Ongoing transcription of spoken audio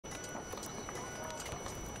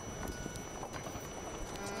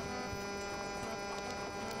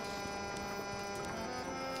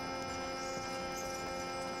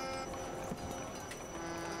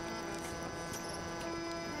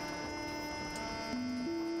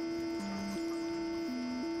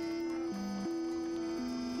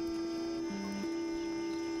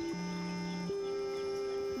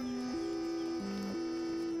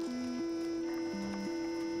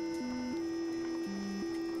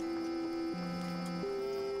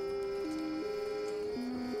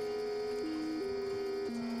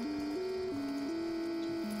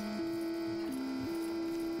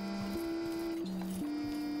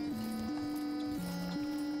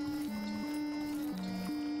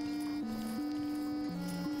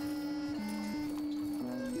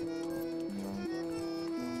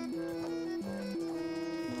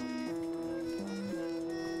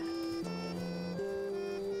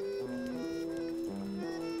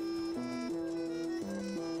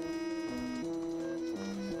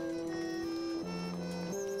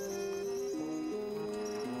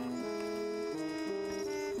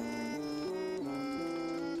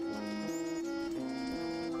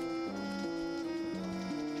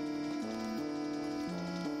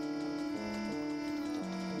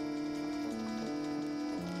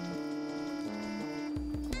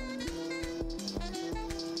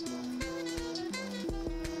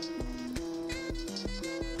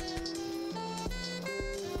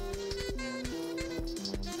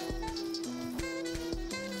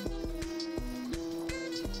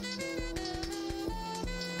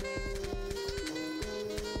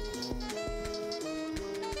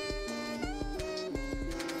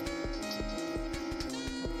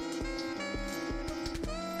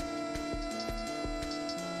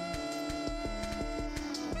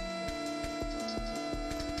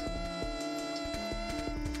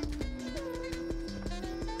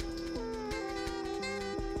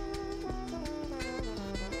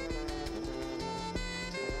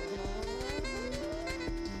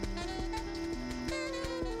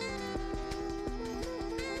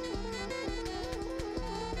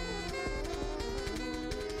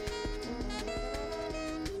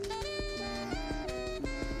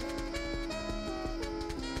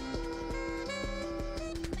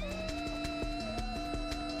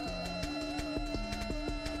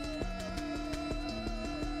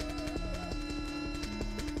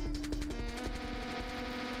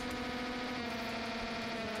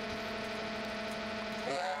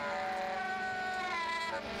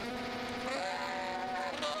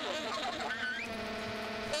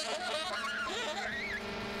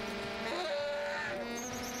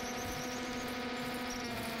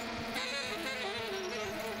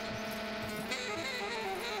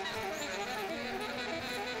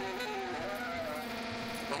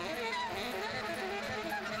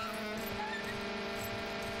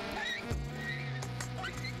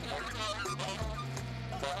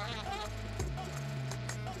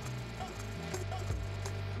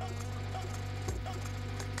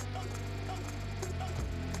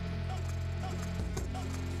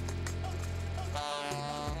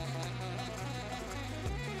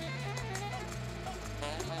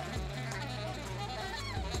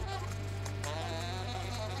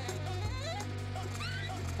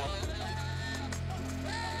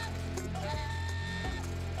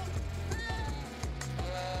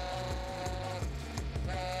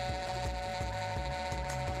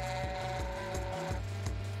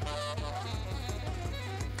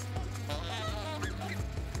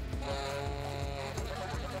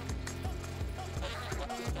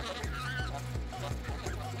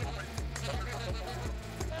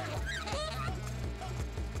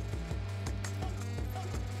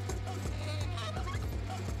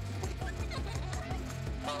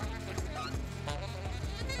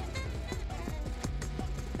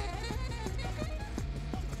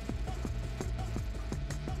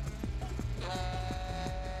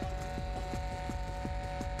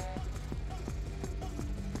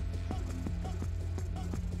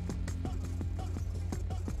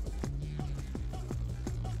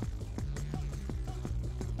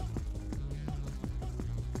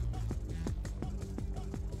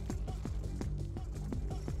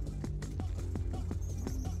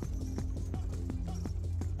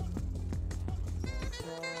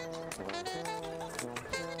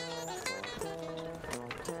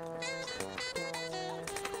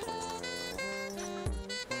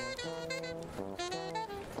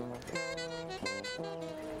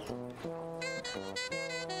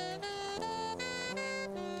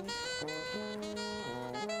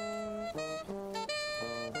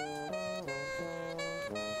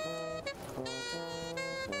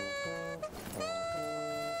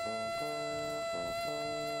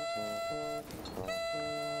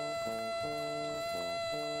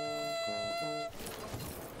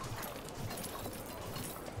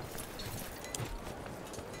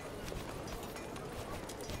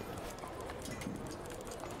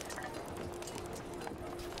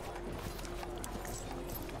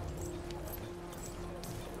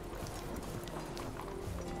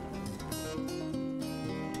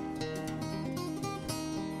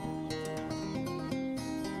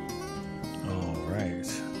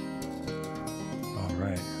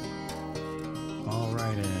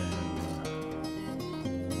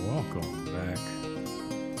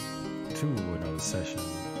session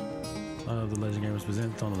of the Legend Gamers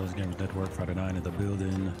Presents on the Legend Gamers Network. Friday night in the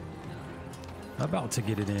building. About to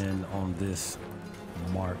get it in on this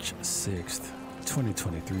March 6th,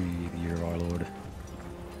 2023, the year of our Lord.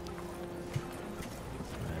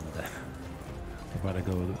 And we're about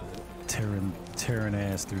to go tearing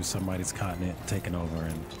ass through somebody's continent, taking over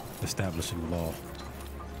and establishing law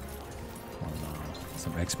on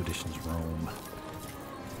some expeditions Rome.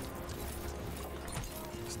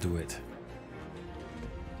 Let's do it.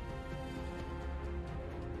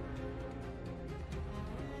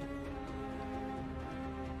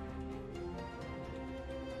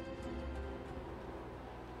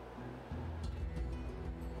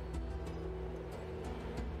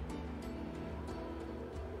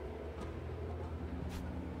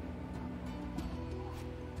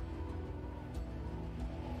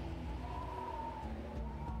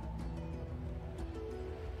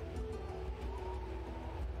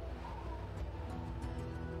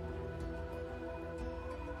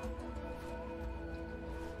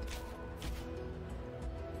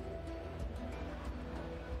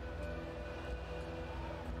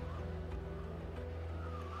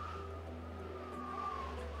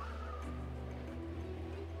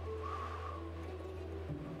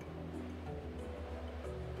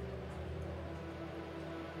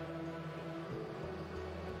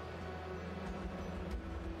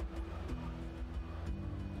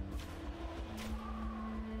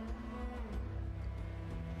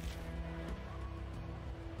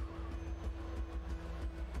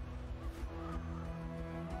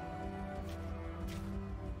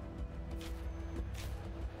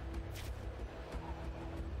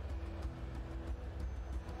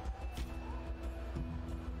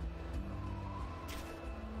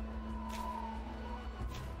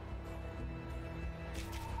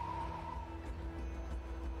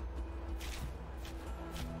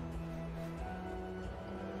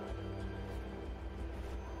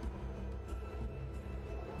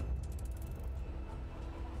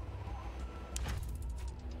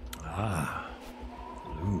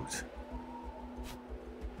 Loot.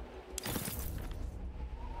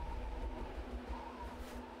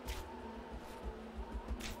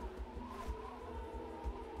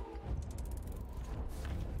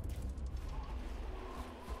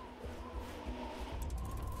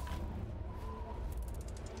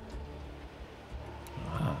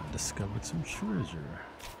 Discovered some treasure.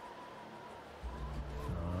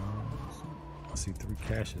 I see 3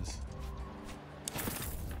 caches.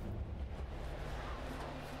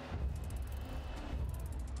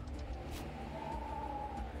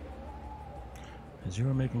 As you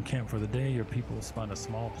are making camp for the day, your people spot a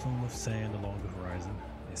small plume of sand along the horizon.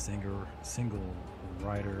 A single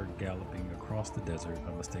rider galloping across the desert,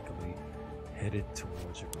 unmistakably headed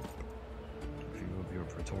towards your group. A few of your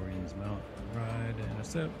Praetorians mount and ride and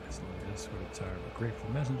intercept. Slowly escort a tired but grateful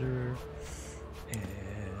messenger. And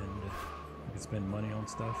you can spend money on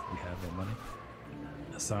stuff. We have no money.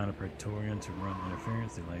 Assign a Praetorian to run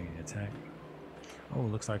interference, delaying an attack. Oh,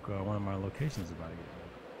 looks like one of my locations is about to get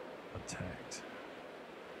attacked.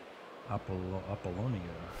 Apollonia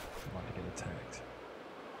about to get attacked.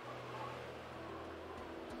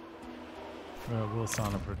 We'll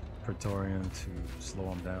assign a Praetorian to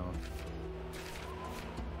slow him down.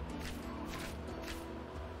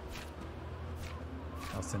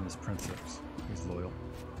 I'll send his princeps. He's loyal.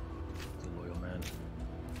 He's a loyal man.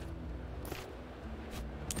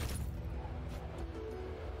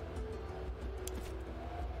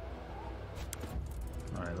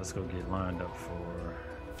 Alright, let's go get lined up for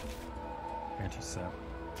intercept.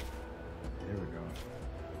 Here we go.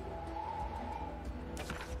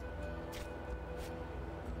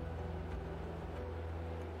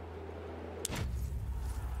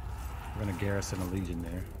 We're gonna garrison a legion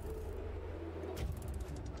there.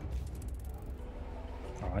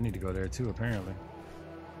 Oh, I need to go there too, apparently.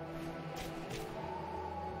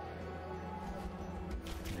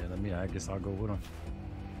 Yeah, I guess I'll go with them.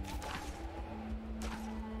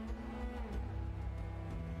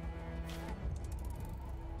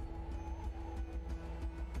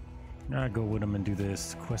 I go with them and do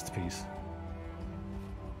this quest piece.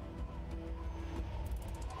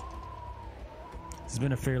 It's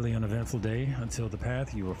been a fairly uneventful day until the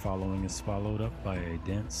path you were following is swallowed up by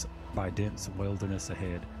dense wilderness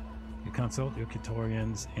ahead. You consult your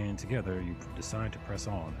Praetorians and together you decide to press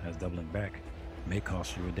on, as doubling back may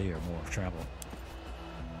cost you a day or more of travel.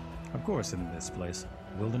 Of course, in this place,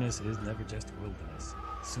 wilderness is never just wilderness.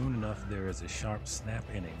 Soon enough there is a sharp snap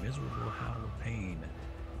and a miserable howl of pain.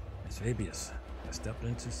 As Fabius has stepped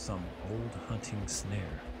into some old hunting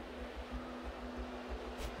snare.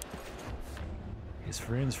 His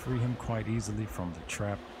friends free him quite easily from the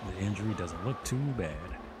trap. The injury doesn't look too bad,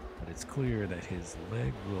 but it's clear that his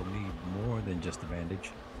leg will need more than just a bandage.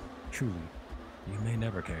 Truly, you may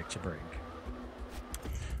never catch a break.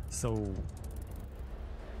 So,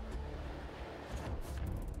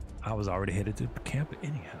 I was already headed to camp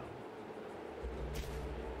anyhow.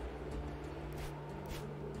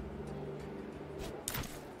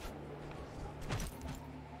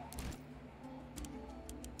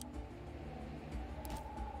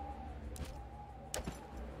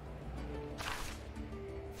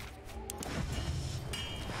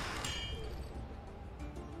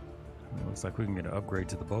 Looks like we can get an upgrade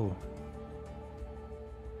to the bow.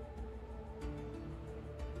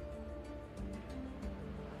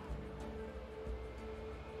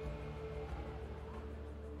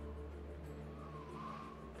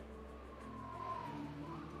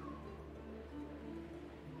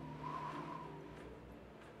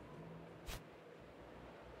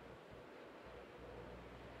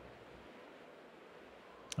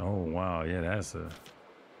 Oh wow, yeah, that's a...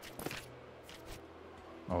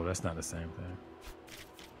 Oh, that's not the same thing.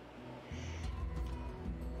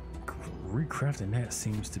 Recrafting that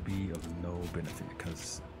seems to be of no benefit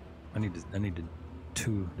because I need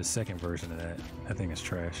the second version of that. That thing is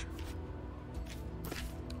trash.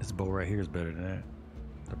 This bow right here is better than that.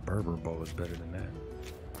 The Berber bow is better than that.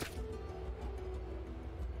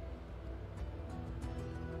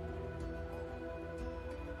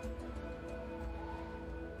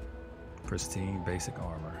 Pristine basic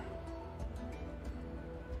armor.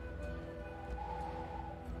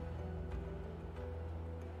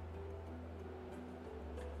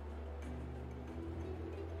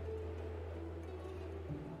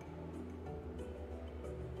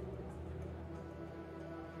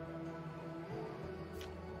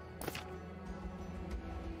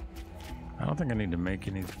 I don't think I need to make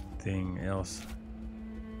anything else.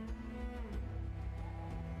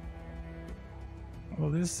 Well,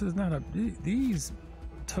 this is not a... These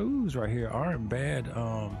toes right here aren't bad.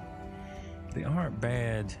 They aren't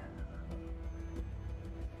bad.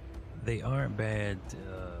 They aren't bad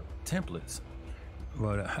templates.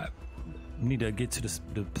 But I need to get to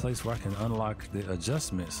the place where I can unlock the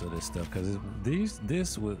adjustments of this stuff. Because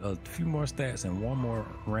this with a few more stats and one more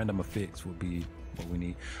random affix would be what we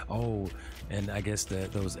need. Oh, and I guess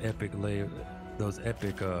that those epic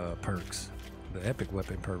perks, the epic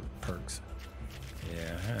weapon perks.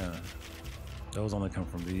 Yeah, those only come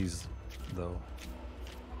from these though.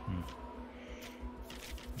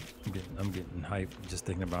 I'm getting hyped just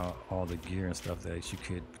thinking about all the gear and stuff that you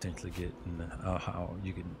could potentially get and how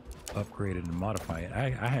you can upgrade it and modify it. I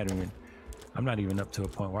hadn't even. I'm not even up to a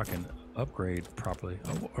point where I can upgrade properly.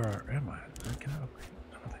 Oh, or am I? Can I upgrade?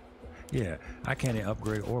 Yeah, I can't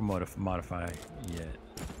upgrade or modify yet.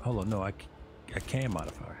 Hold on, no, I can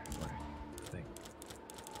modify. Right,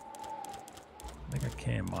 I think I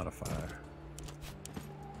can modify.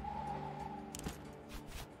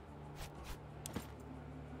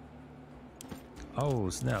 Oh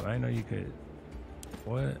snap! I didn't know you could.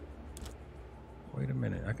 What? Wait a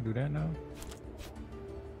minute, I can do that now.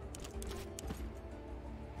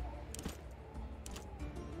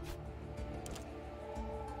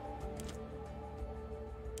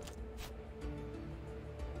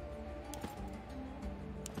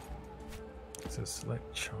 It says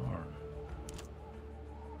select charm.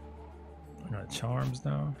 I got charms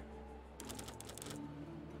now.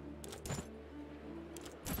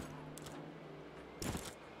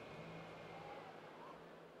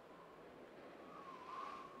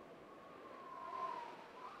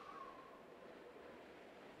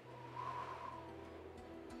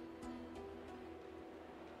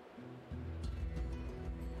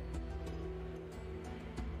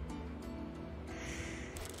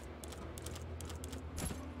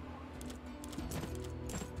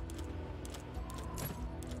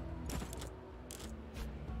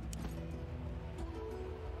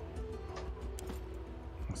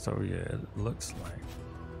 So yeah, it looks like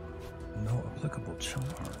no applicable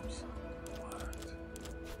charms. What?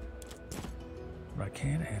 But I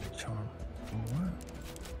can add a charm. What?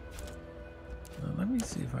 Now, let me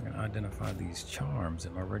see if I can identify these charms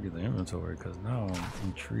in my regular inventory, because now I'm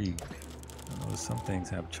intrigued. I know some things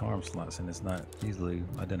have charm slots and it's not easily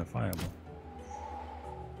identifiable.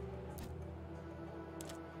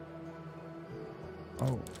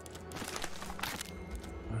 Oh,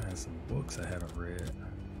 I had some books I haven't read.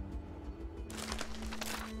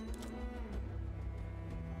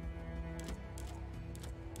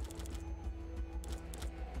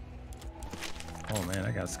 Oh man,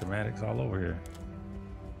 I got schematics all over here.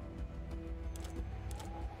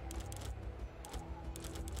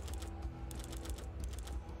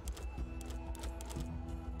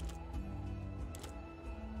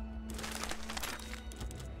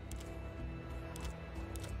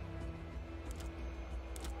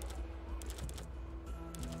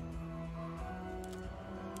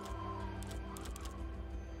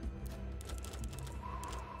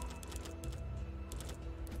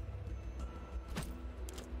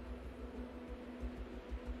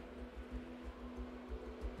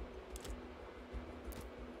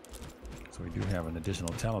 So we do have an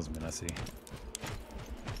additional talisman, I see.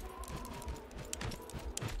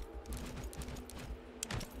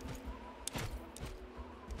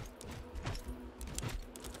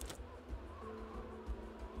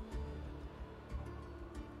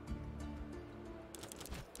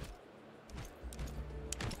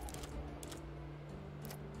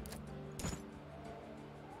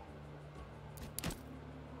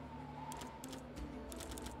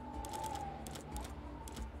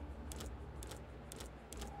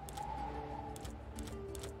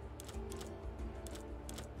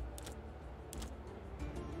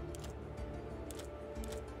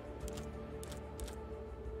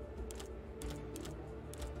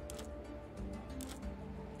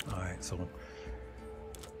 Alright, so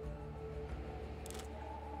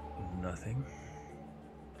nothing.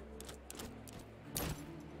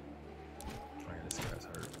 Alright, this guy's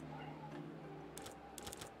hurt.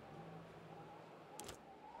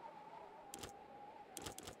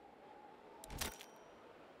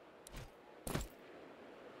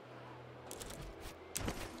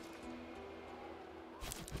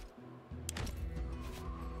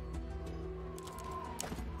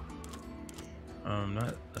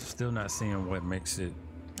 Still not seeing what makes me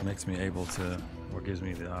able to, or gives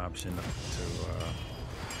me the option to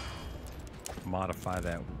modify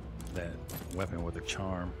that weapon with a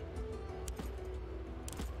charm.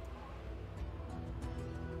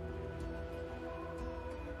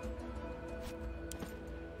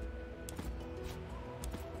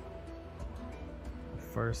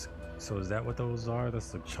 First, so is that what those are?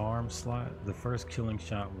 That's the charm slot. The first killing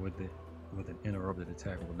shot with an interrupted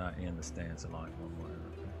attack will not end the stance in line one more.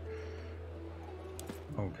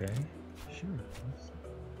 Okay, sure.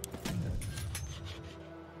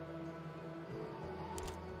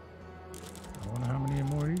 I wonder how many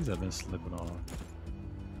more of these I've been slipping on.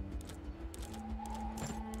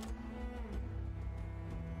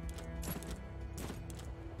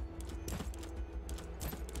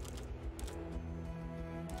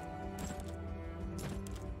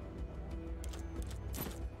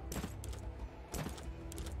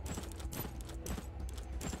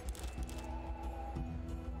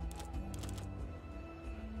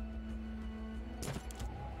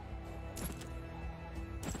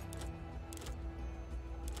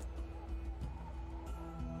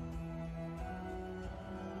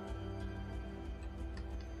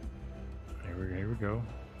 Here we go.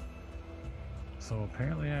 So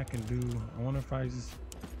apparently I can do, I wonder if I just,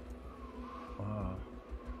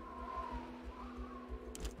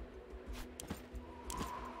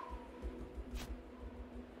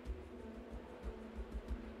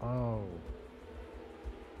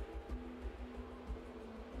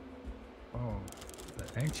 the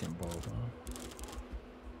ancient bow, huh?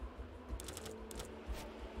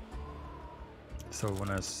 So when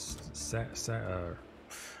I was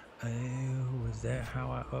that how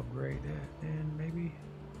I upgrade that then, maybe?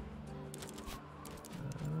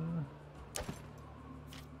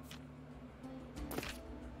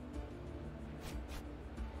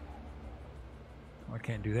 I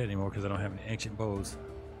can't do that anymore because I don't have any ancient bows.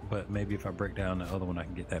 But maybe if I break down the other one, I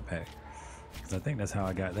can get that back. Because I think that's how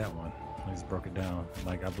I got that one. I just broke it down.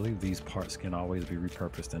 Like, I believe these parts can always be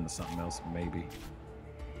repurposed into something else, maybe.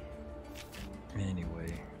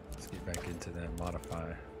 Anyway, let's get back into that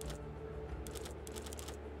modify.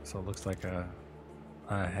 So it looks like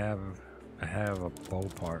I have a bow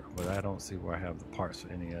part, but I don't see where I have the parts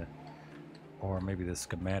for any or maybe the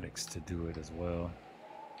schematics to do it as well.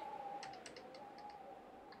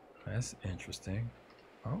 That's interesting.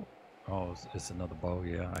 Oh, it's another bow.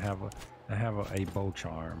 Yeah, I have a bow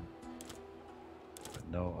charm, but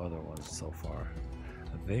no other ones so far.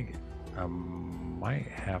 I think I might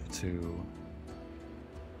have to.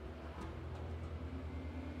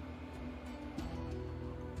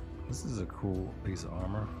 This is a cool piece of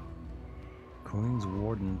armor. Queen's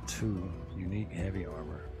Warden 2, unique heavy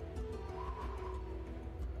armor.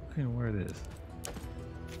 I can wear this.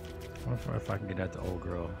 I wonder if I can get that to old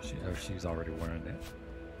girl. She's already wearing that.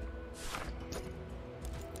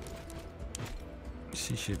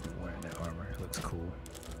 She should be wearing that armor. It looks cool.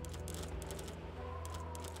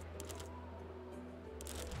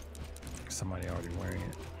 Somebody already wearing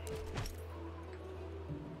it.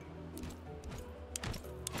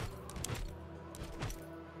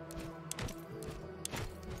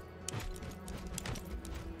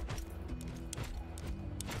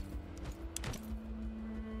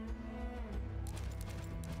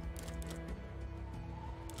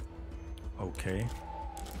 Okay.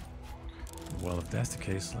 Well, if that's the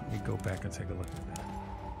case, let me go back and take a look at that.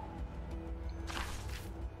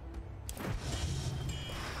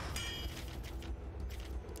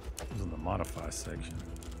 Those are the modify section.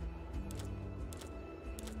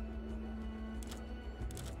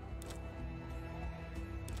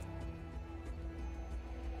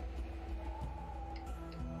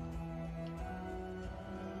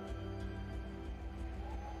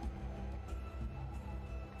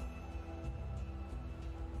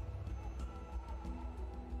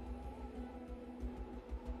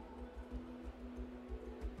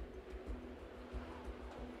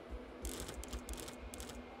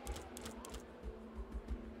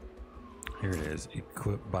 Here it is,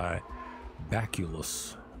 equipped by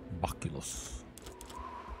Baculus.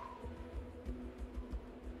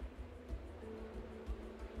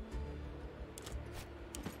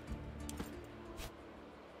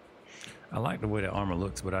 I like the way the armor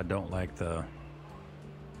looks, but I don't like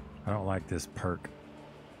this perk.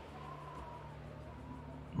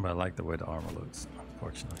 But I like the way the armor looks,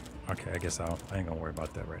 unfortunately. Okay, I guess I ain't gonna worry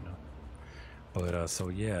about that right now. But so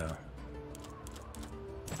yeah.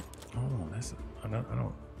 Oh, that's I don't.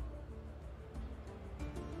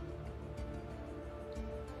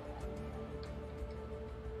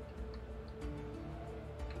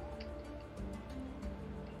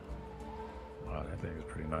 Wow, that thing is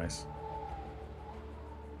pretty nice.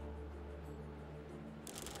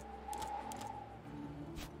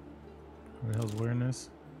 Who the hell's wearing this?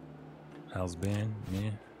 How's Ben?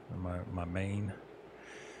 Me? My main.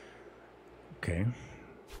 Okay.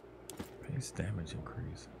 Base damage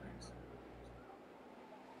increase.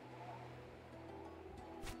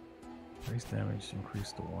 Base damage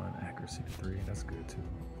increased to 1, accuracy to 3. That's good too.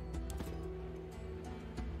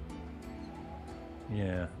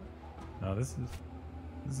 Yeah. No, this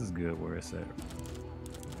is good where it's at.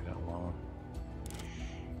 Leave that alone.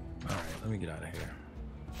 All right, let me get out of here.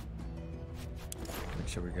 Make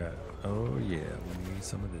sure we got. Oh yeah, we need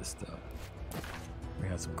some of this stuff. We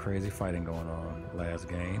had some crazy fighting going on last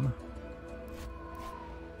game.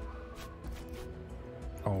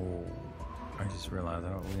 Oh. I just realized I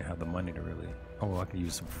don't really have the money to really. Oh, I could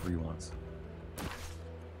use some free ones.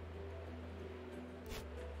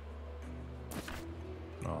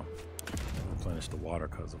 Oh, replenish the water,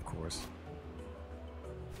 cause of course.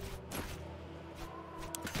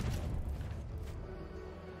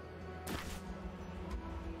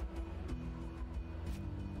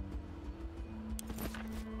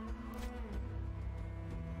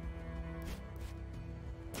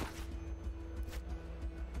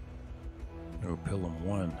 Oh, Pilum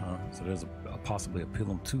 1, huh? So there's possibly a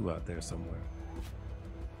Pilum 2 out there somewhere.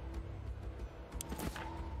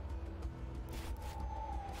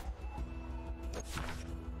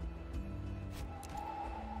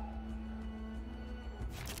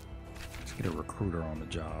 Let's get a recruiter on the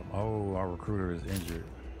job. Oh, our recruiter is injured.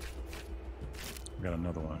 We got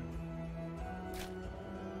another one.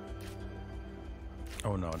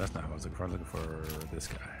 Oh no, that's not what I was looking for. I was looking for this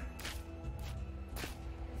guy.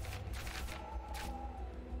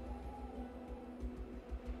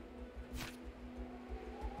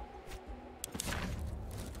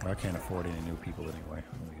 I can't afford any new people anyway.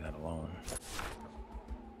 I'll leave that alone.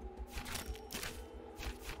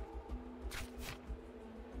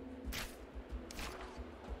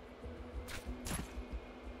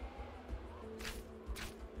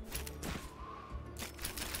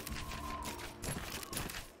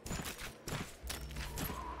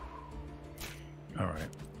 All right.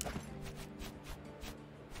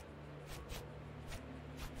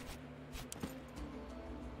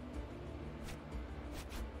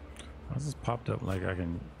 This just popped up like I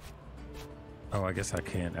can. Oh, I guess I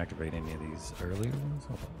can't activate any of these earlier ones.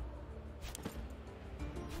 Hold on.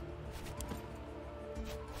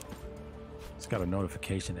 It's got a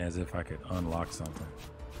notification as if I could unlock something.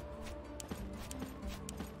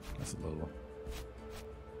 That's a little.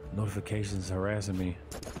 Notifications harassing me.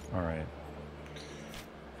 All right.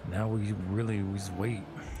 Now we just wait.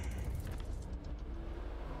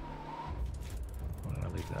 Why did I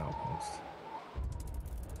leave the outpost?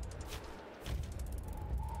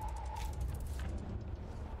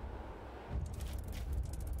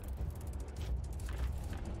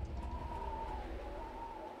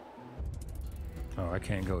 Oh, I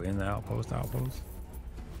can't go in the outpost.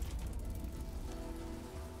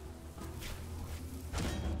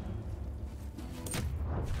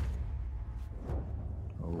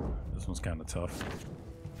 Oh, this one's kind of tough.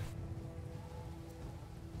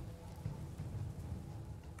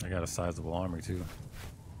 I got a sizable army too.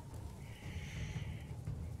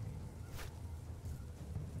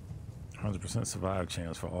 100% survive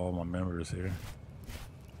chance for all my members here.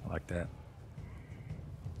 I like that.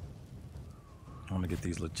 I want to get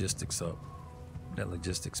these logistics up. That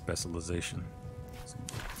logistics specialization. So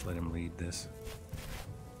let him lead this.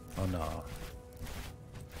 Oh no.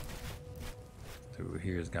 Dude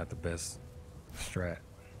here's got the best strat.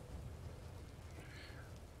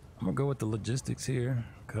 I'm gonna go with the logistics here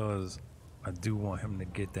because I do want him to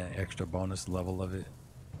get that extra bonus level of it.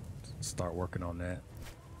 Start working on that.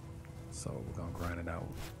 So we're gonna grind it out.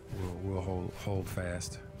 We'll hold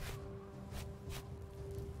fast.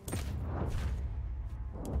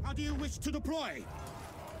 How do you wish to deploy?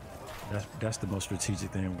 That's the most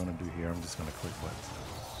strategic thing I'm gonna do here. I'm just gonna click buttons.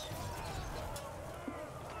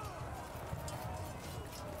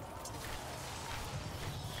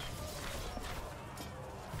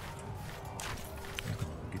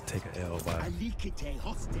 Take an L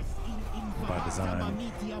by design.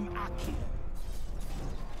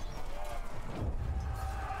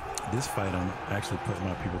 This fight, I'm actually putting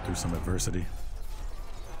my people through some adversity.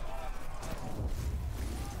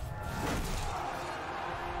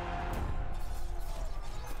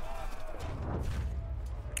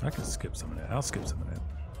 I can skip some of that. I'll skip some of that.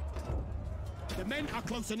 The men are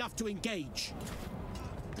close enough to engage.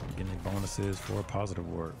 Getting bonuses for positive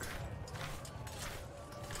work.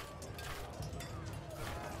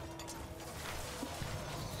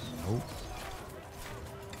 Nope.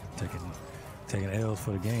 Taking L's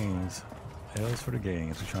for the games. L's for the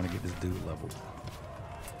games. We're trying to get this dude leveled.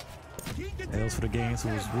 L's for the games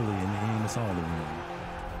was really in the end it's all the win.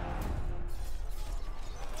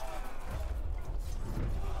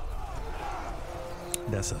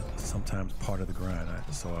 That's sometimes part of the grind.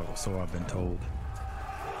 So I've been told.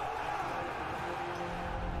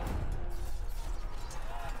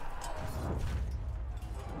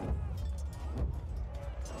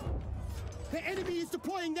 The enemy is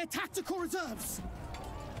deploying their tactical reserves.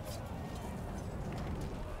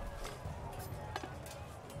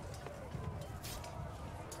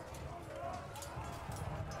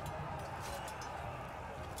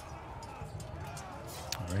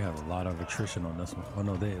 They have a lot of attrition on this one. Oh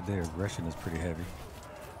no, their aggression is pretty heavy.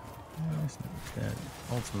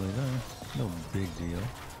 Ultimately, no big deal.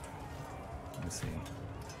 Let's see.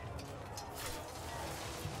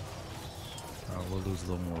 We'll lose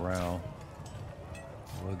a little morale.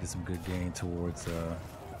 We'll get some good gain towards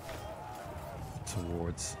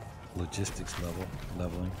logistics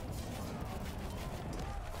leveling.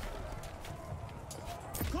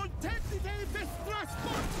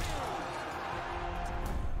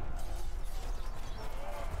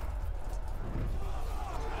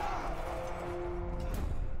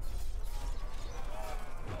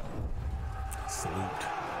 Salute.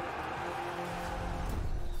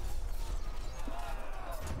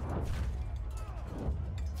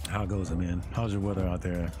 How goes it, man? How's your weather out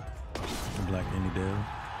there, Black Indie Dev?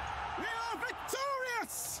 We are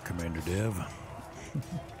victorious! Commander Dev.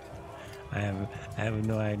 I have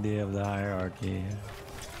no idea of the hierarchy.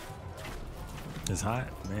 It's hot,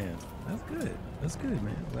 man. That's good. That's good,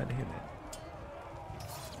 man. Glad to hear that.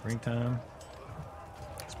 Springtime.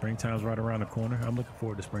 Springtime's right around the corner. I'm looking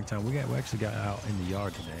forward to springtime. We actually got out in the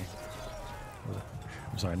yard today.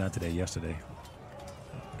 I'm sorry, not today. Yesterday.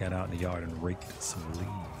 Got out in the yard and raked some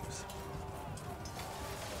leaves.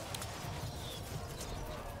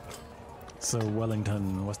 So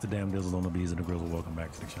Wellington, what's the damn dizzle on the bees and the grizzle? Welcome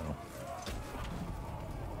back to the channel.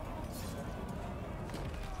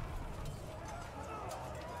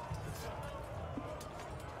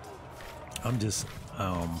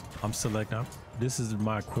 I'm selecting. This is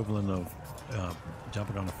my equivalent of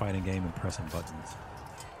jumping on a fighting game and pressing buttons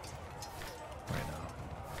right now.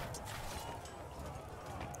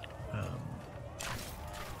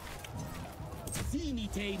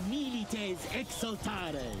 Finite milites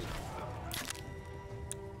exultare.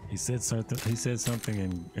 He said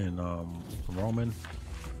something in Roman,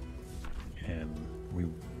 and we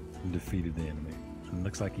defeated the enemy. It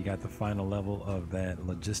looks like he got the final level of that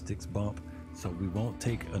logistics bump, so we won't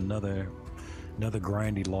take another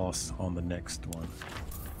grindy loss on the next one.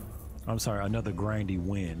 I'm sorry, another grindy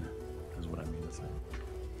win is what I mean to say.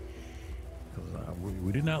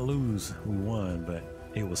 We did not lose, we won, but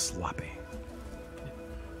it was sloppy.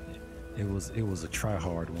 It was a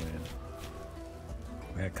try-hard win.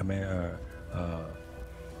 We had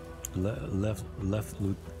left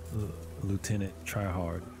lieutenant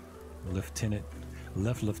try-hard, left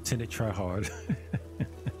lieutenant try-hard,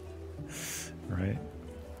 right?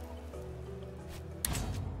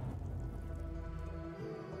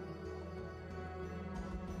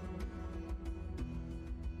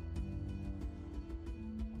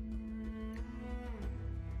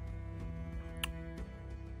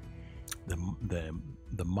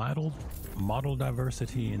 The model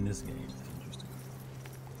diversity in this game is interesting.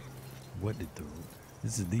 What did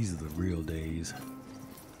these are the real days.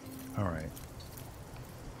 All right.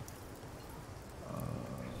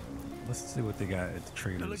 Let's see what they got at the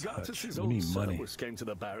trader's hutch. Legatus's We old need money. service came to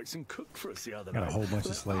the barracks and cooked for us the other Got a night. whole bunch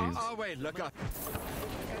of slaves. Wait, look up.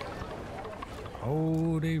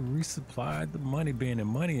 Oh, they resupplied the money bin, and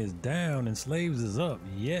money is down and slaves is up.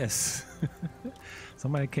 Yes.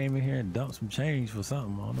 Somebody came in here and dumped some change for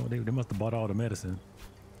something. I don't know. They must have bought all the medicine.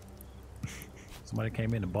 Somebody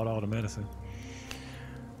came in and bought all the medicine.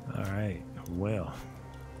 All right. Well,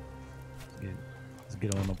 let's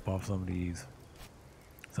get on up off some of these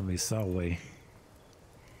Subway.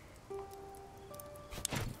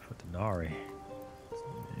 For Denari.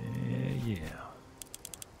 Yeah.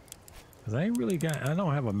 Cause I ain't really got. I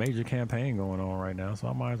don't have a major campaign going on right now, so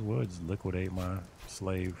I might as well just liquidate my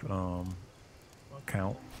slave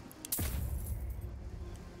account.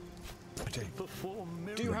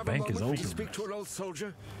 Do you have a bank is moment to open. speak to an old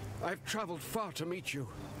soldier? I've traveled far to meet you.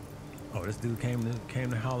 Oh, this dude came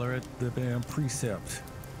to holler at the damn precept.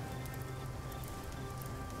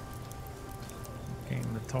 Came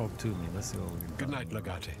to talk to me. Let's see what we can do. Good night,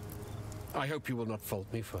 Legate. I hope you will not fault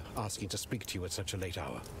me for asking to speak to you at such a late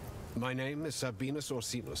hour. My name is Sabinus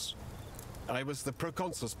Orsinus. I was the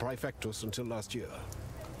proconsul's praefectus until last year.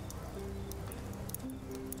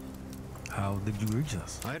 How did you reach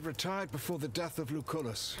us? I had retired before the death of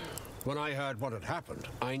Lucullus. When I heard what had happened,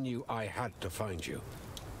 I knew I had to find you.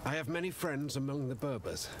 I have many friends among the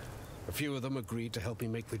Berbers. A few of them agreed to help me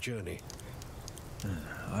make the journey.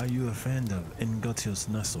 Are you a friend of Ingotius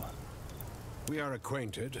Nestor? We are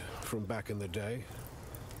acquainted from back in the day.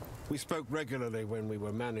 We spoke regularly when we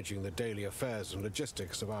were managing the daily affairs and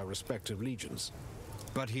logistics of our respective legions.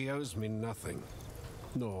 But he owes me nothing,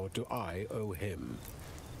 nor do I owe him.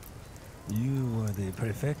 You were the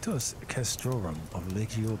Praefectus Castrorum of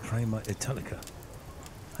Legio Prima Italica.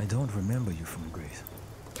 I don't remember you from Greece.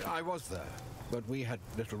 I was there, but we had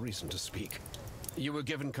little reason to speak. You were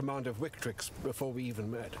given command of Victrix before we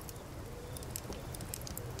even met.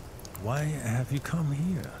 Why have you come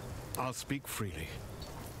here? I'll speak freely.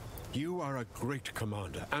 You are a great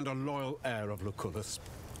commander and a loyal heir of Lucullus,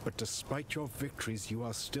 but despite your victories, you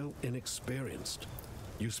are still inexperienced.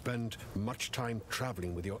 You spend much time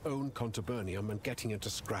traveling with your own contubernium and getting into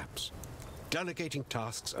scraps, delegating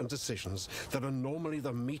tasks and decisions that are normally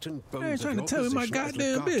the meat and bones ain't of trying your to tell him my position as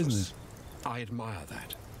goddamn legatus. business. I admire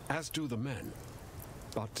that, as do the men.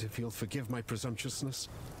 But if you'll forgive my presumptuousness,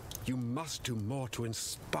 you must do more to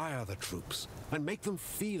inspire the troops and make them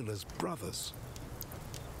feel as brothers.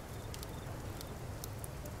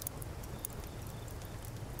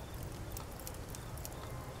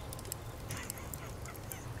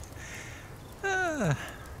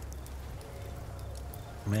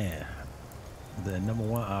 Man, the number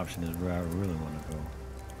one option is where I really want to go.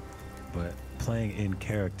 But playing in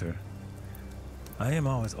character, I am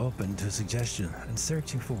always open to suggestion and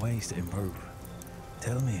searching for ways to improve.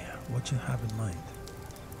 Tell me what you have in mind.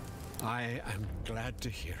 I am glad to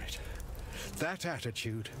hear it. That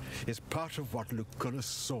attitude is part of what Lucullus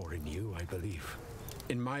saw in you, I believe.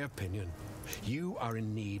 In my opinion, you are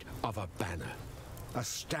in need of a banner. A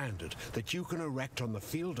standard that you can erect on the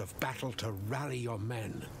field of battle to rally your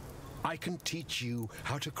men. I can teach you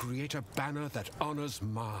how to create a banner that honors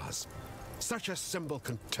Mars. Such a symbol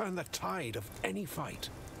can turn the tide of any fight.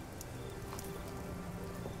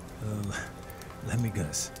 Let me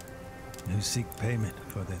guess. You seek payment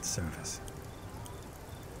for that service.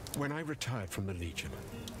 When I retired from the Legion,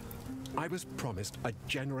 I was promised a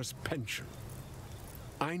generous pension.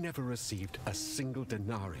 I never received a single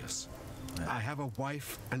denarius. I have a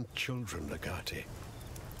wife and children, Legate.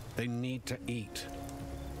 They need to eat.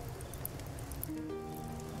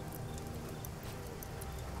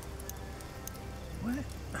 What?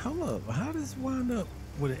 Hold up. How does this wind up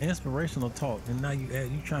with an inspirational talk, and now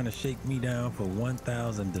you trying to shake me down for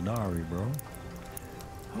 1,000 denarii, bro?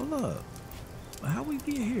 Hold up. How we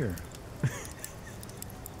get here?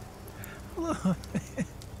 Hold up, man.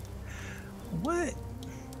 What?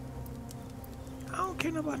 I don't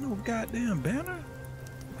care about no goddamn banner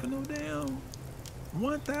for no damn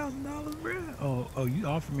 $1,000, bro. Oh, you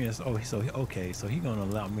offered me a okay. So he gonna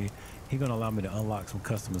allow me to unlock some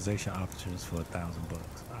customization options for $1,000.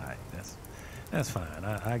 All right, that's fine.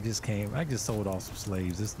 I just sold off some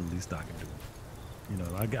slaves. This is the least I can do. You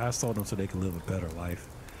know, I sold them so they could live a better life.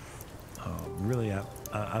 Really,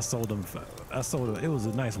 I sold them. It was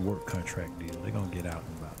a nice work contract deal. They're gonna get out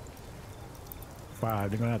in about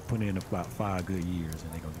 5. They're gonna have to put in about 5 good years,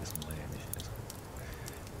 and they're gonna get some land and shit.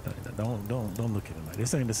 So, don't look at it like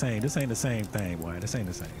this. Ain't the same. This ain't the same thing, boy. This ain't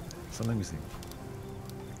the same thing. So let me see.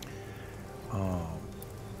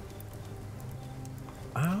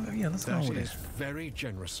 Yeah, let's go with That is this. very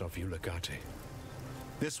generous of you, Legate.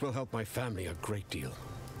 This will help my family a great deal.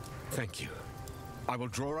 Thank you. I will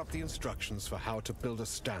draw up the instructions for how to build a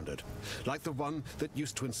standard, like the one that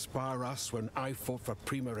used to inspire us when I fought for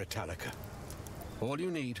Prima Italica. All you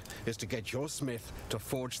need is to get your smith to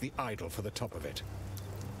forge the idol for the top of it.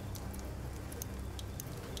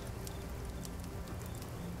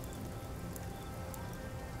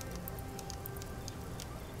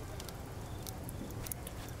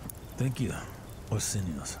 Thank you,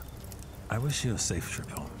 Orsinius. I wish you a safe trip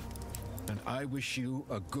home. And I wish you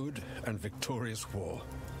a good and victorious war.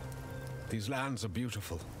 These lands are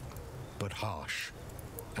beautiful, but harsh,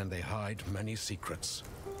 and they hide many secrets.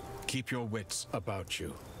 Keep your wits about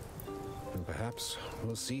you, and perhaps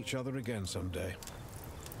we'll see each other again someday.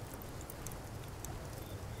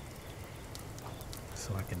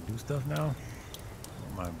 So I can do stuff now?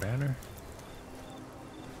 With my banner?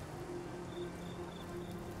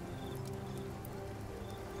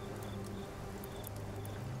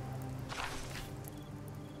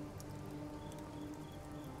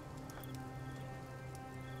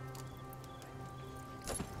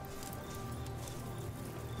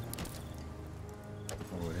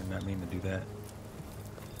 Oh, did not mean to do that.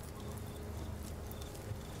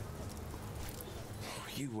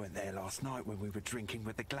 You weren't there last night when we were drinking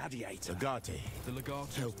with the gladiator. Legate. The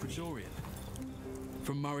Legatus Praetorian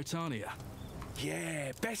from Mauritania.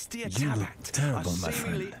 Yeah, Bestia You look Tabat. terrible, a my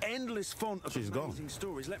seemingly friend. endless font of She's amazing gone.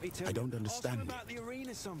 stories. Let me tell I you. don't understand Ask her it. about the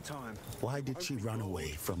arena sometime. Why did she run away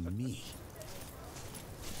from me?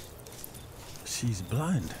 She's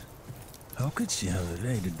blind. How could she have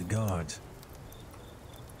evaded the guards?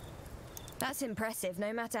 That's impressive,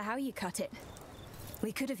 no matter how you cut it.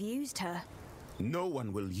 We could have used her. No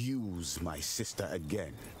one will use my sister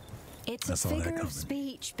again. It's That's a all that figure of coming.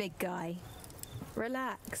 speech, big guy.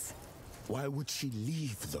 Relax. Why would she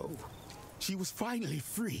leave, though? She was finally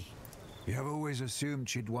free. You have always assumed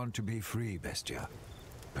she'd want to be free, Bestia.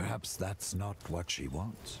 Perhaps that's not what she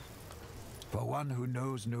wants. For one who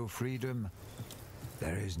knows no freedom,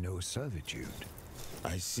 there is no servitude.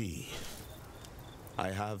 I see. I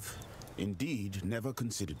have indeed never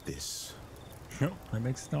considered this. No, that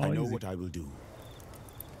makes it all I know easy. what I will do.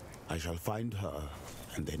 I shall find her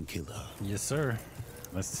and then kill her. Yes, sir.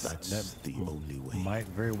 That's the only way. Might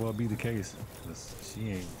very well be the case. 'Cause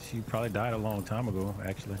she probably died a long time ago,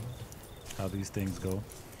 actually. How these things go.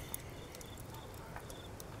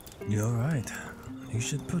 You're right. You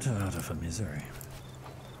should put her out of her misery.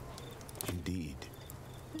 Indeed.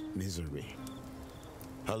 Misery.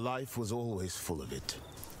 Her life was always full of it.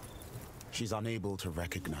 She's unable to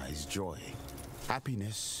recognize joy.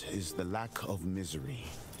 Happiness is the lack of misery.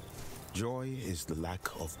 Joy is the lack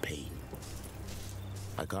of pain.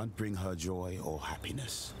 I can't bring her joy or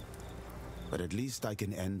happiness, but at least I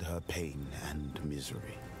can end her pain and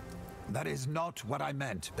misery. That is not what I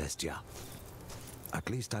meant, Bestia. At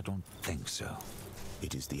least I don't think so.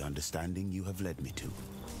 It is the understanding you have led me to.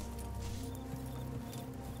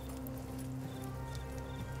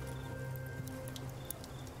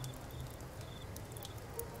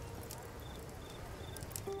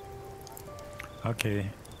 Okay,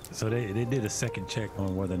 so they did a second check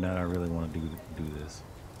on whether or not I really want to do this.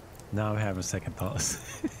 Now I'm having second thoughts.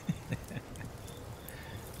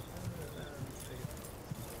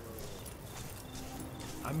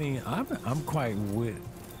 I mean, I'm quite with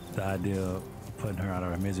the idea of putting her out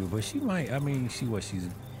of her misery, but she might. I mean, she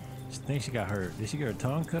thinks she got hurt. Did she get her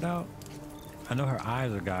tongue cut out? I know her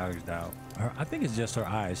eyes are gouged out. I think it's just her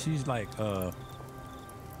eyes. She's like,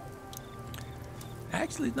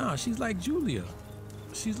 actually, no, she's like Julia.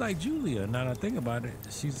 She's like Julia. Now that I think about it,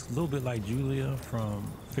 she's a little bit like Julia from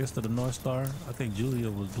Fist of the North Star. I think Julia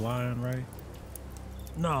was blind, right?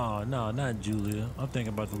 No, not Julia. I'm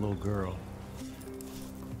thinking about the little girl.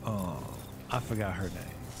 I forgot her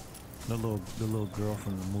name. The little girl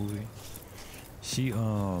from the movie. She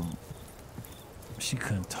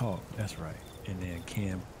couldn't talk. That's right. And then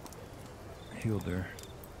Cam healed her,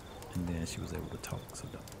 and then she was able to talk. So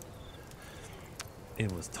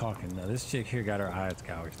it was talking. Now this chick here got her eyes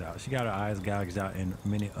gouged out. She got her eyes gouged out, and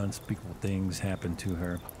many unspeakable things happened to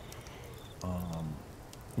her.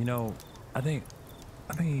 You know, I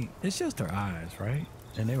mean, it's just her eyes, right?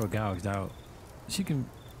 And they were gouged out.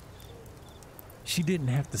 She didn't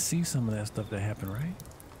have to see some of that stuff that happened, right?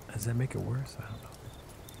 Does that make it worse? I don't know.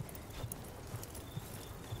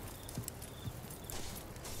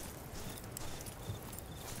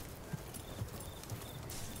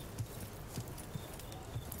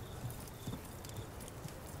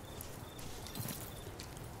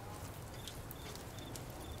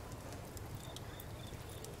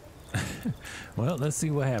 Well, let's see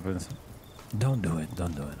what happens. Don't do it.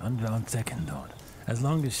 On second thought. As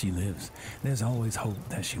long as she lives, there's always hope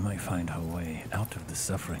that she might find her way out of the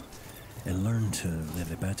suffering and learn to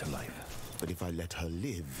live a better life. But if I let her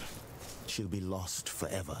live, she'll be lost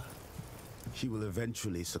forever. She will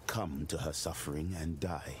eventually succumb to her suffering and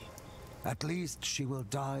die. At least she will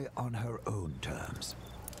die on her own terms.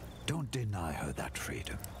 Don't deny her that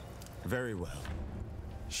freedom. Very well.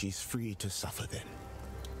 She's free to suffer then.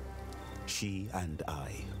 She and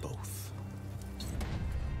I both.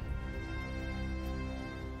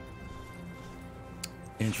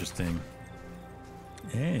 Interesting.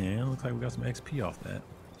 And looks like we got some XP off that.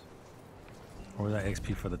 Or was that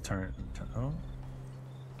XP for the turn? Oh.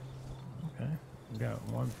 Okay. We got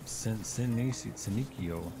one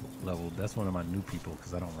Sinikio level. That's one of my new people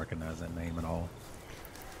because I don't recognize that name at all.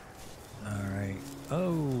 Alright.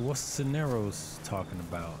 Oh, what's Cinero's talking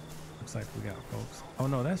about? Looks like we got folks. Oh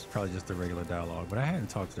no, that's probably just the regular dialogue, but I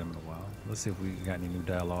hadn't talked to them in a while. Let's see if we got any new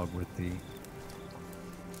dialogue with the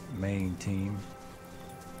main team.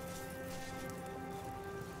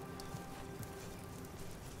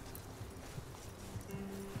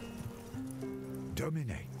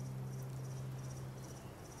 Dominate.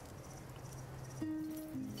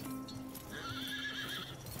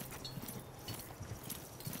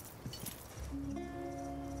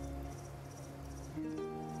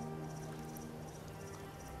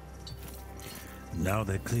 Now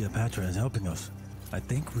that Cleopatra is helping us, I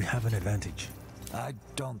think we have an advantage. I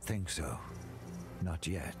don't think so. Not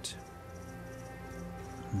yet.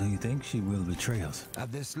 Do you think she will betray us?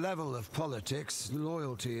 At this level of politics,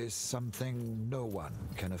 loyalty is something no one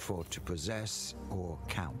can afford to possess or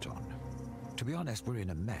count on. To be honest, we're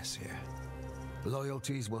in a mess here.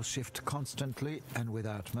 Loyalties will shift constantly and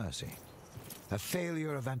without mercy. A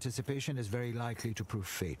failure of anticipation is very likely to prove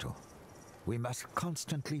fatal. We must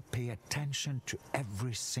constantly pay attention to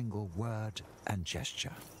every single word and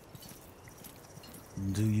gesture.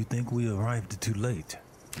 Do you think we arrived too late?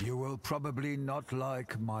 You will probably not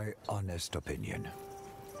like my honest opinion.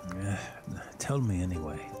 Tell me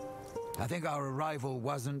anyway. I think our arrival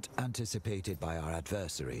wasn't anticipated by our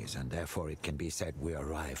adversaries, and therefore it can be said we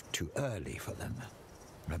arrived too early for them.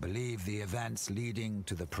 I believe the events leading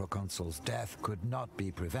to the proconsul's death could not be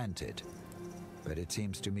prevented, but it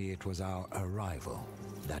seems to me it was our arrival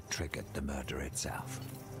that triggered the murder itself.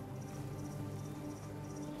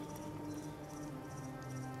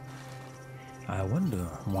 I wonder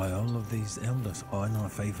why all of these elders are in our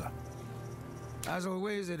favor. As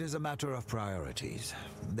always, it is a matter of priorities.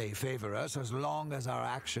 They favor us as long as our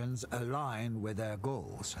actions align with their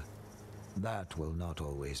goals. That will not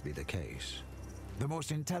always be the case. The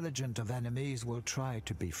most intelligent of enemies will try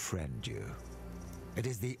to befriend you. It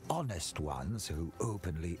is the honest ones who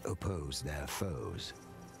openly oppose their foes.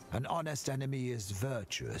 An honest enemy is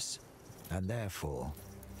virtuous, and therefore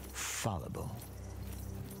fallible.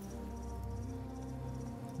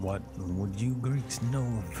 What would you Greeks know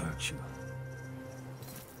of virtue?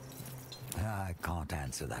 I can't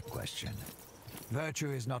answer that question. Virtue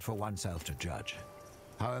is not for oneself to judge.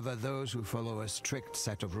 However, those who follow a strict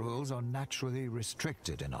set of rules are naturally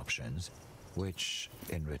restricted in options, which,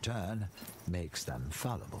 in return, makes them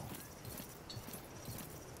fallible.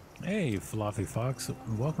 Hey, Fluffy Fox.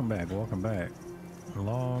 Welcome back, welcome back.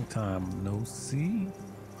 Long time no see.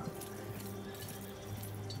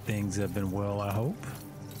 Things have been well, I hope.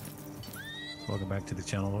 Welcome back to the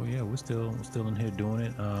channel. Oh yeah, we're still in here doing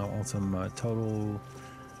it on some total.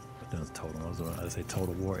 What does total? I say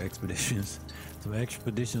Total War expeditions. Some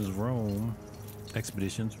expeditions Rome.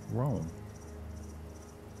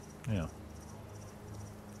 Yeah.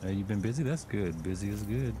 You've been busy. That's good. Busy is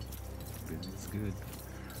good. Busy is good.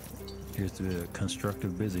 Here's the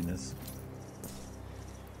constructive busyness.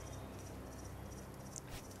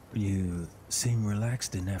 You seem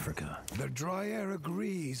relaxed in Africa. The dry air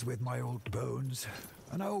agrees with my old bones,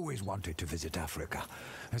 and I always wanted to visit Africa,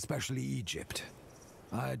 especially Egypt.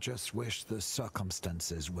 I just wish the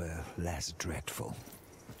circumstances were less dreadful.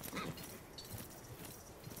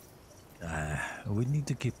 We need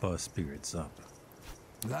to keep our spirits up.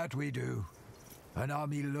 That we do. An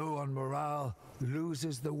army low on morale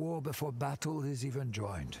loses the war before battle is even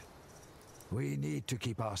joined. We need to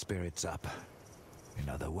keep our spirits up. In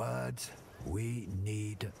other words, we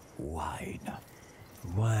need wine.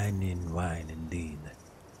 Wine indeed.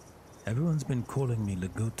 Everyone's been calling me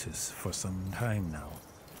Legotus for some time now.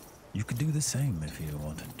 You could do the same if you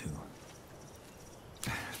wanted to.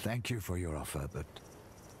 Thank you for your offer, but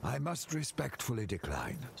I must respectfully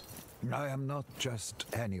decline. I am not just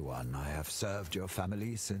anyone. I have served your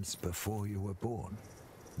family since before you were born.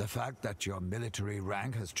 The fact that your military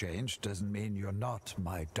rank has changed doesn't mean you're not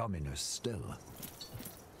my dominus still.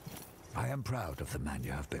 I am proud of the man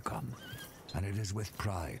you have become, and it is with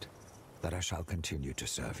pride that I shall continue to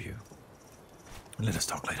serve you. Let us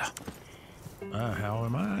talk later. How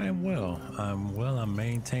am I? I'm well. I'm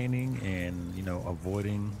maintaining and, you know,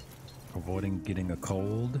 avoiding getting a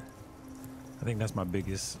cold. I think that's my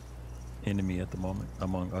biggest enemy at the moment,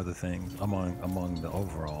 among other things, among the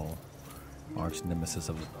overall arch nemesis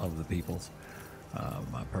of the peoples.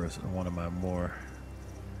 One of my more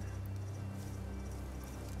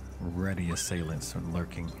ready assailants and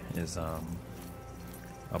lurking is a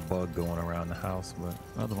bug going around the house, but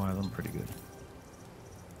otherwise I'm pretty good.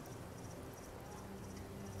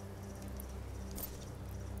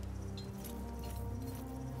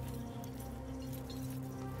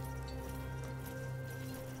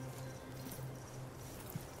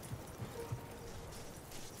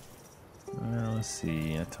 Let's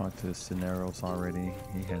see, I talked to Cineros already.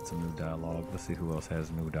 He had some new dialogue. Let's see who else has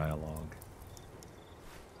new dialogue.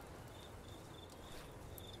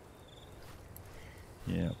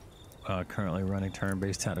 Yeah, currently running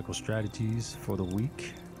turn-based tactical strategies for the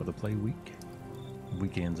week, for the play week.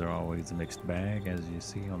 Weekends are always a mixed bag, as you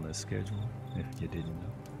see on the schedule, if you didn't know.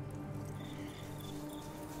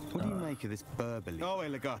 What do you make of this Burbally? Oh,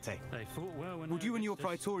 Legate. They fought well when Would you and your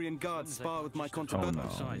Praetorian guards spar with my contraband?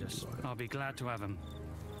 Outsiders. I'll be glad to have them.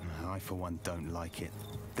 I, for one, don't like it.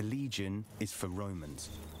 The Legion is for Romans.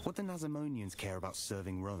 What do Nazimonians care about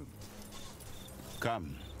serving Rome?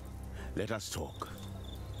 Come, let us talk.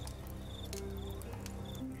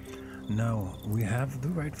 Now, we have the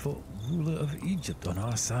rightful ruler of Egypt on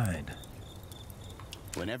our side.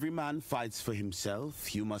 When every man fights for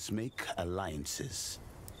himself, you must make alliances.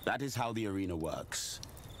 That is how the arena works.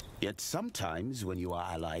 Yet sometimes, when you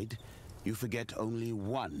are allied, you forget only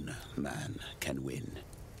one man can win.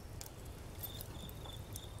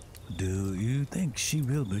 Do you think she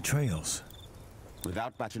will betray us?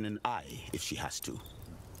 Without batting an eye, if she has to.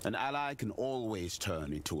 An ally can always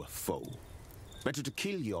turn into a foe. Better to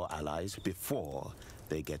kill your allies before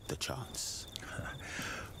they get the chance.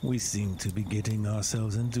 We seem to be getting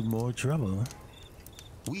ourselves into more trouble.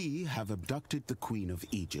 We have abducted the Queen of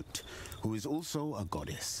Egypt, who is also a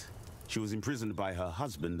goddess. She was imprisoned by her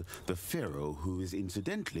husband, the Pharaoh, who is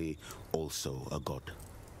incidentally also a god.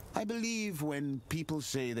 I believe when people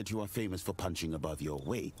say that you are famous for punching above your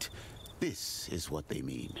weight, this is what they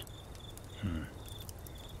mean.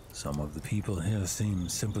 Some of the people here seem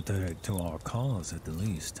sympathetic to our cause, at the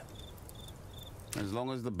least. As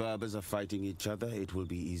long as the Berbers are fighting each other, it will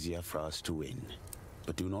be easier for us to win.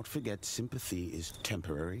 But do not forget, sympathy is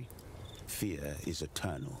temporary, fear is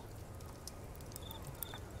eternal.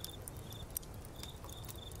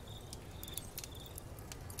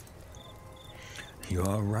 You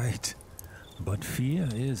are right, but fear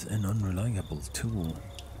is an unreliable tool.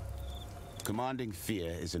 Commanding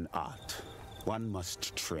fear is an art. One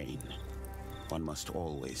must train. One must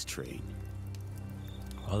always train.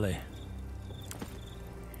 Ole.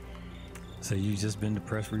 So you just been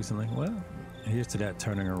depressed recently? Well, here's to that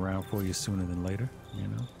turning around for you sooner than later, you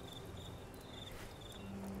know?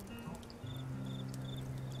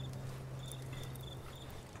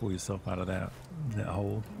 Pull yourself out of that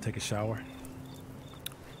hole. Take a shower.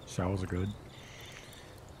 Showers are good.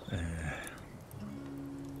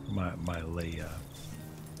 My lay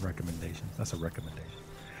recommendation. That's a recommendation.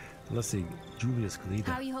 Let's see. Julius Cleaver.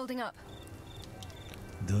 How are you holding up?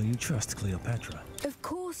 Do you trust Cleopatra? Of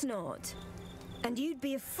course not. And you'd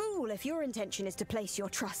be a fool if your intention is to place your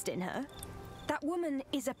trust in her. That woman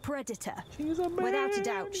is a predator. She's a man. Without a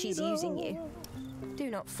doubt, she's using you. Do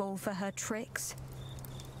not fall for her tricks.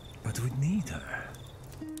 But we need her.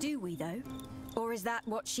 Do we, though? Or is that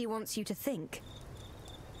what she wants you to think?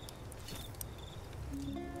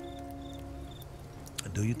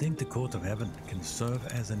 Do you think the Court of Heaven can serve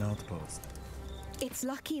as an outpost? It's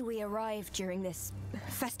lucky we arrived during this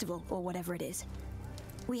festival, or whatever it is.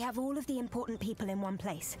 We have all of the important people in one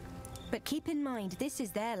place. But keep in mind, this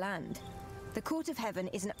is their land. The Court of Heaven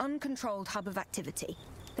is an uncontrolled hub of activity.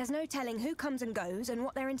 There's no telling who comes and goes and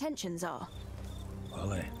what their intentions are.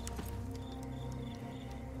 Ole.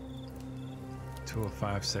 2 of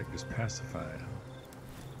 5 sectors pacified.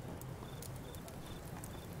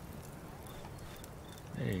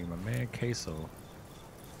 Hey, my man Queso.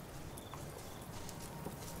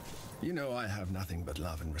 You know I have nothing but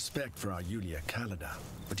love and respect for our Julia Calada.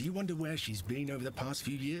 But do you wonder where she's been over the past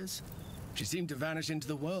few years? She seemed to vanish into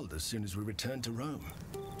the world as soon as we returned to Rome.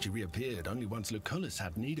 She reappeared only once Lucullus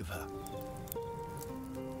had need of her.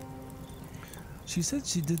 She said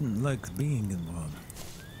she didn't like being in Rome.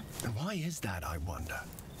 And why is that, I wonder?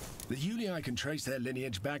 The Julii can trace their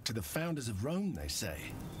lineage back to the founders of Rome, they say.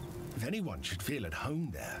 If anyone should feel at home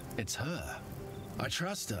there, it's her. I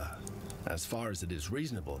trust her, as far as it is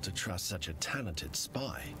reasonable to trust such a talented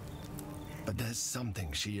spy. But there's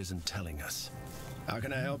something she isn't telling us. How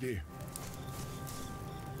can I help you?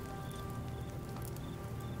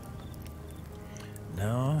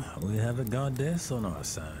 Now we have a goddess on our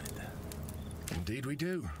side. Indeed we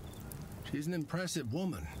do. She's an impressive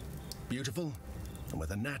woman. Beautiful, and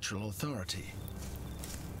with a natural authority.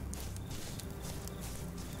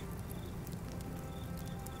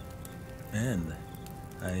 And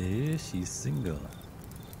I hear she's single.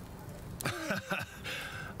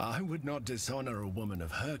 I would not dishonor a woman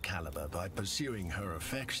of her caliber by pursuing her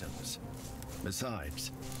affections.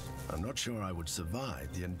 Besides, I'm not sure I would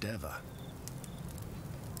survive the endeavor.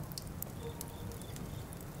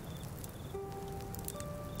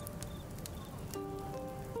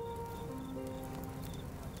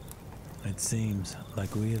 It seems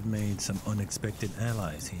like we have made some unexpected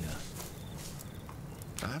allies here.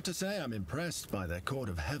 I have to say I'm impressed by their court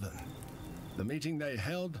of heaven. The meeting they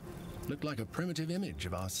held looked like a primitive image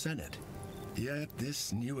of our Senate. Yet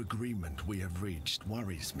this new agreement we have reached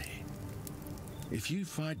worries me. If you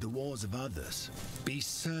fight the wars of others, be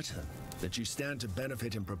certain that you stand to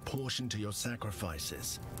benefit in proportion to your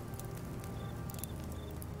sacrifices.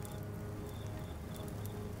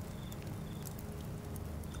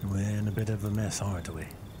 We're in a bit of a mess, aren't we?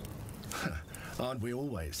 Aren't we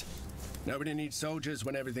always? Nobody needs soldiers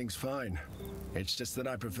when everything's fine. It's just that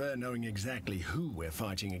I prefer knowing exactly who we're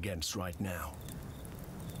fighting against right now.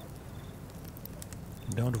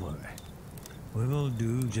 Don't worry. We will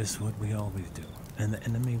do just what we always do, and the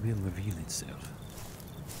enemy will reveal itself.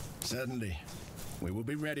 Certainly. We will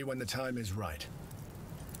be ready when the time is right.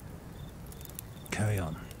 Carry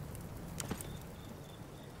on.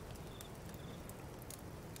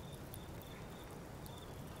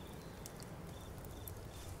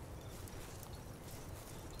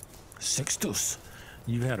 Sextus,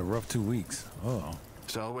 you've had a rough 2 weeks. Oh.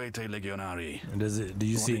 Salvete Legionari. Do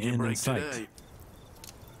you see end in sight? Today?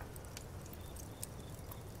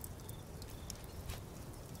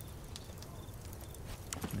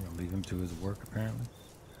 You're gonna leave him to his work, apparently.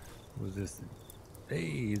 Who is this?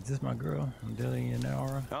 Hey, is this my girl, Delia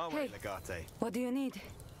Naura? Hey, Legate. What do you need?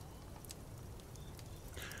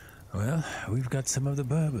 Well, we've got some of the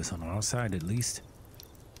Berbers on our side, at least.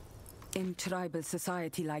 In tribal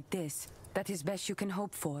society like this, that is best you can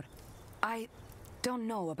hope for. I don't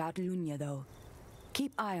know about Lunya, though.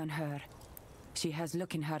 Keep eye on her. She has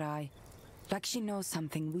look in her eye, like she knows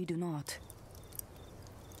something we do not.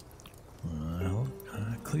 Well,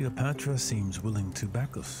 Cleopatra seems willing to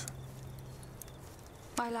back us.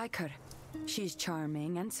 I like her. She's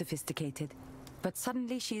charming and sophisticated, but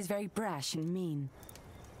suddenly she is very brash and mean.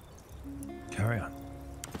 Carry on.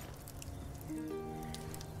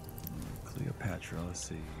 Cleopatra, let's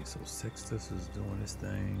see. So Sextus is doing his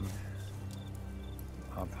thing.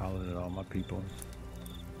 I've piloted all my people.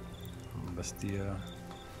 Bastia.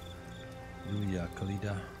 Yulia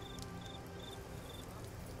Kalida.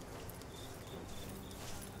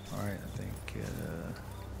 Alright, I think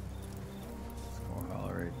let's go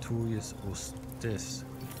holler at Tullius Orestes.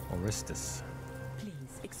 Please,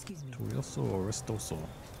 excuse me. Tulioso Orestoso.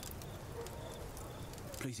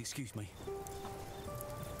 Please excuse me.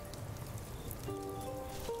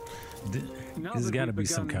 There's got to be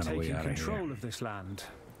some kind of way out of here. Control of this land.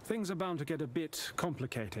 Things are bound to get a bit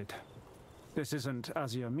complicated. This isn't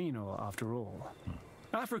Asia Minor, after all.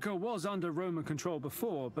 Africa was under Roman control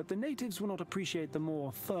before, but the natives will not appreciate the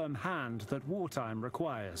more firm hand that wartime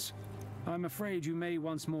requires. I'm afraid you may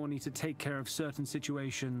once more need to take care of certain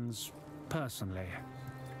situations personally.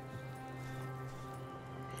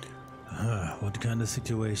 What kind of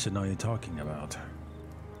situation are you talking about?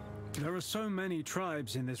 There are so many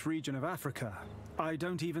tribes in this region of Africa. I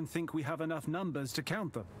don't even think we have enough numbers to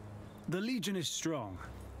count them. The Legion is strong,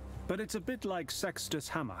 but it's a bit like Sextus'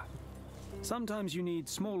 hammer. Sometimes you need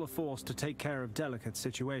smaller force to take care of delicate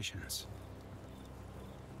situations.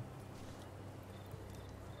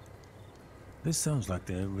 This sounds like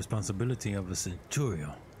the responsibility of a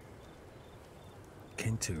centurio.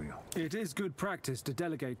 Centurio. It is good practice to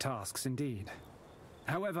delegate tasks, indeed.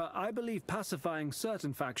 However, I believe pacifying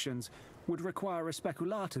certain factions would require a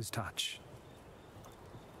speculator's touch.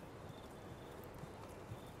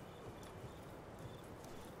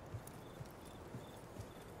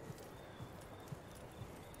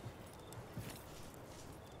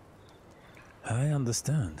 I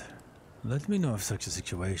understand. Let me know if such a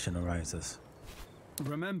situation arises.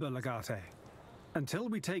 Remember, Legate, until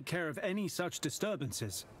we take care of any such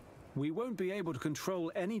disturbances, we won't be able to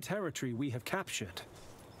control any territory we have captured.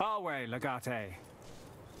 Our way, Legate.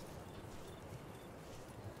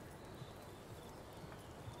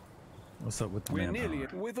 What's up with the We're manpower? nearly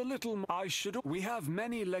with a little. We have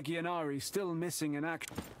many legionari still missing in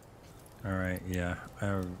action. All right, yeah.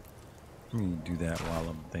 Let me do that while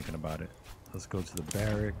I'm thinking about it. Let's go to the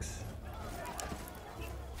barracks.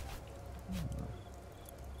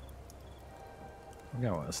 We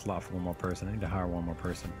got a slot for one more person. I need to hire one more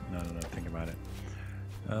person. No, think about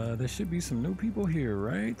it. There should be some new people here,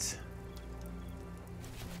 right?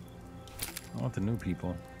 I want the new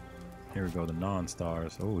people. Here we go, the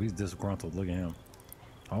non-stars. Oh, he's disgruntled. Look at him.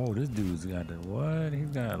 Oh, this dude's got the what? He's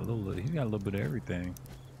got a little bit of everything.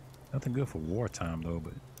 Nothing good for wartime though,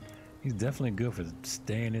 but he's definitely good for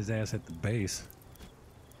staying his ass at the base.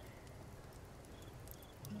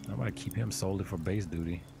 I might keep him solely for base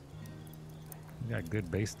duty. He's got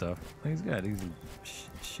good base stuff. He's got these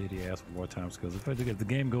shitty ass wartime skills. If the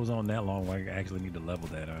game goes on that long, I actually need to level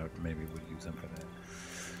that. I maybe would use him for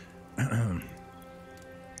that.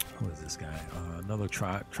 Who is this guy? Another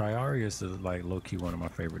Triarius is like low-key one of my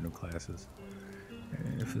favorite new classes.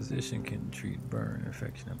 A physician can treat burn,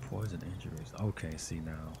 infection, and poison injuries. Okay, see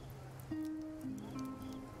now.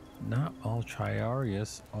 Not all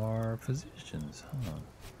Triarius are physicians, huh?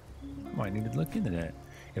 I might need to look into that.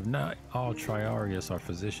 If not all Triarius are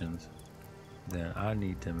physicians, then I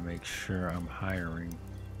need to make sure I'm hiring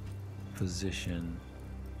physician.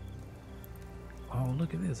 Oh,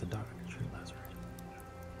 look at this, a doctor can treat laceration.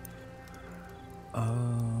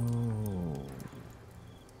 Oh.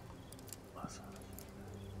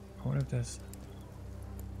 I wonder if that's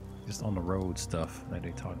just on the road stuff that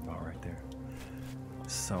they talk about right there.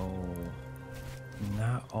 So,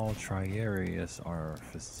 not all Triarius are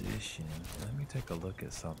physicians. Let me take a look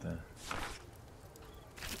at something.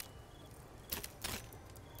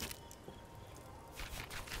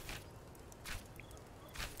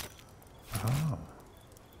 Oh.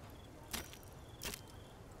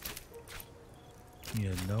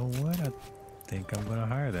 You know what? I think I'm gonna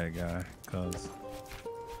hire that guy, because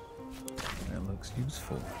that looks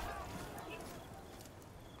useful.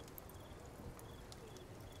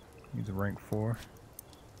 He's a rank 4.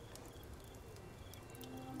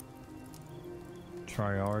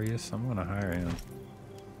 Triarius, I'm gonna hire him.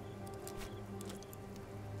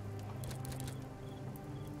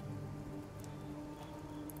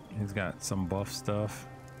 He's got some buff stuff.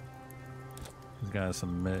 He's got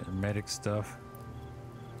some medic stuff.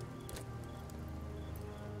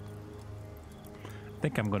 I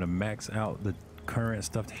think I'm gonna max out the current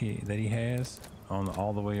stuff that he has on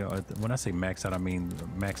all the way. When I say max out, I mean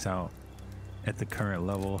max out at the current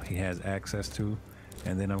level he has access to,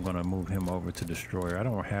 and then I'm gonna move him over to destroyer. I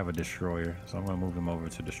don't have a destroyer, so I'm gonna move him over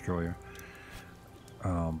to destroyer.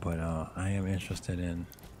 But I am interested in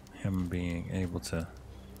him being able to,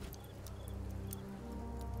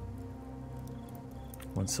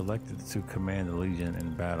 when selected to command the legion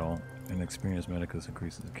in battle, and experienced medicus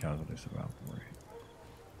increases the casualty survival rate.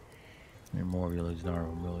 And more of your legionary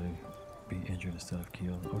will really be injured instead of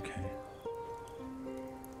killed. Okay.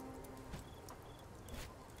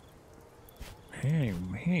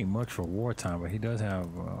 He ain't much for wartime, but he does have.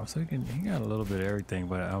 So he got a little bit of everything.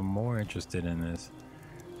 But I'm more interested in this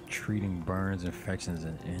treating burns, infections,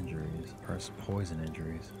 and injuries, or poison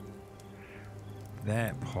injuries.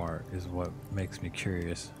 That part is what makes me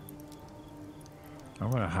curious. I'm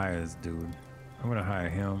gonna hire this dude. I'm gonna hire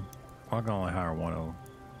him. Well, I'm gonna only hire one of them.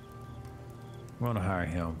 I'm gonna hire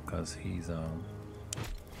him because he's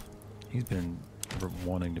been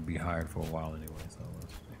wanting to be hired for a while anyway, so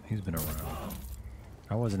he's been around.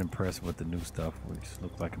 I wasn't impressed with the new stuff, which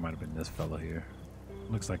looked like it might have been this fella here.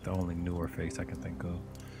 Looks like the only newer face I can think of.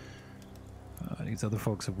 These other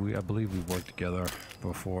folks, I believe we've worked together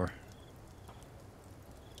before.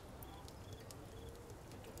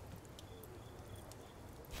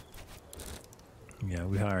 Yeah,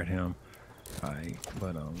 we hired him. Alright,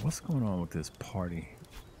 but what's going on with this party?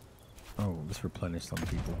 Oh, let's replenish some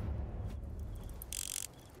people.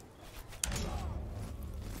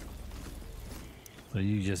 So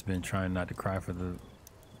you just been trying not to cry for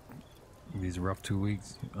these rough 2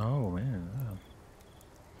 weeks? Oh man.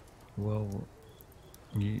 Well,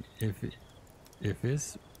 if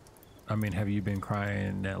it's, I mean, have you been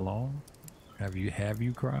crying that long? Have you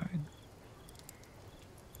cried?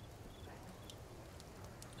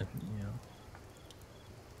 If, you know.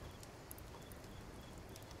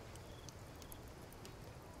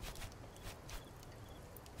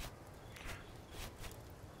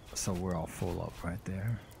 So we're all full up right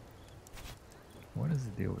there. What is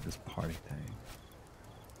the deal with this party thing?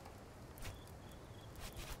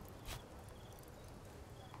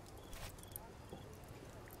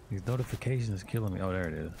 These notifications killing me. Oh, there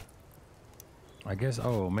it is. I guess.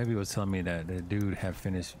 Oh, maybe it was telling me that the dude had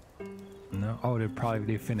finished. No. Oh, they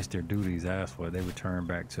finished their duties. That's what they returned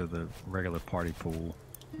back to the regular party pool.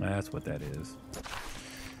 That's what that is.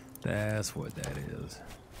 That's what that is.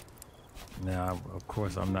 Now, of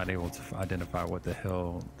course, I'm not able to identify what the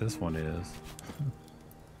hell this one is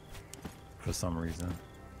for some reason.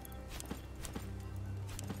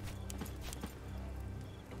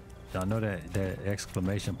 I know that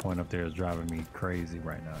exclamation point up there is driving me crazy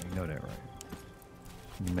right now. You know that, right?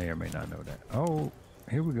 You may or may not know that. Oh,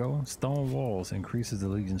 here we go. Stone walls increases the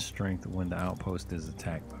Legion's strength when the outpost is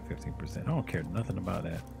attacked by 15%. I don't care nothing about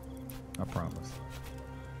that. I promise.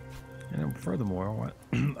 And then furthermore,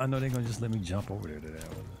 I know they're gonna just let me jump over there to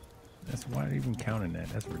that one. That's why they're even counting that.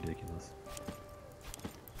 That's ridiculous.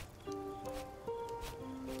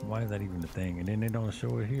 Why is that even a thing? And then they don't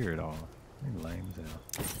show it here at all. They lame as hell.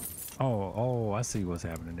 Oh, I see what's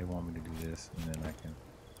happening. They want me to do this, and then I can.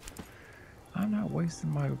 I'm not wasting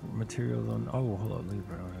my materials on. Oh, hold up, leave it.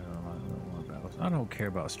 I don't care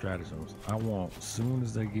about stratagems. I want, as soon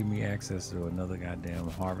as they give me access to another goddamn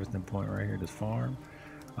harvesting point right here, this farm,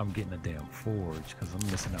 I'm getting a damn forge because I'm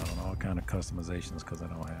missing out on all kind of customizations because I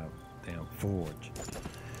don't have damn forge,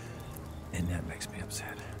 and that makes me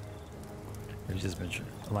upset. It's just been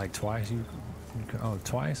like twice. Oh,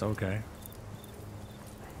 twice. Okay.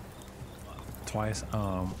 Twice.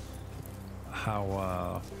 How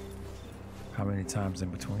many times in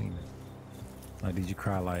between? Like, did you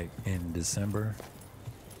cry like in December,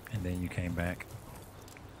 and then you came back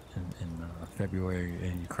in February,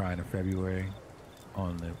 and you cried in February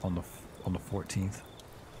on the 14th,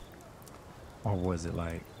 or was it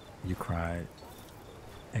like you cried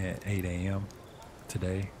at 8 a.m.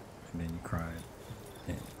 today, and then you cried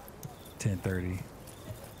at 10:30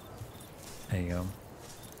 a.m.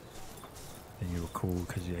 and you were cool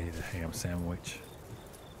because you ate a ham sandwich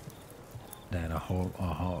that a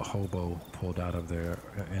hobo pulled out of their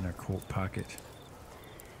inner coat pocket.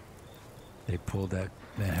 They pulled that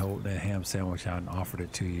ham sandwich out and offered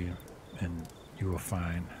it to you, and you were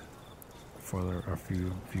fine for a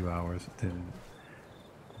few hours. Then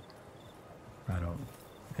I don't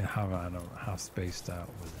know how spaced out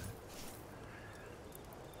was it.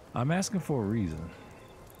 I'm asking for a reason.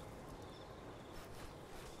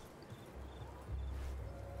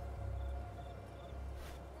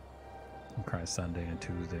 Okay, Sunday and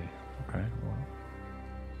Tuesday. Okay, well.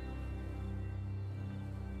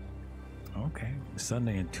 Okay,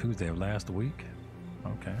 Sunday and Tuesday of last week.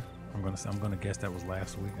 Okay, I'm gonna guess that was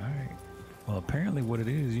last week. All right. Well, apparently, what it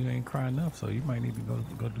is, you ain't crying enough, so you might need to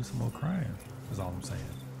go do some more crying. That's all I'm saying.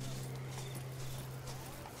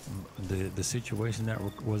 The situation that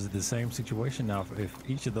was it the same situation? Now, if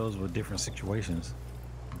each of those were different situations,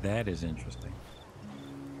 that is interesting.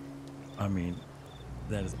 I mean,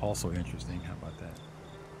 that is also interesting. How about that?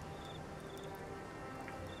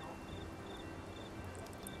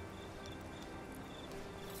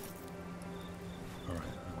 All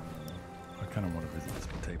right. I kind of want to visit this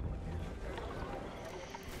table again.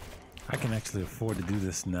 I can actually afford to do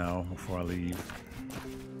this now before I leave,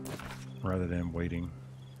 rather than waiting.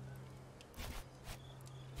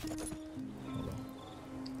 Hold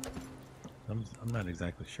on. I'm not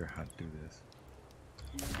exactly sure how to do this.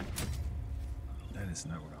 That is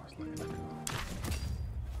not what I was looking to do.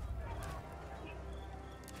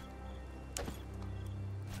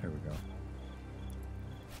 There we go.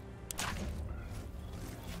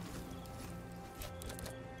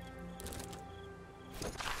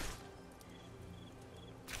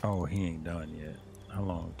 Oh, he ain't done yet. How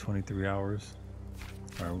long? 23 hours?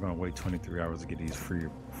 All right, we're gonna wait 23 hours to get these free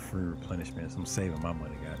replenishments. I'm saving my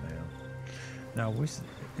money, goddamn. Now, I wish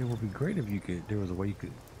it would be great if there was a way you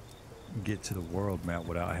could get to the world map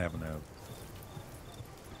without having to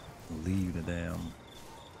leave the damn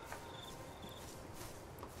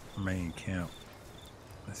main camp.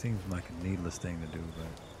 It seems like a needless thing to do, but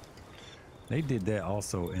they did that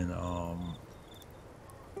also in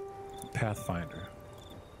Pathfinder.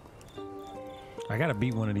 I gotta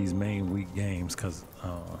beat one of these main week games because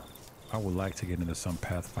I would like to get into some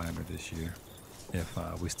Pathfinder this year if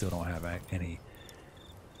we still don't have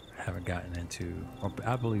haven't gotten into, or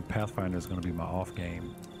I believe Pathfinder is going to be my off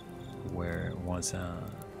game, where once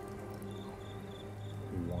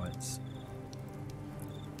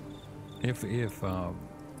if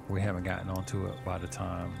we haven't gotten onto it by the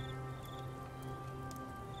time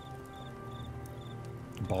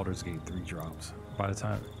Baldur's Gate 3 drops, by the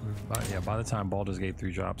time Baldur's Gate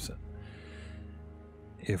 3 drops,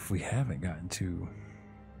 if we haven't gotten to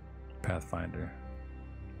Pathfinder,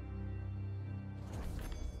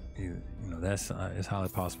 know, that's it's highly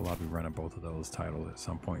possible I'll be running both of those titles at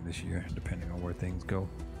some point this year, depending on where things go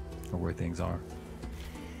or where things are.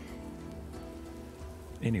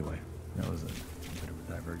 Anyway, that was a bit of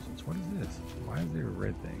a divergence. What is this? Why is there a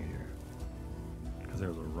red thing here? Because there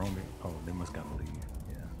was a roaming. Oh, they must gotta leave.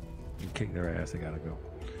 Yeah, you kick their ass, they gotta go.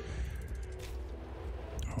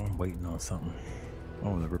 Oh, I'm waiting on something.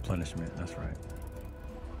 Oh, the replenishment. That's right.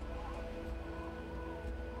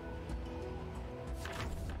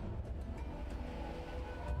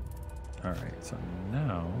 All right, so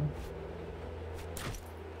now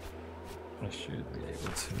I should be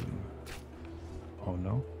able to. Oh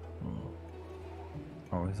no!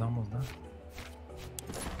 Oh, it's almost done.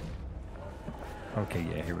 Okay,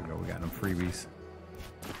 yeah, here we go. We got them freebies.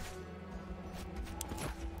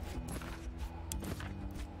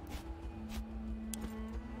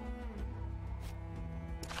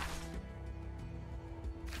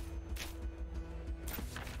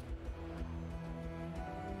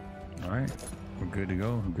 Alright, we're good to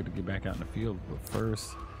go. We're good to get back out in the field. But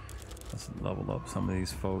first, let's level up some of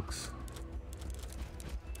these folks.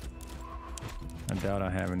 I doubt I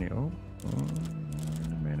have any. Oh, wait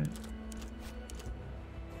a minute.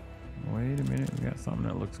 Wait a minute. We got something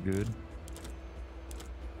that looks good.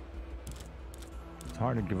 It's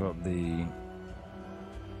hard to give up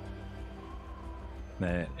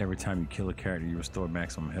that every time you kill a character, you restore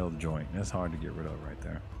maximum health joint. That's hard to get rid of right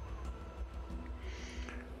there.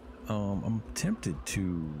 I'm tempted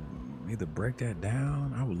to either break that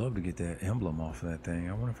down. I would love to get that emblem off of that thing.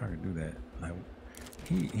 I wonder if I could do that. Like,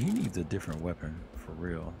 he needs a different weapon for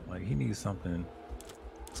real. Like, he needs something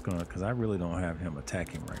that's gonna, because I really don't have him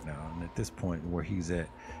attacking right now. And at this point where he's at,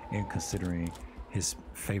 and considering his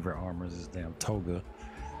favorite armor is his damn toga,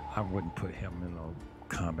 I wouldn't put him in a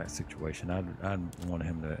combat situation. I'd want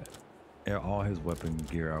him to, all his weapon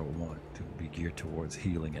gear I would want to be geared towards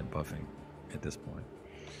healing and buffing at this point.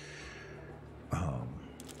 Yeah.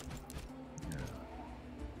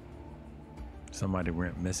 Somebody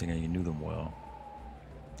went missing and you knew them well.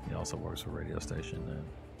 He also works for a radio station then.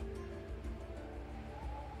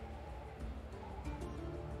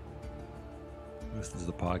 Listens to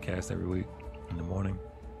the podcast every week in the morning.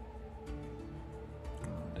 Oh,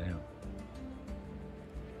 damn.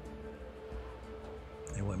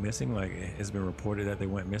 They went missing? Like, it's been reported that they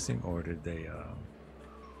went missing, or did they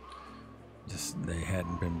just they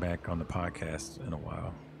hadn't been back on the podcast in a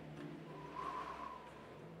while?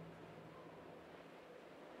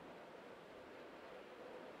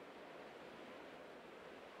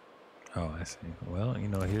 Oh, I see. Well, you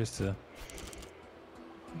know, here's to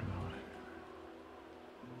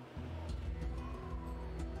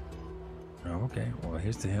okay, well,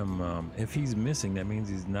 here's to him. If he's missing, that means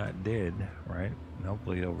he's not dead, right? And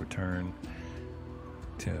hopefully he'll return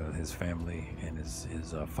to his family and his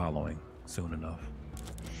following soon enough.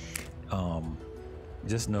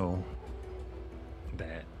 Just know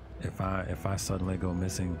that if I suddenly go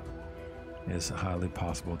missing, it's highly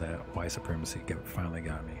possible that white supremacy finally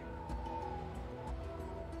got me.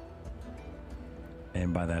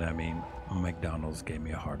 And by that I mean McDonald's gave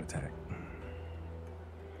me a heart attack.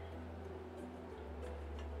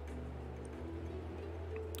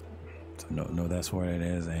 So no, that's what it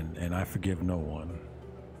is, and I forgive no one.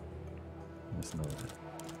 Just know that.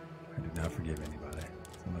 I do not forgive anybody.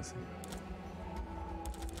 So let's see.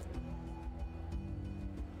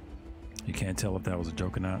 You can't tell if that was a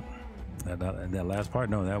joke or not. That last part,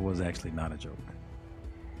 no, that was actually not a joke.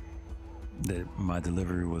 That my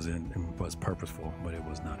delivery was purposeful, but it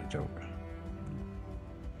was not a joke.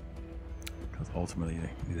 Because ultimately,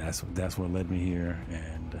 that's what led me here,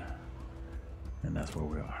 and that's where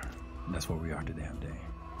we are. That's where we are to damn day.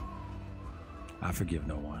 I forgive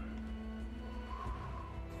no one.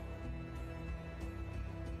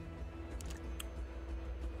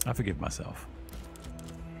 I forgive myself.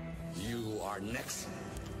 You are next.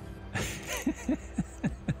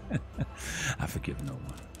 I forgive no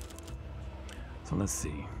one. So let's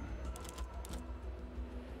see.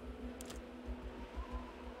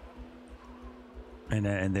 And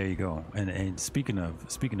there you go. And speaking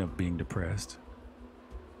of being depressed,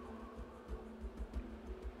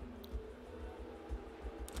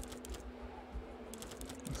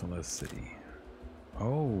 so let's see.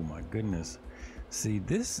 Oh my goodness. See,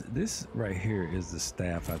 this right here is the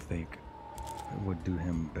staff I think would do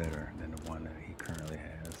him better than the one that he currently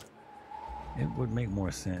has. It would make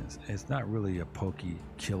more sense. It's not really a pokey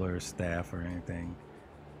killer staff or anything.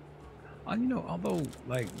 You know, although,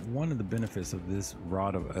 like, one of the benefits of this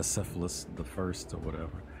Rod of Acephalus the First or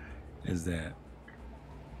whatever is that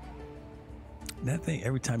that thing,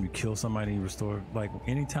 every time you kill somebody, you restore. Like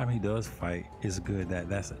anytime he does fight, is good.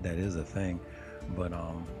 That is a thing. But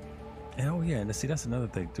and oh yeah, and see that's another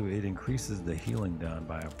thing too. It increases the healing down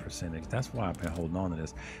by a percentage. That's why I've been holding on to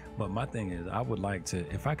this. But my thing is, I would like to,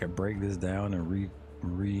 if I could break this down and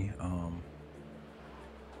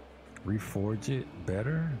reforge it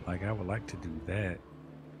better. Like I would like to do that.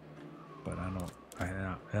 But I don't.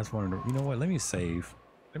 That's one of the. You know what? Let me save.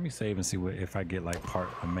 Let me save and see what if I get like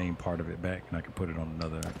a main part of it back, and I can put it on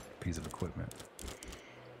another piece of equipment.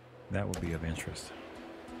 That would be of interest.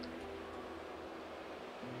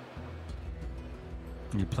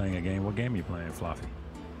 You playing a game? What game are you playing, Fluffy?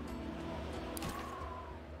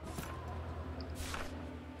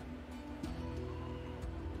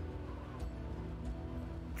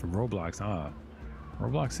 For Roblox,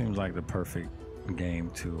 Roblox seems like the perfect game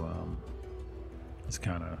to just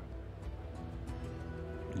kind of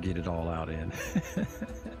get it all out in.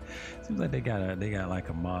 Seems like they got like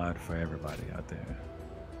a mod for everybody out there.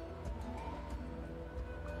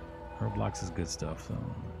 Roblox is good stuff. So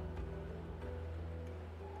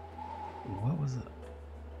what was it?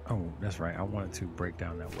 Oh, that's right. I wanted to break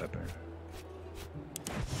down that weapon.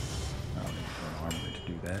 I don't need an armory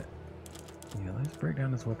to do that. Yeah, let's break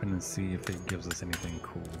down this weapon and see if it gives us anything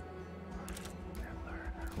cool.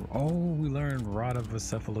 Oh, we learned Rod of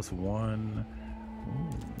Acephalus 1. Ooh,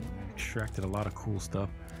 extracted a lot of cool stuff.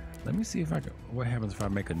 Let me see if I can, what happens if I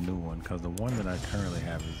make a new one, because the one that I currently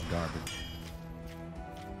have is garbage.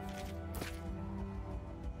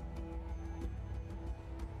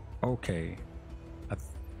 Okay, I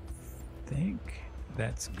think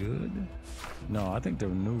that's good. No, I think the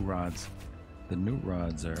new rods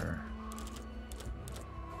are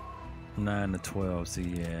 9 to 12. See,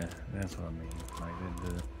 yeah, that's what I mean. Like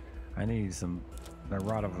I need some. The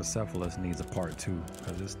Rod of Acephalus needs a part 2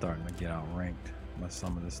 because it's starting to get outranked by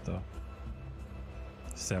some of this stuff.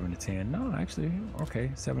 7 to 10. No, actually,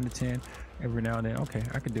 okay, 7 to 10 every now and then. Okay,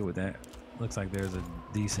 I could deal with that. Looks like there's a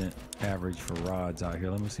decent average for rods out here.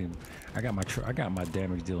 Let me see. I got my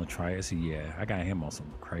damage dealing trias. Yeah, I got him on some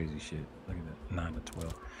crazy shit. Look at that, 9 to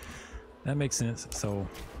 12. That makes sense. So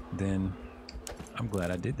then, I'm glad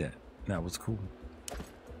I did that. That was cool.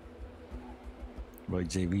 But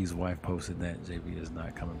JV's wife posted that JV is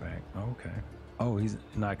not coming back. Okay. Oh, he's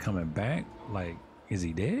not coming back? Like, is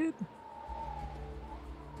he dead?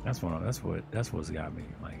 That's what's got me.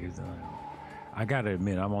 Like, I gotta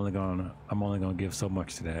admit, I'm only gonna give so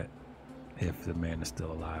much to that if the man is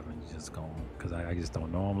still alive and just gone, because I just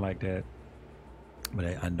don't know him like that. But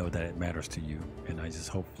I know that it matters to you, and I just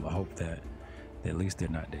hope that at least they're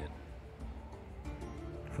not dead.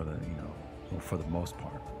 For the for the most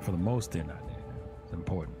part, for the most they're not dead. It's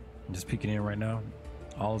important. I'm just peeking in right now.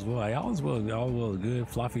 All is well. All is well. All well. Good.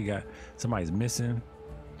 Fluffy got somebody's missing,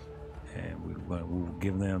 and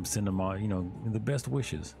we'll send them all. The best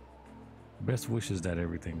wishes. Best wishes that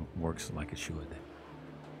everything works like it should.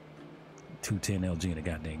 210 LG in the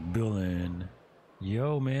goddamn building.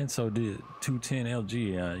 Yo, man. So did 210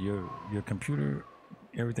 LG? Your computer,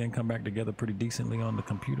 everything come back together pretty decently on the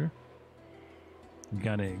computer? You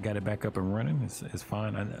got it back up and running. It's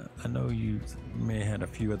fine. I know you may have had a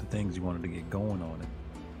few other things you wanted to get going on it,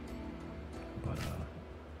 but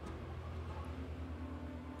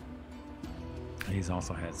he's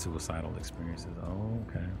also had suicidal experiences. Oh,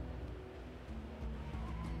 okay.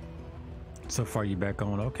 So far you back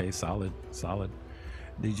on. Okay, solid.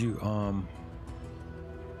 Did you I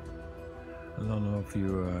don't know if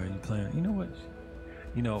you playing. You know what?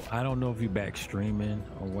 I don't know if you're back streaming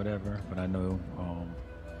or whatever, but I know, you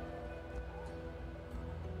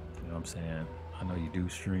know what I'm saying? I know you do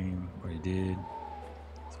stream, or you did.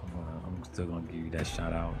 So I'm still gonna give you that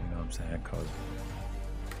shout out, you know what I'm saying? Cause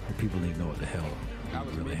people need to know what the hell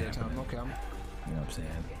is really happening. Okay, you know what I'm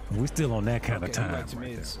saying? We're still on that kind of time. Back to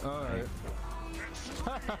me. All right.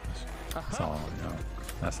 That's all,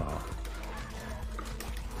 that's all.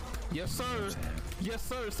 Yes, sir. Yes,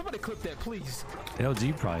 sir. Somebody clip that, please.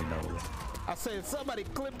 LG probably knows. I said, somebody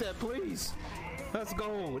clip that, please. Let's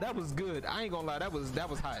go. That was good. I ain't gonna lie. That was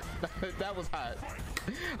hot. That was hot.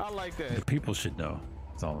 I like that. The people should know.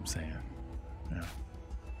 That's all I'm saying. Yeah.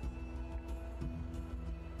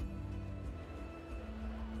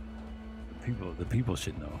 The people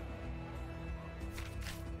should know.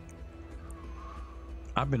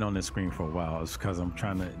 I've been on this screen for a while. It's because I'm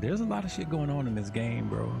trying to. There's a lot of shit going on in this game,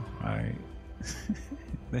 bro. All right.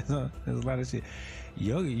 there's a lot of shit.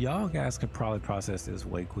 Y'all guys could probably process this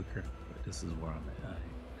way quicker, but this is where I'm at.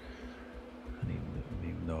 I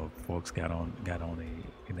need to know if folks got on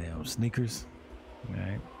the damn sneakers. All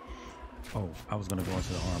right. Oh, I was gonna go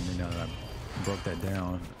into the armory now that I broke that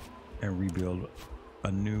down. and rebuild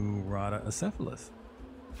a new Rada Acephalus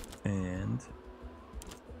and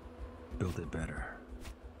build it better.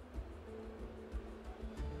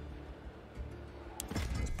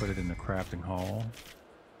 Let's put it in the crafting hall.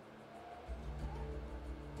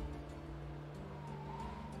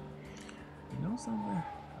 You know something?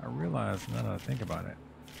 I realized now that I think about it.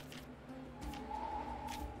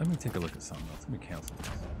 Let me take a look at something else. Let me cancel this.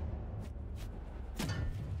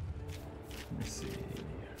 Let me see.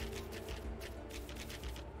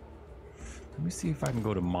 Let me see if I can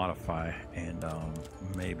go to modify and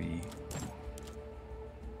maybe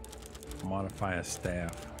modify a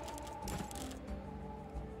staff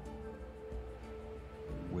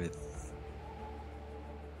with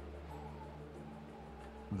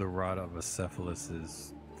the rod of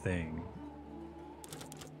Acephalus's thing.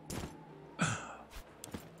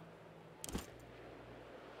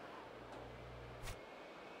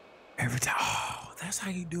 Every time, oh, that's how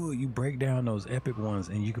you do it. You break down those epic ones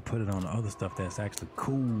and you can put it on the other stuff that's actually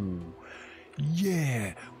cool.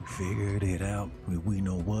 Yeah, we figured it out. We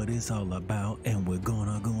know what it's all about, and we're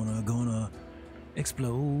gonna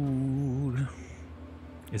explode.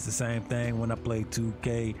 It's the same thing when I play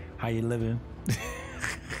 2K. How you living?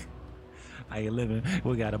 How you living?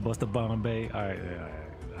 We got to bust a Bombay. All right.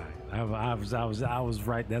 I was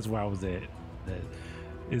right. That's where I was at.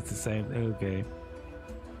 It's the same. Okay.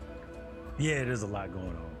 Yeah, there's a lot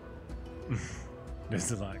going on.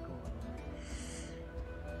 There's a lot going on.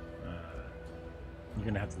 You're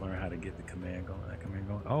gonna have to learn how to get the command going. That command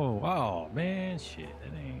going. Oh man, shit.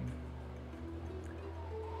 That ain't.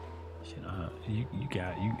 Shit. You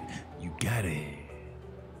got it. You got it.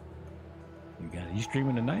 You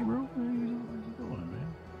streaming tonight, bro? What you doing, man?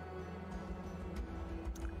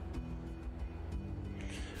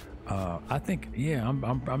 I think, yeah,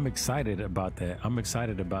 I'm excited about that. I'm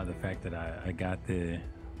excited about the fact that I got the.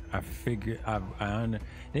 I figured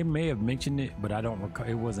they may have mentioned it, but I don't recall.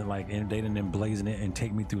 It wasn't like they didn't emblazon it and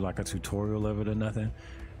take me through like a tutorial of it or nothing.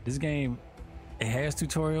 This game, it has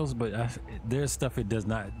tutorials, but there's stuff it does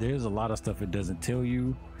not. There's a lot of stuff it doesn't tell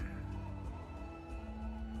you.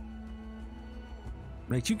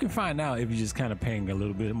 Like you can find out if you're just kind of paying a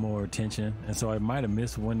little bit more attention. And so I might have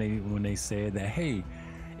missed when they said that, hey,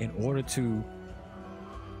 in order to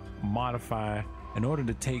modify, in order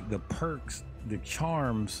to take the perks, the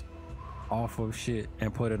charms off of shit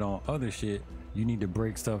and put it on other shit, you need to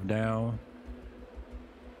break stuff down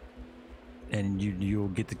and you'll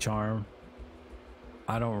get the charm.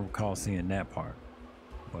 I don't recall seeing that part,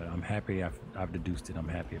 but I'm happy I've deduced it. I'm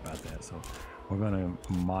happy about that. So we're gonna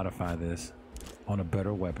modify this on a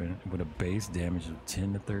better weapon with a base damage of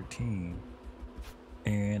 10 to 13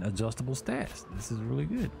 and adjustable stats. This is really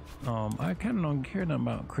good. I kind of don't care nothing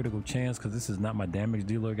about critical chance because this is not my damage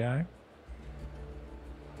dealer guy.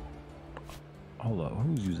 Hold up,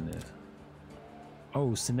 who's using this? Oh,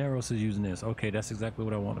 Cineros is using this. Okay, that's exactly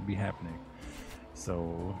what I want to be happening.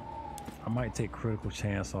 So I might take critical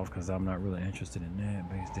chance off because I'm not really interested in that.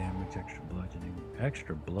 Base damage, extra bludgeoning.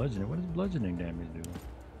 Extra bludgeoning? What does bludgeoning damage do?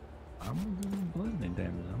 I'm doing bludgeoning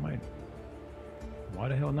damage. I might. Why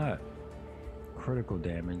the hell not? Critical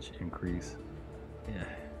damage increase. Yeah,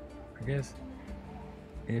 I guess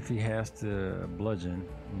if he has to bludgeon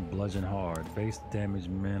hard. Base damage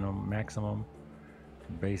maximum.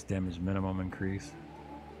 Base damage minimum increase.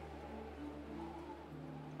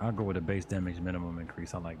 I'll go with a base damage minimum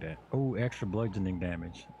increase. I like that. Oh, extra bludgeoning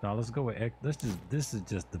damage. Now let's go with this is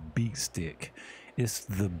just the beat stick. It's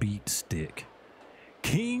the beat stick.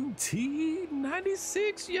 King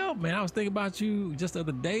T96, yo, man, I was thinking about you just the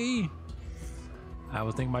other day. I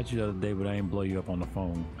was thinking about you the other day, but I ain't blow you up on the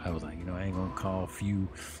phone. I was like, I ain't gonna call Few.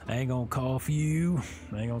 I ain't gonna call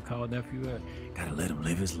nephew up. Gotta let him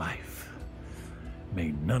live his life.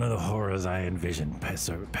 May none of the horrors I envision pass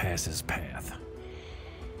his path.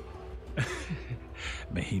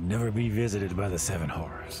 May he never be visited by the 7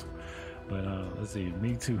 horrors. But let's see,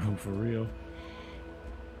 me too, for real.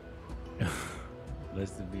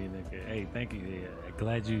 Let's be in there. Hey, thank you. Yeah,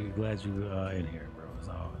 glad you in here, bro. It's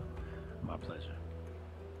all my pleasure.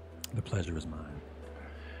 The pleasure is mine.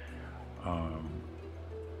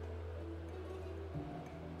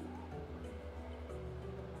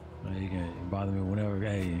 You can bother me whenever.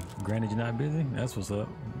 Hey, granted you're not busy. That's what's up.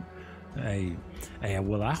 Hey,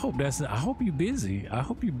 well, I hope you're busy. I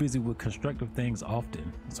hope you're busy with constructive things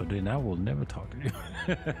often. So then I will never talk to you.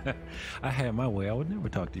 I had my way. I would never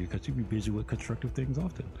talk to you because you be busy with constructive things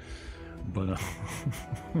often. But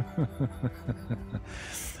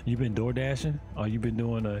you been door dashing? Or you been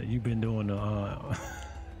doing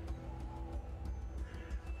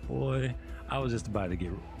boy, I was just about to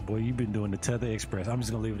get, boy, you've been doing the Tether Express. I'm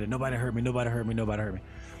just gonna leave it there. Nobody hurt me, nobody hurt me, nobody hurt me.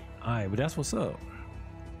 All right, but that's what's up.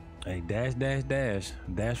 Hey, dash, dash, dash.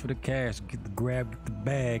 Dash for the cash, get the grab, get the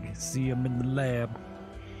bag, see him in the lab.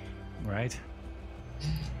 Right?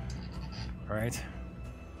 Right?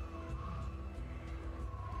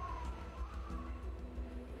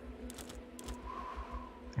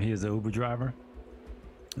 Here's the Uber driver.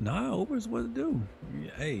 Nah, Uber's what to do.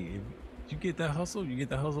 Hey, if you get that hustle, you get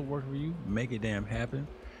that hustle work for you, make it damn happen.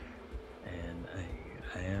 And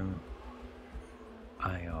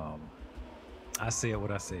I said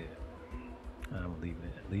what I said. I'm leaving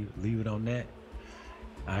it. Leave it on that.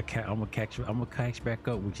 I'm gonna catch back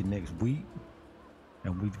up with you next week,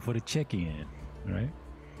 and we for the check-in, right?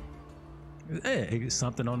 Hey, it's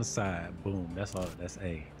something on the side. Boom. That's all. That's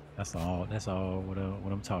all. What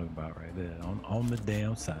I'm talking about right there. On the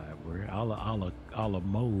damn side, where a la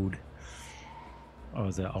mode. Or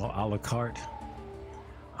is that a la carte?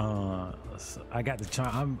 So I got the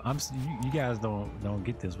charm. You guys don't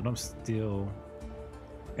get this, but I'm still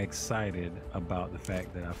excited about the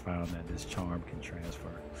fact that I found that this charm can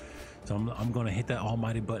transfer. So I'm gonna hit that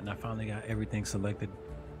almighty button. I finally got everything selected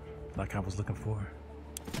like I was looking for.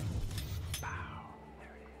 Wow,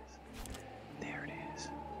 there it is.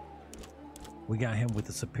 We got him with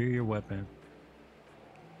a superior weapon,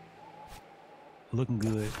 looking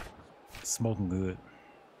good, smoking good,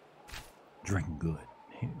 drinking good.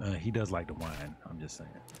 He does like the wine, I'm just saying.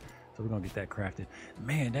 So we're gonna get that crafted.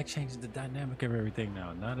 Man, that changes the dynamic of everything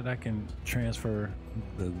now. Now that I can transfer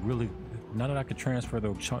those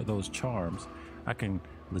charms, I can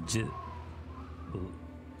legit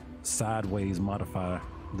sideways modify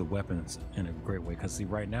the weapons in a great way. Cause see,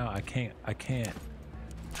 right now I cannot.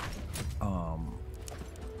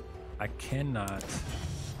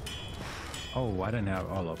 Oh, I didn't have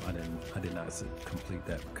all of. I did not complete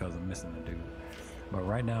that because I'm missing the dude. But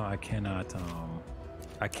right now I cannot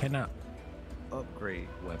upgrade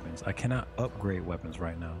weapons. I cannot upgrade weapons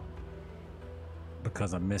right now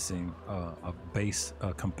because I'm missing a base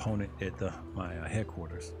component at my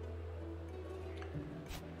headquarters.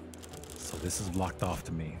 So this is locked off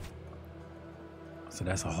to me. So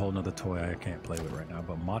that's a whole nother toy I can't play with right now.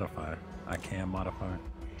 But modify, I can modify.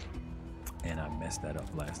 And I messed that up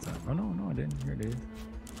last time. Oh no, I didn't. Here it is.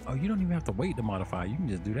 Oh, you don't even have to wait to modify. You can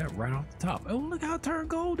just do that right off the top. Oh, look how it turned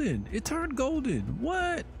golden. It turned golden.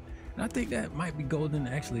 What? And I think that might be golden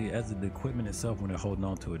actually as the equipment itself when they're holding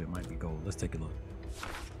on to it. It might be gold. Let's take a look.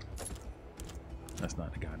 That's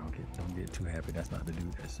not the guy. Don't get too happy. That's not the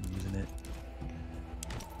dude that's using it.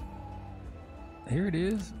 Here it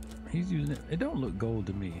is. He's using it. It don't look gold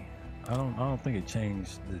to me. I don't think it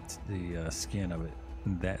changed the skin of it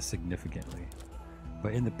that significantly.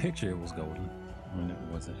 But in the picture it was golden when it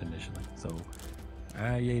wasn't initially. So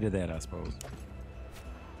yay to that, I suppose.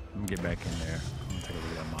 Let me get back in there. I'm gonna take a look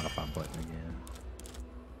at that modify button again.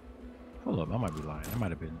 Hold up, I might be lying. It might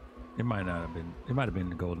have been. It might not have been. It might have been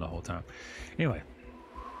golden the whole time. Anyway,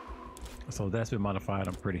 so that's been modified.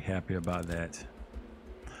 I'm pretty happy about that.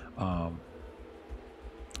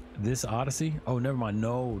 This Odyssey. Oh, never mind.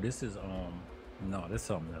 No, this is no, this is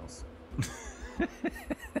something else.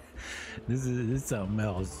 This is something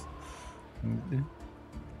else.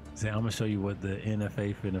 See, I'm gonna show you what the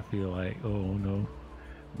NFA finna feel like. Oh no.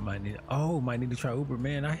 Might need to try Uber.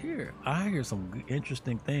 Man, I hear some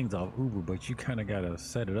interesting things off Uber, but you kind of gotta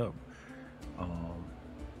set it up right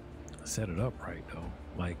though.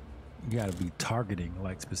 Like you gotta be targeting,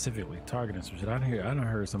 like specifically targeting some shit. I done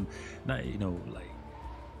heard some, not like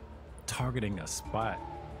targeting a spot.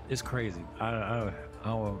 It's crazy. I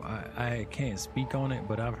can't speak on it,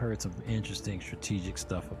 but I've heard some interesting strategic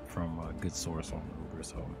stuff from a good source on Uber,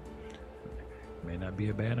 so it may not be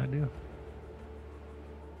a bad idea.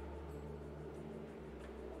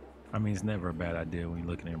 I mean, it's never a bad idea when you're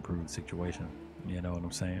looking to improve the situation. You know what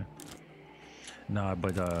I'm saying? Nah,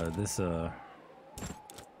 but this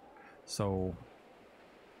so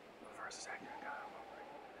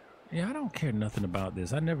yeah, I don't care nothing about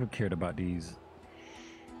this. I never cared about these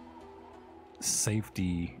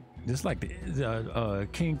safety. Just like the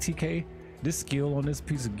King TK, this skill on this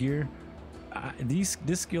piece of gear, this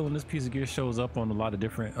skill on this piece of gear shows up on a lot of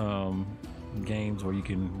different games where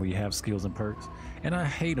you have skills and perks, and I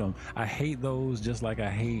hate them. I hate those just like I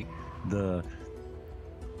hate the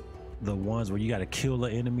ones where you got to kill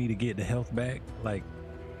an enemy to get the health back. Like,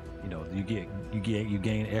 you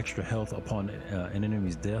gain extra health upon an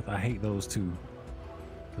enemy's death. I hate those too.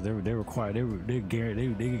 Cause they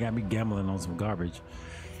got me gambling on some garbage.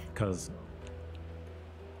 Cause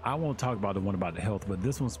I won't talk about the one about the health, but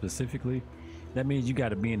this one specifically, that means you got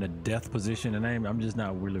to be in a death position, and I'm just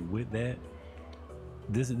not really with that.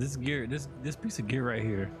 this gear, this piece of gear right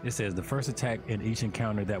here, it says the first attack in each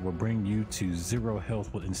encounter that will bring you to 0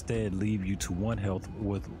 health will instead leave you to 1 health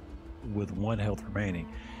with 1 health remaining.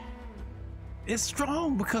 It's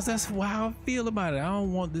strong because that's how I feel about it. I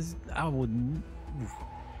don't want this. I would,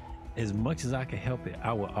 as much as I can help it,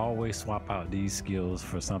 I would always swap out these skills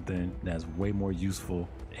for something that's way more useful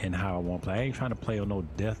in how I want to play. I ain't trying to play on no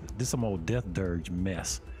death. This some old death dirge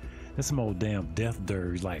mess. This some old damn death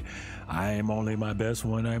dirge. Like, I am only my best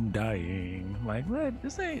when I'm dying. Like, what?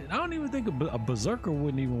 This ain't. I don't even think a berserker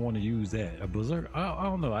wouldn't even want to use that. A berserker. I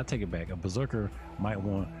don't know. I take it back. A berserker might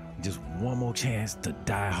want just one more chance to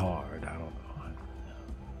die hard. I don't know.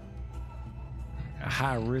 A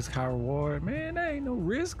high risk, high reward. Man, that ain't no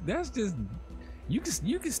risk. That's just you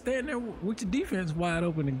can stand there with your defense wide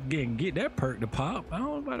open and get that perk to pop. I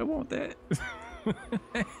don't nobody want that.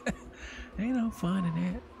 Ain't no fun in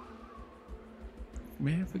that.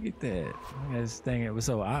 Man, forget that. This thing.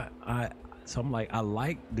 So I'm like, I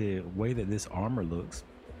like the way that this armor looks,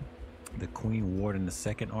 the Queen Ward in the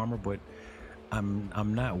second armor, but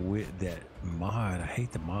I'm not with that mod. I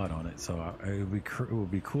hate the mod on it. So it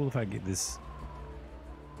would be cool if I get this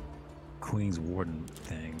Queen's Warden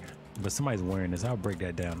thing. But somebody's wearing this. I'll break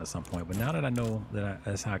that down at some point. But now that I know that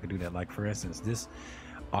that's how I can do that, like for instance, this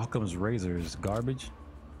Occam's razor is garbage.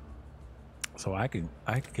 So I can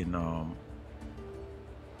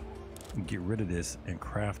get rid of this and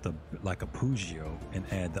craft like a Pugio and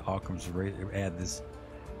add the Occam's razor, add this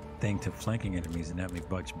thing to flanking enemies, and that makes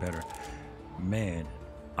much better. Man,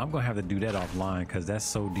 I'm gonna have to do that offline because that's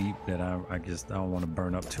so deep that I don't want to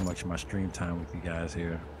burn up too much of my stream time with you guys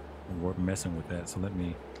here. We're messing with that. So let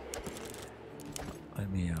me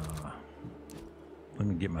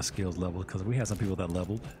get my skills leveled because we have some people that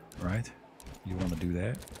leveled, right? You want to do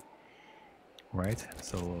that, right?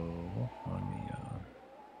 So let me.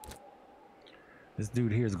 This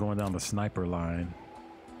dude here is going down the sniper line.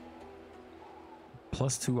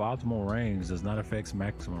 +2 optimal range does not affect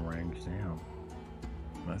maximum range. Damn,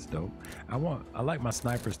 that's dope. I like my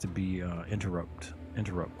snipers to be interrupt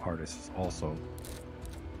artists also.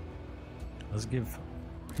 Let's give.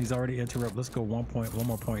 He's already interrupt. Let's go one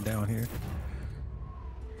more point down here.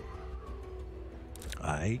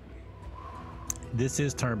 All right. This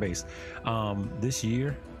is turn-based. This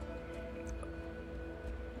year,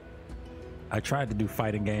 I tried to do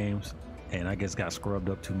fighting games, and I guess got scrubbed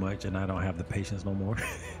up too much, and I don't have the patience no more.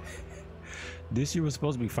 This year was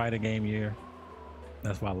supposed to be fighting game year.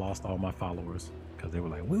 That's why I lost all my followers, because they were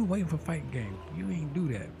like, "We were waiting for fighting game. You ain't do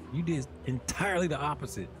that. You did entirely the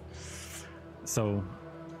opposite." So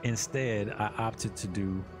instead, I opted to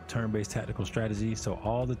do turn-based tactical strategy. So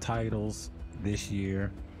all the titles this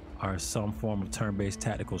year are some form of turn-based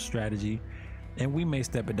tactical strategy, and we may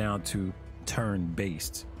step it down to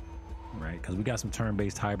turn-based, right? Because we got some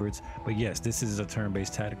turn-based hybrids. But yes, this is a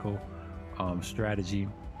turn-based tactical strategy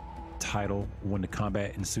title when the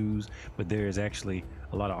combat ensues. But there is actually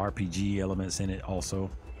a lot of RPG elements in it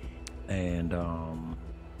also, and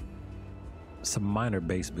some minor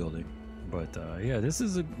base building. But yeah,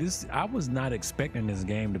 I was not expecting this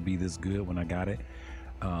game to be this good when I got it.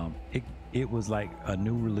 It was like a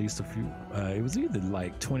new release. It was either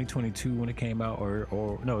like 2022 when it came out,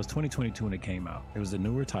 or no, it was 2022 when it came out. It was a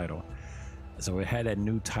newer title, so it had that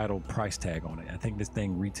new title price tag on it. I think this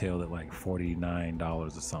thing retailed at like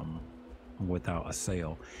 $49 or something without a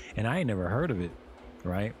sale, and I ain't never heard of it,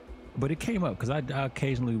 right? But it came up because I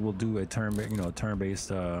occasionally will do a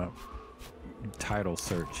turn-based title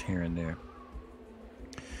search here and there,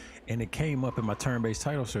 and it came up in my turn-based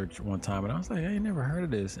title search one time, and I was like, I ain't never heard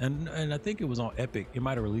of this. And I think it was on Epic. It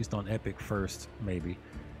might have released on Epic first, maybe.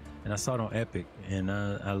 And I saw it on Epic, and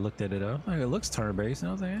I looked at it. I was like, it looks turn-based, and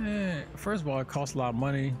I was like, first of all, it costs a lot of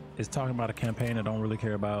money. It's talking about a campaign I don't really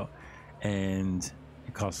care about, and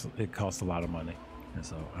it costs a lot of money. And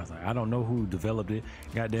so I was like, I don't know who developed it.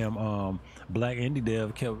 Goddamn black indie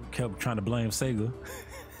dev kept trying to blame Sega.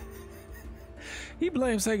 He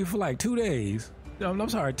blamed Sega for like 2 days. I'm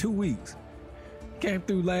sorry, 2 weeks. Came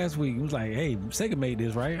through last week. He was like, hey, Sega made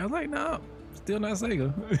this, right? I was like, no, still not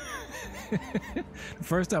Sega. The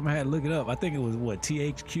first time I had to look it up, I think it was what,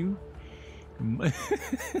 THQ?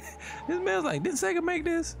 This man's like, didn't Sega make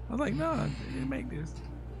this? I was like, no, they didn't make this.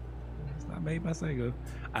 It's not made by Sega.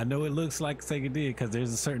 I know it looks like Sega did because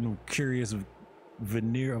there's a certain curious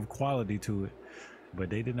veneer of quality to it,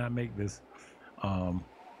 but they did not make this.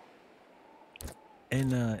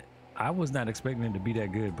 And I was not expecting it to be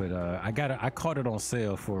that good, but I caught it on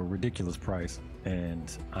sale for a ridiculous price,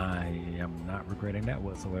 and I am not regretting that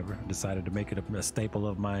whatsoever. Decided to make it a staple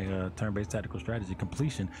of my turn-based tactical strategy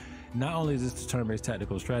completion. Not only is this the turn-based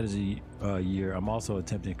tactical strategy year, I'm also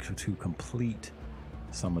attempting to complete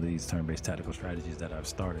some of these turn-based tactical strategies that I've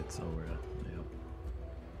started. So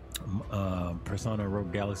Persona,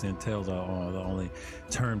 Rogue Galaxy, and Tales are the only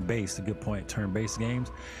turn-based, a good point, turn-based games.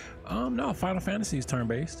 No, Final Fantasy is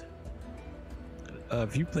turn-based.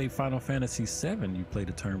 If you play Final Fantasy VII, you played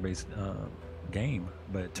a turn-based game,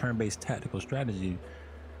 but turn-based tactical strategy,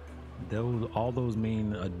 all those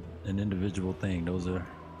mean an individual thing. Those are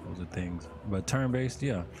things. But turn-based,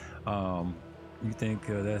 yeah. You think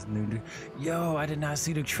that's new? Yo, I did not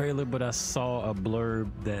see the trailer, but I saw a blurb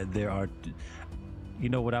that there are. You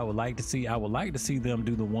know what I would like to see? I would like to see them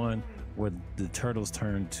do the one where the turtles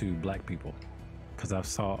turn to black people. Because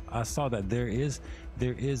I saw that there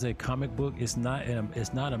is a comic book. It's not a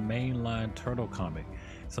mainline turtle comic,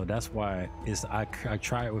 so that's why I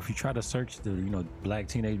try. If you try to search the Black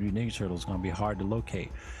Teenage Mutant Ninja Turtles, it's gonna be hard to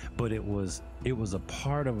locate. But it was a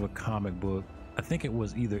part of a comic book. I think it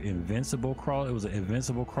was either Invincible It was an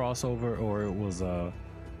Invincible crossover, or it was a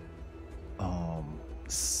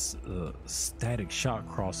Static Shock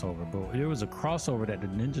crossover. But there was a crossover that the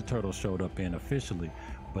Ninja Turtles showed up in officially,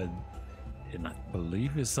 but. And I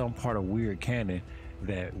believe it's some part of weird canon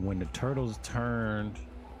that when the turtles turned,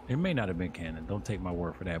 it may not have been canon, don't take my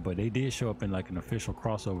word for that, but they did show up in like an official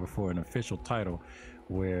crossover for an official title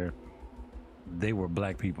where they were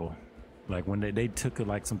black people. Like when they took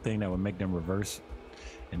like something that would make them reverse,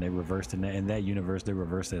 and they reversed in that universe, they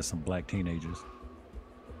reversed as some black teenagers.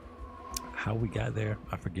 How we got there,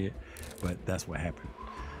 I forget, but that's what happened.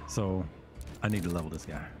 So I need to level this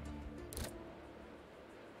guy.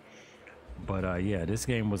 But yeah, this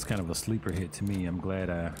game was kind of a sleeper hit to me. I'm glad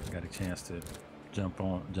I got a chance to jump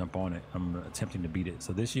on it. I'm attempting to beat it.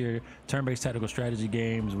 So this year, turn-based tactical strategy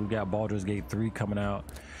games. We've got Baldur's Gate 3 coming out.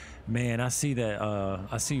 Man, I see that.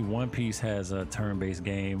 I see One Piece has a turn-based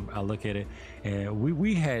game. I look at it, and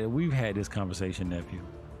we've had this conversation, nephew.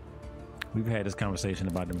 We've had this conversation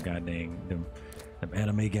about them them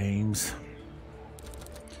anime games.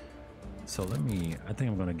 So I think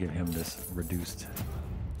I'm gonna give him this reduced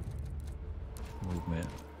movement.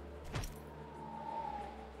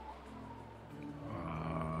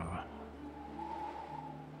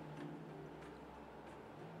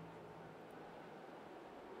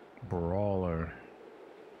 Brawler.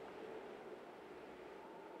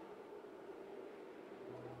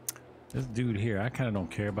 This dude here, I kind of don't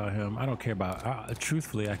care about him. I don't care about,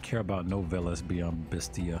 truthfully, I care about novellas beyond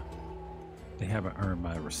Bestia. They haven't earned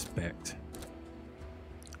my respect.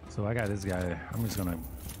 So I got this guy. I'm just gonna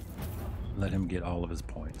let him get all of his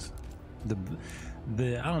points. I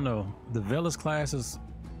don't know, the Velas classes,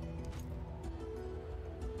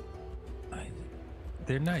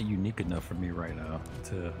 they're not unique enough for me right now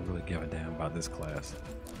to really give a damn about this class.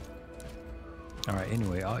 All right,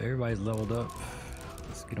 anyway, everybody's leveled up.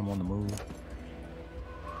 Let's get them on the move.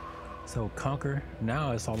 So conquer,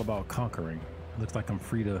 now it's all about conquering. Looks like I'm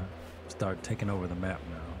free to start taking over the map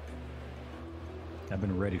now. I've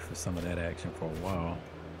been ready for some of that action for a while.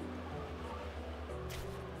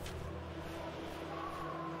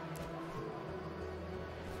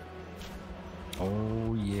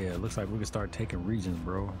 Oh yeah, looks like we can start taking regions,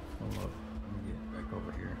 bro. Hold up, let me get back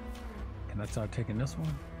over here. Can I start taking this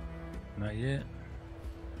one? Not yet.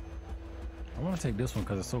 I want to take this one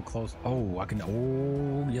because it's so close. Oh, I can.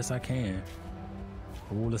 Oh, yes, I can.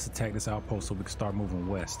 Oh, let's attack this outpost so we can start moving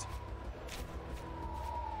west.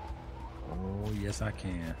 Oh, yes, I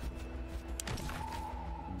can.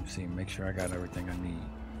 Let me see, make sure I got everything I need.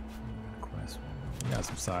 Quest. We got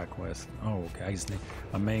some side quests. Oh, okay.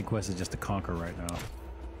 My main quest is just to conquer right now.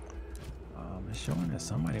 It's showing that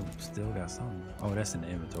somebody still got something. Oh, that's in the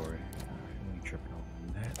inventory. We ain't tripping on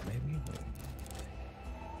that, maybe.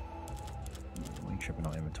 We ain't tripping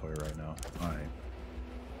on inventory right now. All right.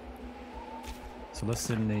 So let's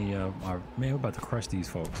send the. Man, we're about to crush these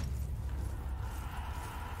folks.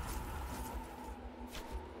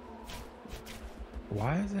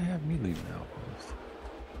 Why does it have me leaving the outpost?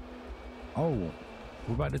 Oh,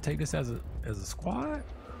 we're about to take this as a squad?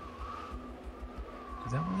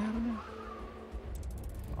 Is that what's happening?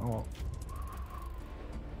 Oh.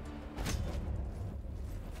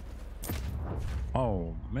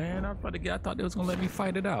 Oh man, I thought they was gonna let me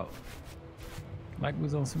fight it out. Like we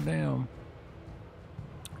was on some damn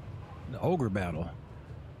the ogre battle.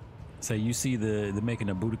 So you see the making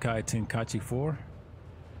a Budokai Tenkaichi 4?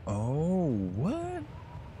 Oh, what?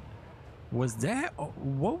 Was that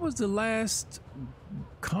what was the last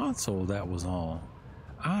console that was on?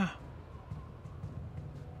 I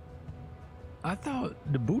thought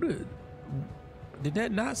the Buddha, did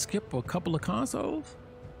that not skip a couple of consoles?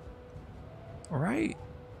 Right?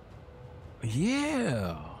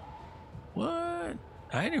 Yeah. What?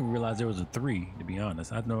 I didn't realize there was a 3, to be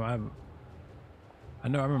honest. I remember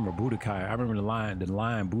Budokai. I remember the line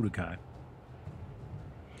Budokai.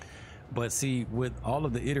 But see, with all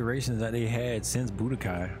of the iterations that they had since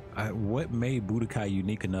Budokai, what made Budokai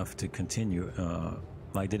unique enough to continue?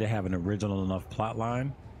 Like, did it have an original enough plot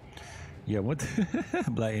line? Yeah, what the,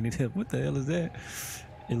 Black Andy, what the hell is that?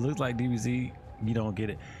 It looks like DBZ. You don't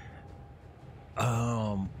get it.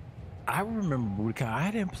 I remember Budokai.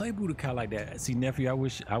 I didn't play Budokai like that. See, nephew, I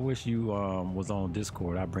wish you was on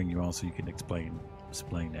Discord. I'll bring you on so you can explain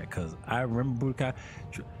that, because I remember Budokai.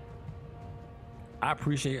 I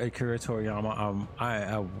appreciate Akira Toriyama.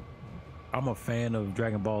 I'm a fan of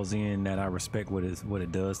Dragon Ball Z, and that I respect what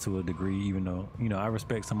it does to a degree, even though, you know, I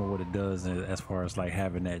respect some of what it does as far as like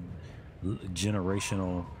having that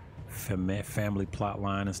generational family plot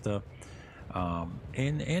line and stuff.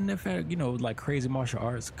 And the fact, you know, like crazy martial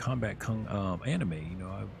arts combat anime, you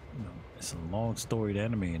know, it's a long storied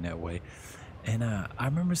anime in that way. And I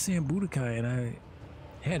remember seeing Budokai, and I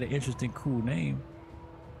had an interesting, cool name,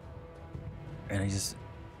 and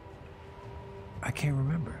I can't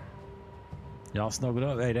remember. Y'all snuggled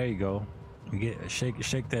up. Hey, there you go. We get shake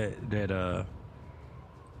that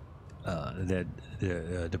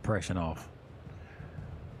depression off.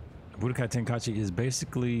 Budokai Tenkaichi is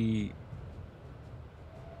basically,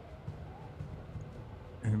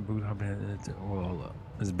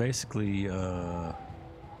 it's basically hold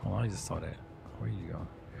on, I just saw that. Where you go?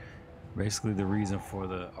 Basically the reason for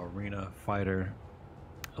the arena fighter,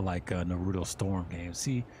 like Naruto Storm game.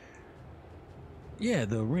 See, yeah,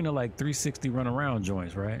 the arena like 360 run around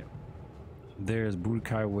joints, right? There's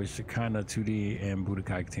Budokai, which kind of 2D, and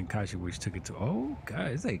Budokai Tenkaichi, which took it to, oh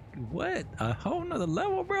god, it's like, what, a whole nother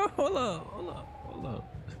level, bro. Hold up.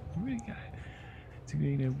 We got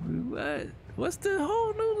 2D, what? What's the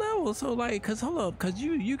whole new level? So like, cause hold up, cause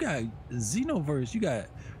you got Xenoverse, you got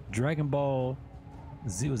Dragon Ball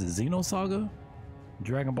Z, was it Xenosaga?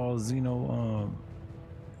 Dragon Ball Xeno,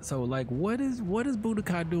 so like, what is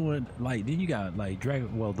Budokai doing? Like, then you got like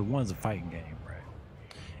well, the one's a fighting game, right?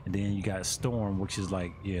 And then you got Storm, which is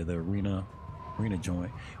like, yeah, the arena joint,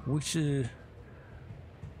 which is,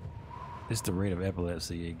 it's the rate of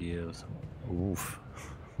epilepsy it gives. Oof.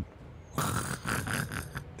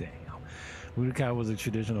 Damn. Budokai was a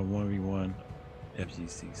traditional 1v1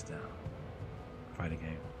 FGC style fighting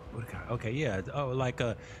game. Budokai. Okay, yeah. Oh, like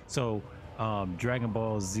so Dragon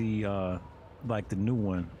Ball Z, like the new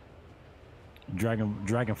one,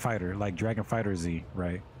 Dragon Fighter, like Dragon Fighter Z,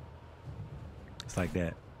 right? It's like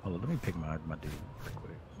that. Hold on, let me pick my dude real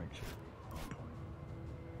quick. Make sure. On point.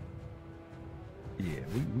 Yeah,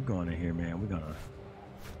 we going in here, man. We're gonna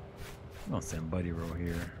send Buddy Roll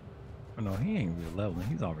here. Oh, no, he ain't real leveling.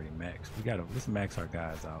 He's already maxed. Let's max our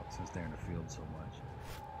guys out since they're in the field so much.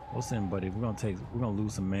 We'll send Buddy. We're gonna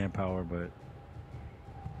lose some manpower, but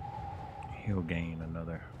he'll gain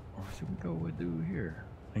another. Or should we go with dude here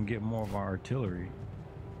and get more of our artillery?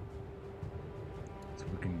 So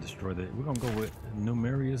we can destroy that. We're gonna go with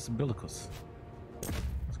Numerius Umbilicus.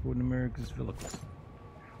 Let's go with Numerius Umbilicus.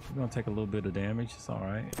 We're gonna take a little bit of damage. It's all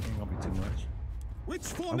right. It ain't gonna be too much. Which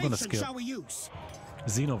formation shall we use?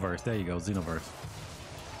 Xenoverse. There you go. Xenoverse.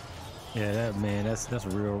 Yeah, that man. That's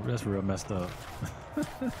real messed up.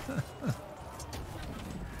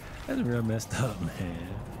 That's real messed up, man.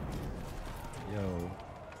 Yo.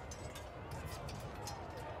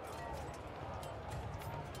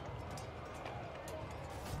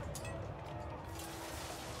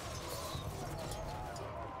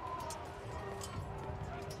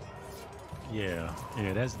 Yeah,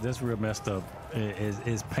 that's real messed up.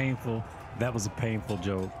 It's painful. That was a painful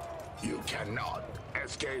joke. You cannot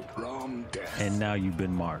escape from death. And now you've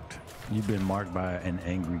been marked. You've been marked by an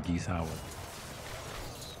angry Geese Howard.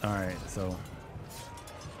 All right, so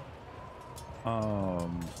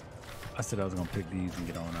I said I was gonna pick these and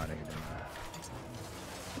get on out of here.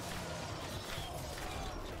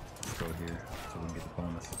 Let's go here so we can get the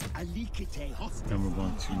bonus. And we're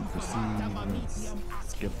going to proceed.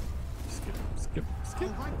 Skip. Our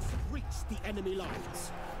ranks have reached the enemy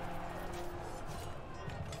lines.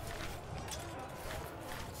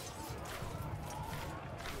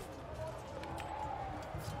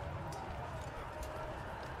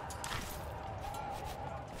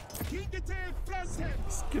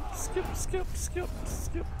 Skip.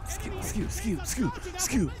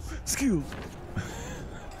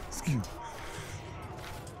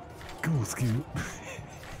 Cool, Scoop.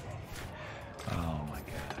 Oh my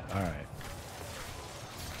god. All right.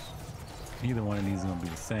 Neither one of these is gonna be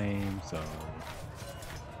the same, so.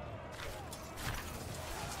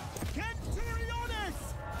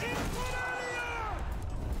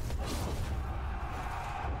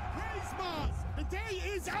 The day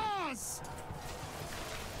is ours.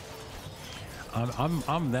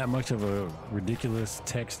 I'm that much of a ridiculous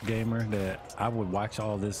text gamer that I would watch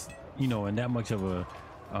all this, you know, and that much of a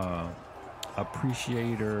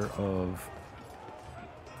appreciator of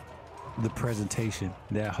the presentation.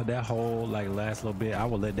 That whole like last little bit, I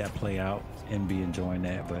would let that play out and be enjoying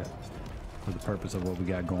that. But for the purpose of what we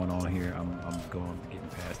got going on here, I'm getting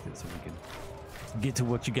past it so we can get to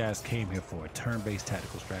what you guys came here for: turn-based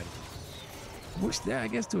tactical strategy. Which, I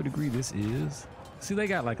guess, to a degree, this is. See, they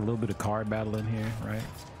got like a little bit of card battle in here, right?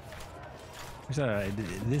 Which,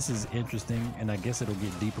 this is interesting, and I guess it'll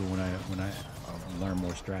get deeper when I learn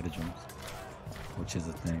more stratagems, which is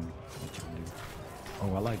a thing that you can do.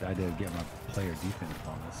 Oh, I like the idea of getting my player defense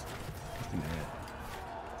bonus. Let's do that.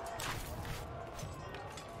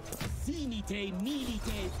 Finite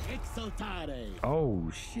milite exultare. Oh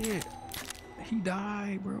shit! He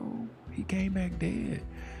died, bro. He came back dead.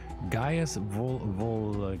 Gaius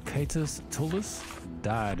Volcatus Tullus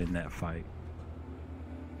died in that fight.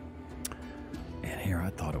 And here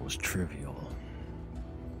I thought it was trivial.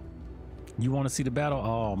 You want to see the battle?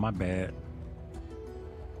 Oh, my bad.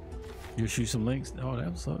 You shoot some links? Oh,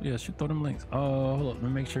 that was yeah. Shoot, throw them links. Oh, hold up. Let me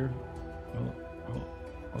make sure. Hold up.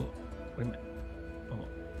 Wait a minute. Hold up.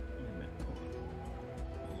 Wait a minute.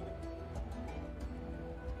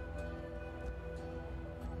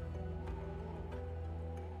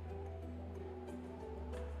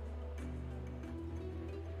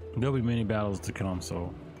 There'll be many battles to come,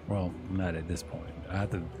 so, well, not at this point.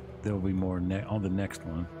 There'll be more on the next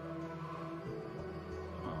one.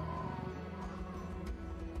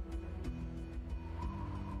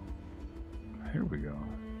 Here we go.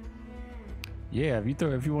 Yeah, if you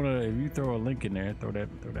throw a link in there, throw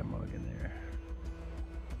that mug in there.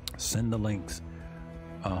 Send the links.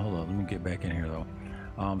 Hold on, let me get back in here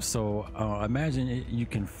though. So imagine you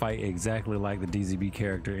can fight exactly like the DZB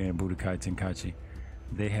character in Budokai Tenkaichi.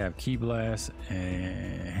 They have key blasts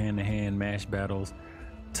and hand-to-hand mash battles,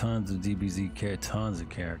 tons of DBZ tons of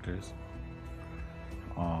characters.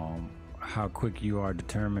 How quick you are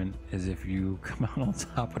determined is if you come out on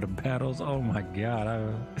top of the battles. Oh my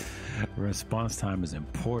god, response time is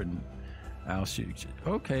important. I'll shoot you.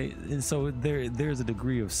 Okay, and so there's a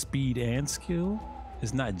degree of speed and skill.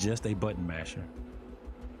 It's not just a button masher.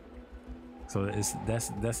 So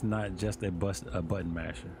that's not just a button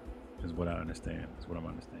masher. Is what I understand. Is what I'm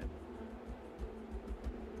understanding.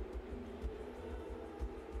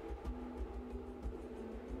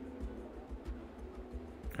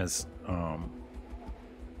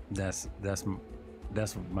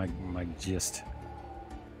 That's my gist.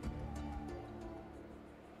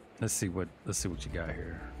 Let's see what you got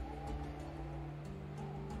here.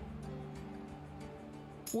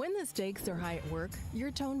 When the stakes are high at work, your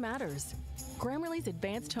tone matters. Grammarly's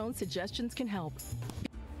advanced tone suggestions can help.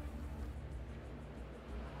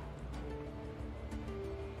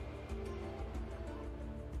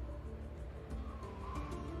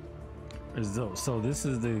 So this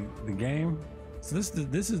is the game. So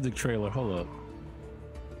this is the trailer. Hold up.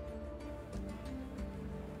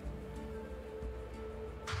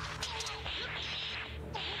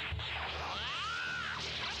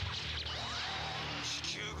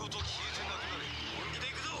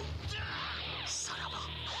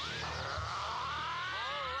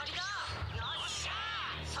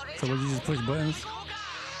 So would you just push buttons?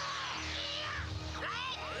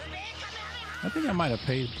 I think I might have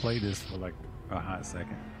played this for like a hot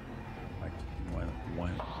second, like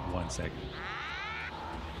one second.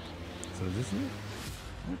 So is this it?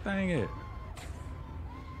 What thing it?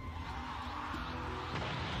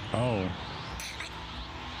 Oh,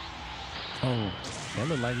 that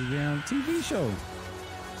look like a damn TV show.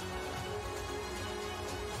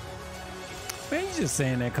 Man, you just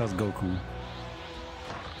saying that cause Goku.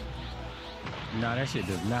 Nah, that shit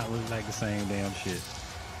does not look like the same damn shit.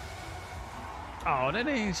 Oh, that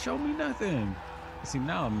ain't show me nothing. See,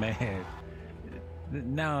 now I'm mad.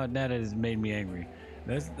 Now that has made me angry.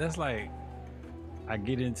 That's like I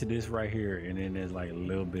get into this right here, and then there's like a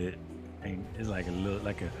little bit. It's like a little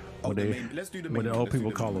like a what the old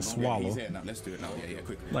people call a swallow. Yeah, let's do it now. Yeah,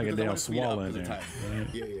 quickly. Like a damn swallow in there.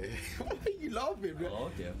 Yeah. Why are you laughing, bro? Oh,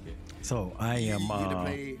 okay. So I am.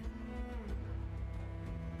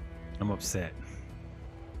 I'm upset.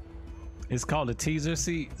 It's called a teaser.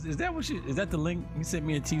 See, is that the link? You sent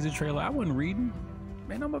me a teaser trailer. I wasn't reading.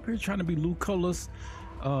 Man, I'm up here trying to be Lucullus,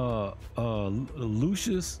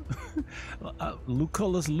 Lucius,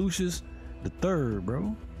 Lucullus Lucius the third, bro.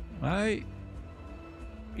 All right,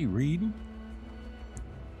 he reading.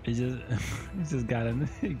 He just got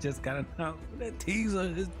that teaser.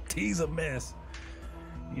 His teaser mess.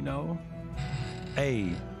 You know.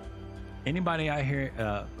 Hey, anybody out here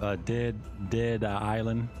Dead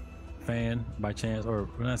Island fan by chance, or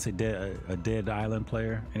when I say a Dead Island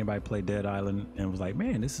player, anybody play Dead Island and was like,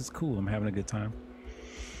 man, this is cool, I'm having a good time?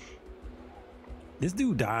 This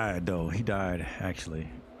dude died though. He died actually,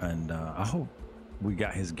 and I hope we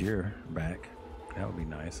got his gear back. That would be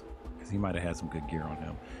nice, because he might have had some good gear on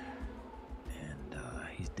him. And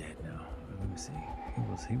he's dead now. Let me see.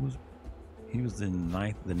 He was in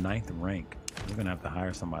the ninth rank. We're gonna have to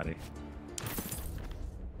hire somebody.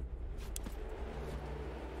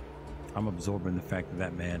 I'm absorbing the fact that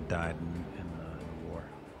that man died in the war.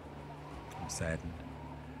 I'm saddened.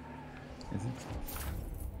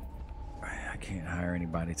 I can't hire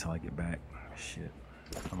anybody till I get back. Shit.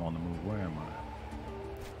 I'm on the move. Where am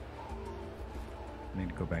I need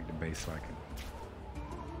to go back to base so I can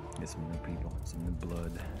get some new people, some new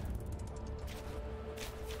blood.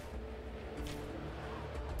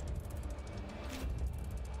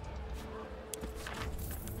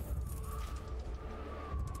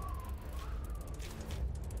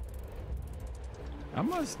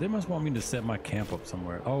 They must want me to set my camp up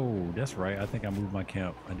somewhere. Oh, that's right. I think I moved my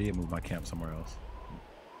camp. I did move my camp somewhere else.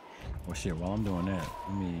 Well, shit, while I'm doing that,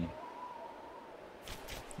 let me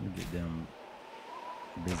get them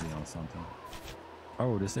busy on something.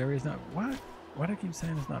 Oh, this area is not... What? Why do I keep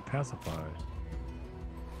saying it's not pacified?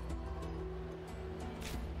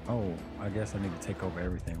 Oh, I guess I need to take over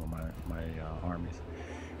everything with my armies.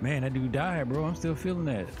 Man, that dude died, bro. I'm still feeling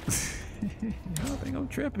that. I think I'm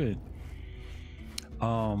tripping.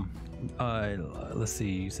 Let's see.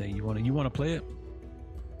 You say you want to play it?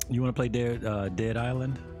 You want to play Dead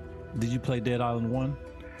Island? Did you play Dead Island 1?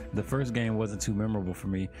 The first game wasn't too memorable for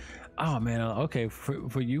me. Oh man, okay,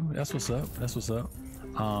 for you, that's what's up. That's what's up.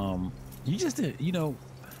 You just did, you know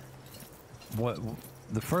what?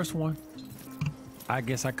 The first one, I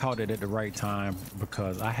guess I caught it at the right time,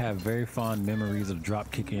 because I have very fond memories of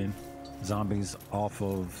drop kicking zombies off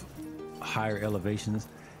of higher elevations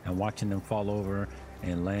and watching them fall over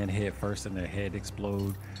and land head first and their head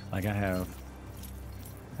explode. Like I have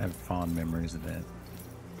fond memories of that.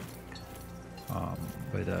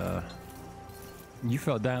 But you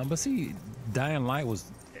felt down, but see, Dying Light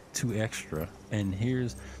was too extra. And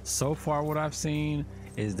here's, so far what I've seen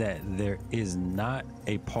is that there is not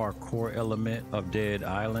a parkour element of Dead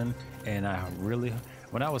Island. And I really,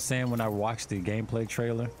 when I watched the gameplay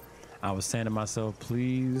trailer, I was saying to myself,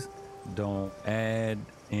 please don't add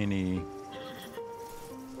any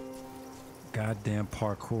goddamn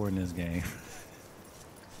parkour in this game.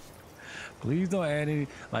 Please don't add any.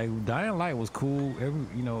 Like, Dying Light was cool. It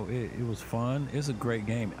was fun. It's a great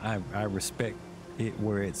game. I respect it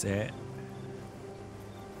where it's at.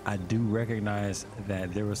 I do recognize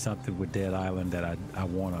that there was something with Dead Island that I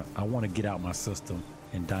wanna get out my system,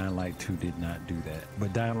 and Dying Light 2 did not do that.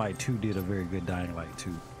 But Dying Light 2 did a very good Dying Light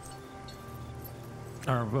 2.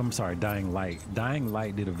 Or, I'm sorry, Dying Light. Dying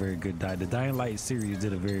Light did a very good the Dying Light series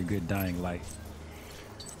did a very good Dying Light.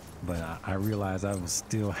 But I realized I was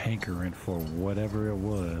still hankering for whatever it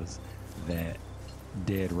was that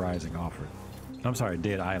Dead Rising offered. I'm sorry,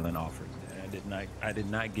 Dead Island offered. I did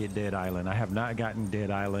not get Dead Island. I have not gotten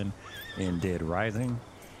Dead Island in Dead Rising,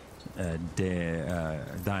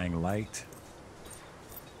 Dying Light.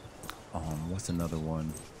 What's another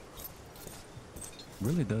one?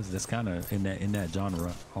 Really does this kind of in that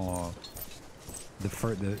genre. The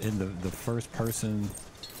first person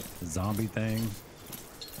zombie thing.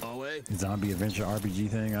 Zombie adventure RPG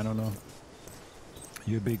thing. I don't know.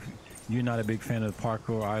 You're not a big fan of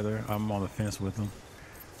parkour either. I'm on the fence with them.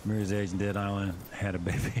 Mirror's Edge and Dead Island had a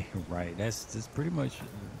baby. Right. That's pretty much,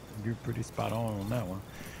 you're pretty spot on that one.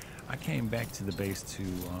 I came back to the base to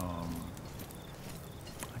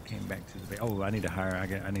oh, I need to hire.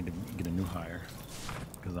 I need to get a new hire,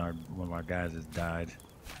 because one of our guys has died.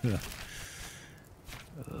 Let's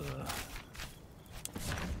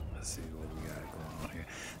see what we got going on here.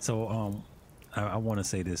 So I want to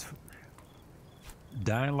say this.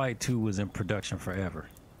 Dying Light 2 was in production forever,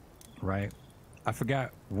 right? I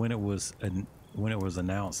forgot when it was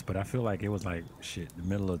announced, but I feel like it was like the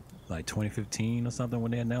middle of like 2015 or something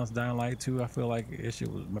when they announced Dying Light 2. I feel like it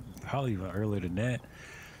was probably even earlier than that.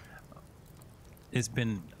 It's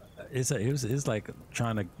like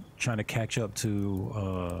trying to catch up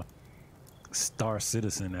to Star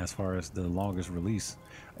Citizen as far as the longest release.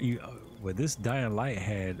 Well, this Dying Light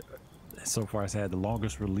had, so far, it's had the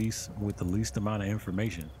longest release with the least amount of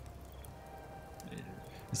information.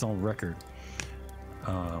 It's on record.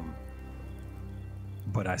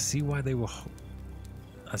 But I see why they were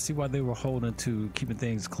holding to keeping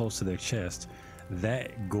things close to their chest.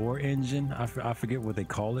 That gore engine, I forget what they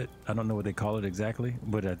call it. I don't know what they call it exactly,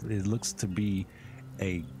 but it looks to be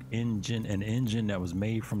an engine that was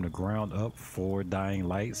made from the ground up for Dying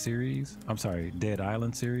Light series. I'm sorry, Dead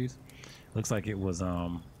Island series. Looks like it was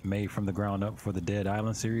made from the ground up for the Dead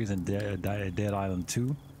Island series and Dead Island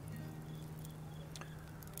 2.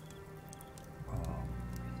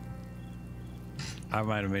 I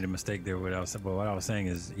might have made a mistake there. But what I was saying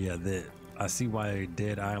is, yeah, I see why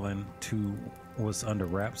Dead Island 2 was under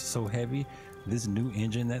wraps so heavy. This new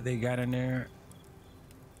engine that they got in there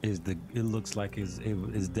it looks like it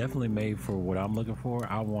is definitely made for what I'm looking for.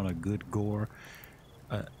 I want a good gore,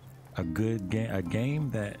 a game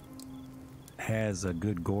that has a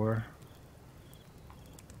good gore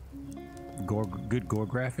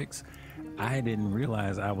graphics. I didn't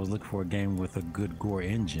realize I was looking for a game with a good gore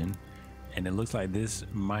engine, and it looks like this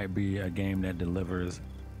might be a game that delivers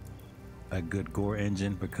a good gore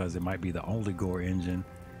engine, because it might be the only gore engine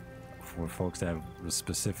for folks that was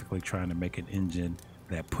specifically trying to make an engine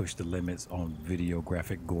that pushed the limits on video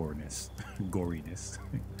graphic goriness.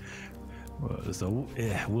 Well, so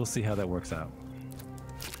yeah, we'll see how that works out.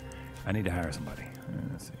 I need to hire somebody.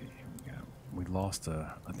 Let's see.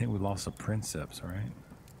 I think we lost a Princeps, right?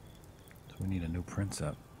 So we need a new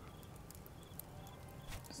Princeps.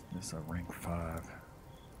 This is a rank 5.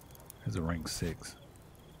 Here's a rank 6.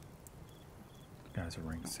 Guy's a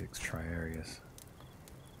rank 6 Triarius.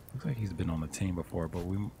 Looks like he's been on the team before, but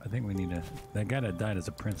I think we need that guy that died is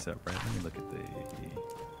a Princeps, right? Let me look at the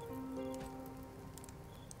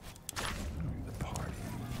party.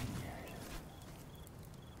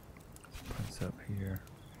 Princeps here.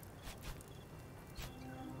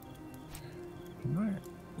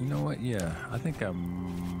 You know what? Yeah, I think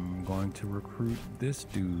I'm going to recruit this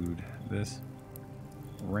dude. This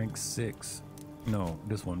rank 6. No,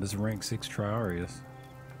 this one. This rank 6 Triarius.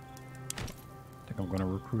 I think I'm going to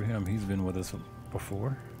recruit him. He's been with us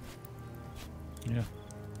before. Yeah.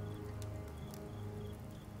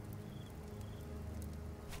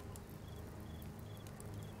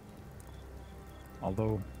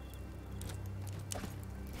 Although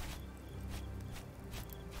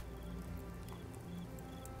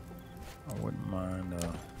I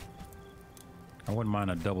wouldn't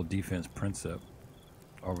mind a double defense Princeps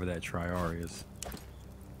over that Triarius,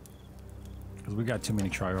 because we got too many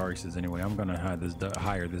Triariuses anyway. I'm gonna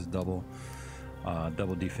hire this double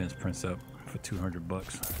defense Princeps for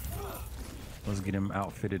 $200. Let's get him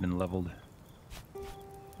outfitted and leveled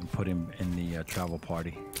and put him in the travel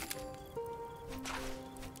party.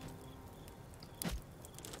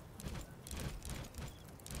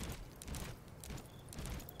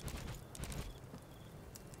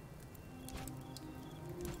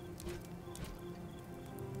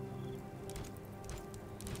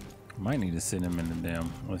 Might need to send him in the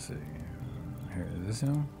damn. Let's see. Here, is this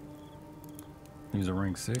him? He's a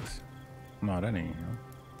rank 6. No, that ain't him.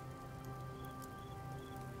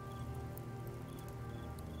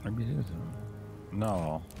 Maybe it is him.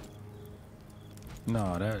 No.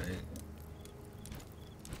 No, that.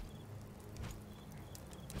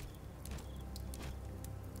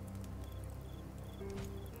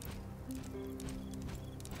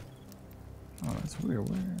 Oh, that's weird.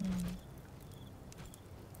 Where?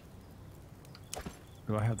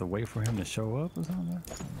 Do I have to wait for him to show up or something?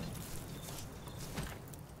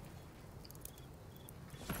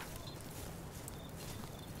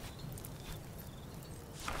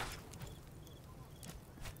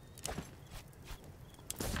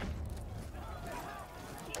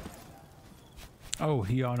 Oh,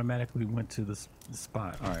 he automatically went to the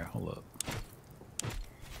spot. All right, hold up.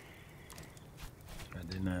 I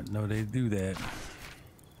did not know they do that.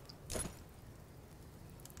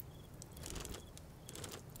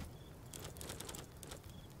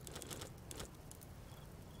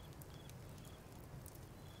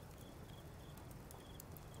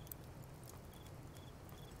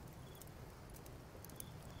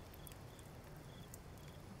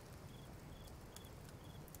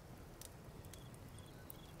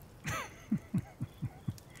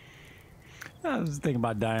 I was thinking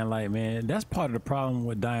about Dying Light, man. That's part of the problem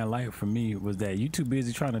with Dying Light for me, was that you too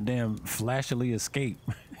busy trying to damn flashily escape.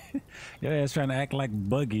 Your ass trying to act like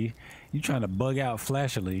Buggy. You trying to bug out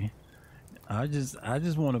flashily. I just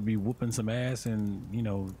want to be whooping some ass and, you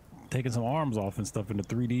know, taking some arms off and stuff in the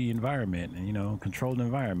 3D environment and, you know, controlled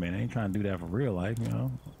environment. I ain't trying to do that for real life, you know.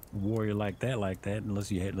 Warrior like that, unless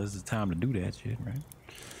it's time to do that shit, right?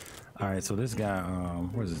 All right, so this guy,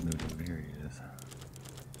 where's this new dude? Here he is.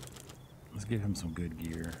 Let's give him some good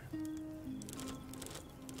gear.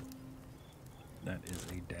 That is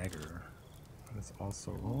a dagger. That's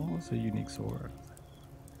also, oh, it's a unique sword.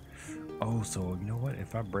 Oh, so you know what?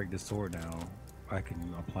 If I break this sword down, I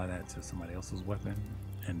can apply that to somebody else's weapon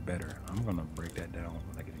and better. I'm gonna break that down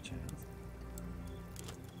when I get a chance.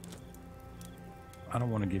 I don't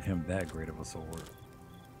want to give him that great of a sword.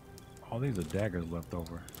 All these are daggers left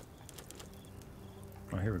over.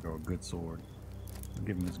 Oh, here we go. Good sword. I'll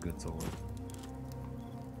give him this good sword.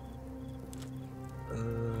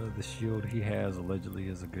 The shield he has allegedly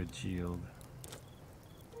is a good shield.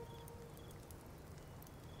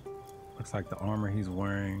 Looks like the armor he's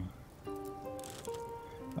wearing.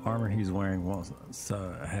 The armor he's wearing won't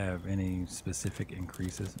have any specific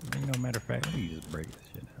increases. You know, matter of fact, let me just break this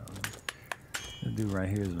shit down. This dude right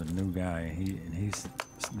here is a new guy. He's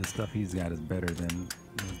the stuff he's got is better than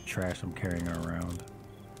the trash I'm carrying around.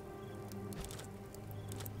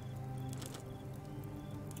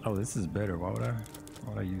 Oh, this is better. Why would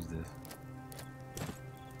I use this?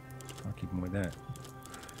 I'll keep him with that.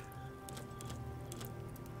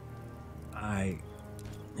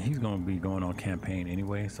 He's gonna be going on campaign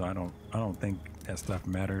anyway, so I don't think that stuff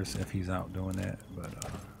matters if he's out doing that. But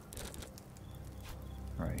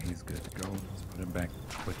all right, he's good to go. Let's put him back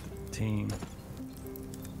with the team.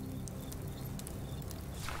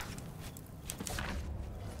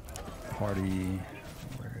 Party.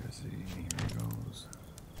 Where is he? Here he goes.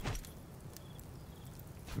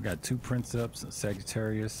 We got 2 Princeps, a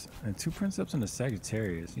Sagittarius, and 2 Princeps and a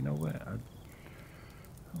Sagittarius. You know what? I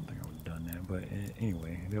don't think I would have done that, but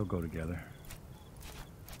anyway, they'll go together.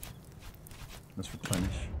 Let's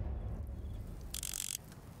replenish.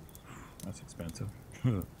 That's expensive. I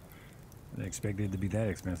didn't expect it to be that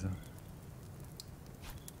expensive.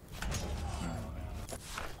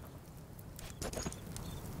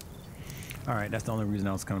 All right, that's the only reason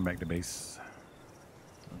I was coming back to base.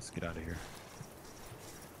 Let's get out of here.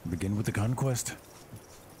 Begin with the conquest.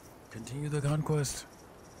 Continue the conquest.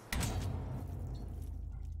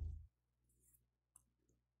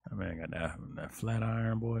 I mean, I got that flat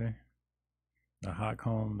iron, boy. The hot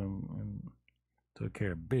comb and took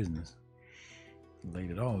care of business. Laid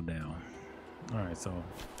it all down. All right, so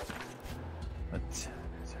let's.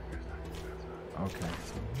 Okay,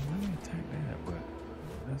 so let me attack that, but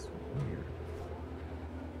that's weird.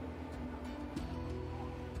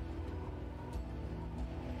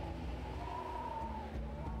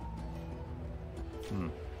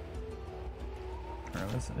 All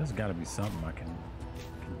right, there's got to be something I can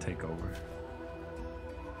take over.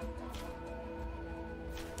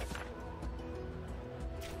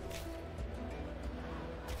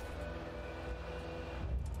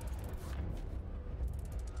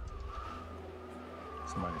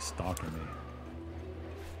 Somebody's stalking me.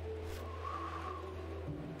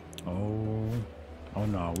 Oh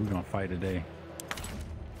no, we're gonna fight today.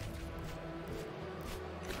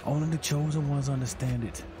 Only the chosen ones understand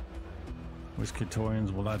it. Which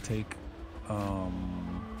Katorians will I take?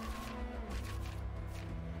 I'm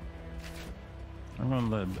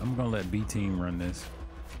gonna let B team run this,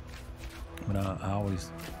 but I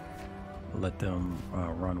always let them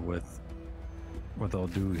run with what they'll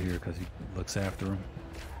do here because he looks after them.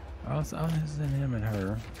 I'll send him and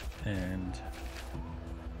her, and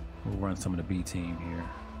we'll run some of the B team here.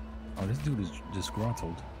 Oh, this dude is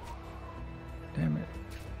disgruntled. Damn it!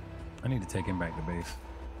 I need to take him back to base.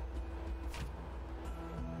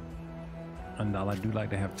 And I do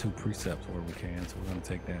like to have 2 precepts where we can, so we're gonna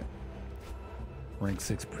take that. Rank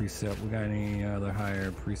 6 precept. We got any other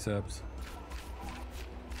higher precepts?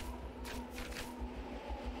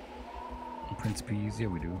 Prince Peas, yeah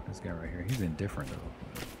we do. This guy right here, he's indifferent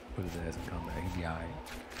though. Put his ass in combat, he'd be alright.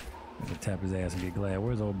 Gonna tap his ass and get glad.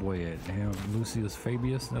 Where's old boy at? Damn, Lucius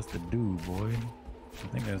Fabius? That's the dude, boy. I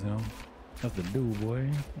think that's him. That's the dude, boy.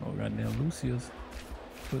 Oh goddamn, Lucius.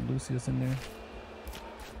 Put Lucius in there.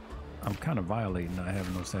 I'm kind of violating not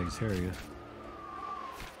having no Sagittarius.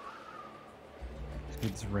 Let's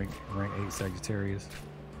get this rank 8 Sagittarius.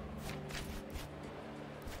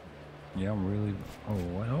 Yeah, I'm really.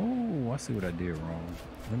 Oh, I see what I did wrong.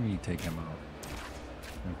 Let me take him out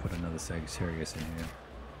and put another Sagittarius in here.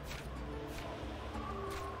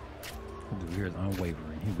 Dude here is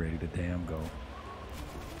unwavering. He ready to damn go.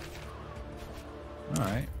 All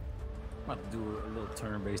right. About to do a little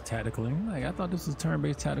turn-based tactical. Like, I thought this was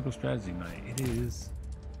turn-based tactical strategy night. It is.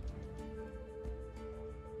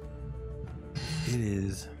 It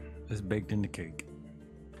is It's baked in the cake.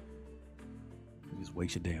 You just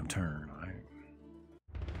waste your damn turn. All right.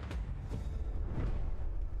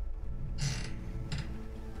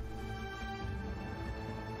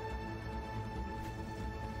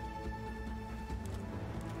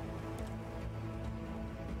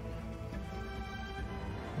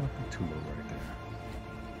 Too low right there.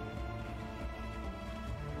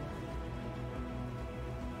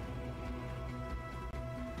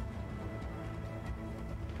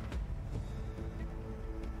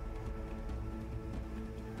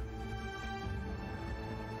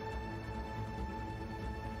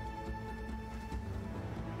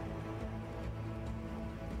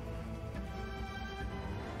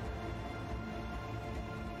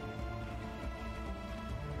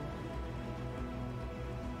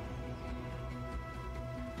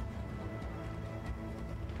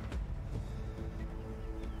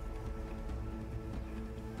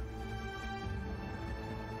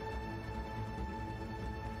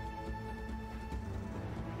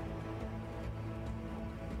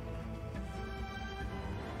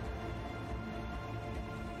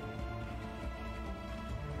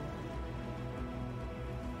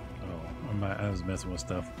 I was messing with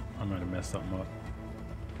stuff. I might have messed something up.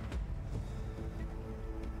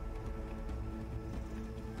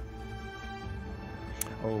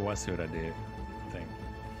 Oh, I see what I did. I think.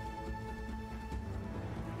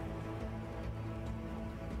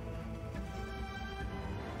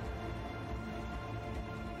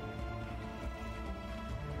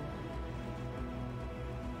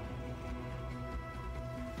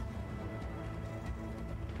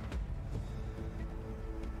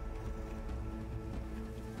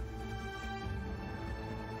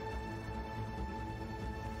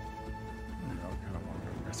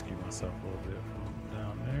 Rescue myself a little bit from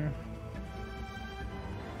down there.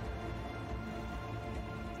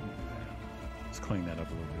 Let's clean that up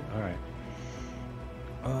a little bit. All right.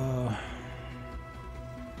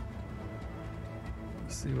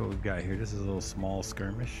 Let's see what we've got here. This is a little small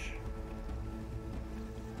skirmish.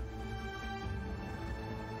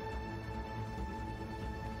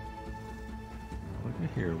 Look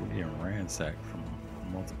at here, we're getting ransacked from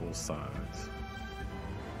multiple sides.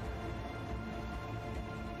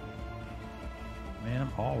 Man,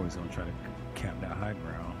 I'm always gonna try to cap that high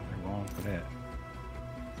ground. I'm wrong for that.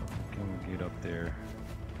 So can we get up there?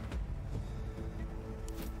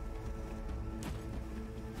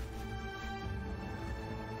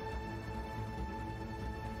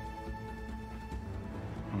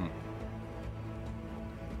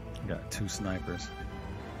 Got 2 snipers.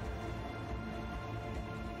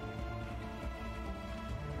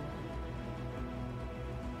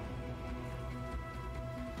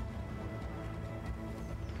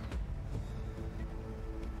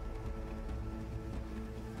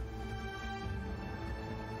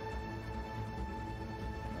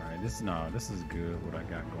 This is good what I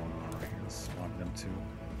got going on right here. Let's swap them 2.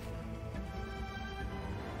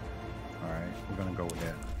 Alright, we're gonna go with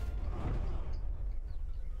that.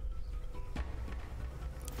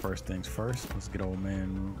 First things first, let's get old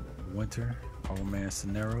man Winter, old man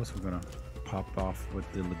Cineros. We're gonna pop off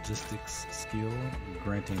with the logistics skill,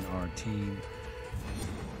 granting our team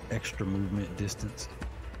extra movement distance.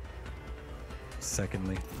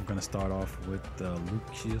 Secondly, we're gonna start off with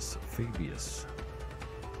Lucius Fabius.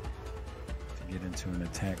 Get into an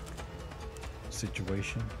attack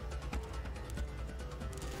situation.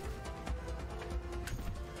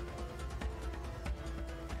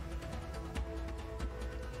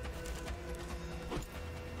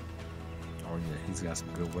 Oh yeah, he's got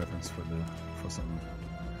some good weapons for some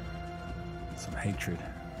hatred.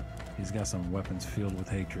 He's got some weapons filled with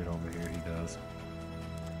hatred over here. He does.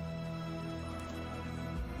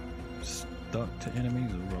 Stuck to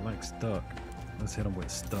enemies. Ooh, I like stuck. Let's hit him with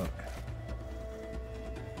stuck.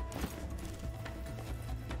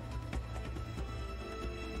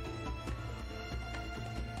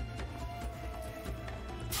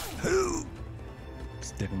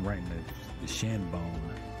 Stick him right in the shin bone.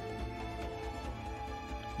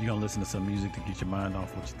 You're gonna listen to some music to get your mind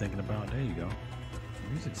off what you're thinking about. There you go.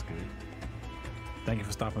 The music's good. Thank you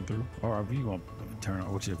for stopping through. Or if you gonna turn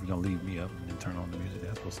on, which if you're gonna leave me up and then turn on the music,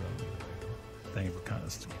 that's what's up. Thank you for kind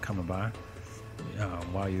of coming by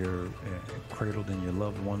while you're cradled in your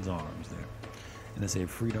loved one's arms there. And they say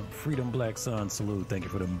freedom black sun salute. Thank you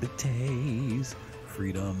for them bitays.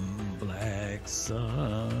 Freedom black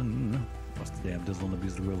sun. What's the damn dizzle and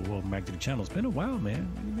abuse of the real world? Back to the channel. It's been a while, man.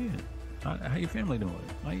 What you been? How your family doing?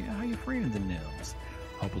 How your friends and them's?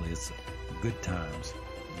 Hopefully it's good times,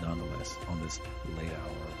 nonetheless, on this late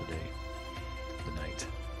hour of the day, the night.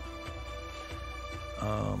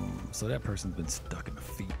 So that person's been stuck in the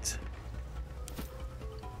feet.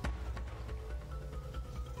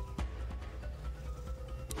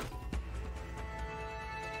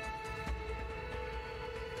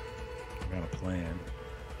 I got a plan.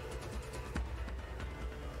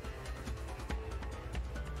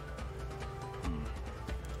 I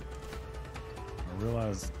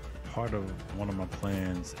realize part of one of my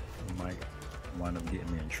plans might wind up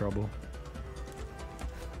getting me in trouble.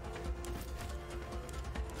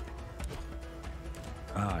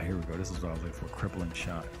 Ah, here we go. This is what I was looking for. Crippling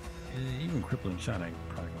shot. Even crippling shot ain't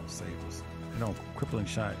probably gonna save us. You know, crippling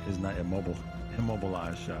shot is not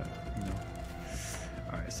immobilized shot. You know.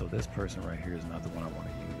 All right, so this person right here is not the one I want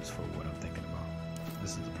to use for what I'm thinking about.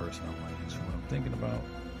 This is the person I want to use for what I'm thinking about.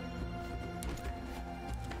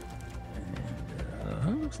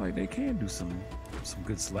 And looks like they can do some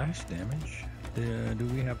good slash damage. Do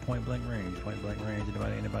we have point blank range? Point blank range.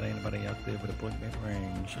 Anybody out there with a point blank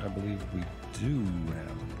range? I believe we do have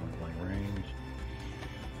a point blank range.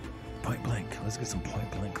 Point blank. Let's get some point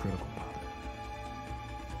blank critical power.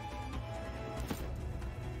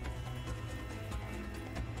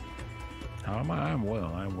 How am I? I'm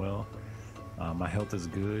well. I'm well. My health is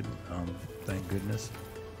good. Thank goodness.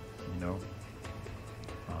 You know,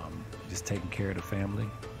 just taking care of the family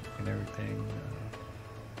and everything.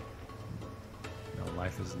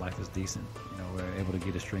 Life is decent. You know, we're able to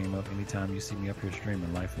get a stream up. Anytime you see me up here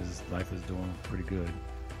streaming, life is doing pretty good.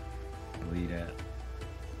 Believe that.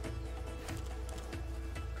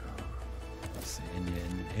 Let's see,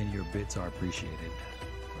 and your bits are appreciated.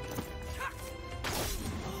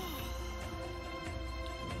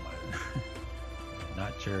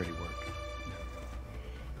 Not charity work.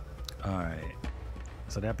 All right.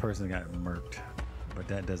 So that person got murked, but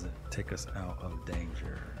that doesn't take us out of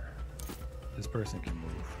danger. This person can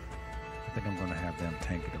move. I think I'm gonna have them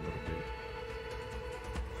tank it a little bit.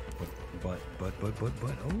 But,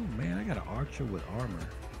 oh man, I got an archer with armor.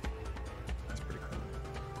 That's pretty cool.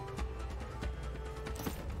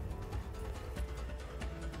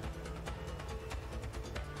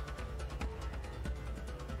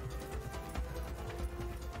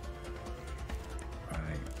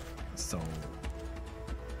 Alright, so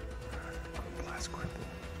blast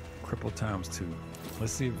cripple times 2.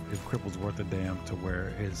 Let's see if cripple's worth a damn to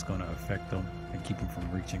where it's gonna affect them and keep them from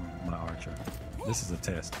reaching my archer. This is a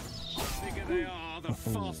test. The bigger they are, the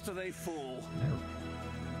faster they fall. Yeah.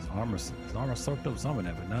 His armor soaked up some of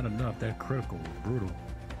that, but not enough. That critical was brutal.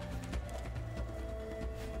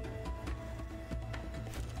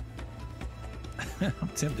 I'm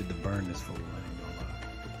tempted to burn this fool. I ain't gonna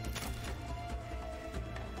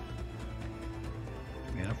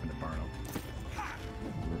lie. Man, I'm finna burn him.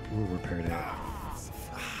 We'll repair that.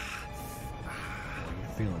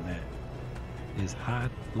 Feeling that is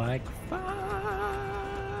hot like fire.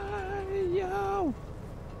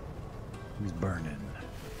 He's burning.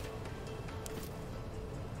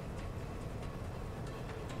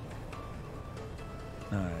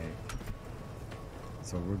 All right,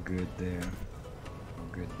 so we're good there.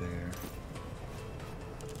 We're good there.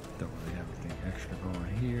 Don't really have anything extra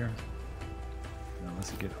going here. Now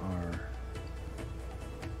let's get our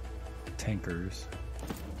tankers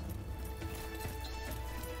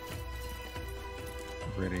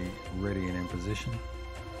ready and in position.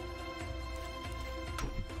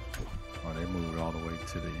 Oh, they moved all the way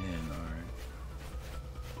to the end. All right.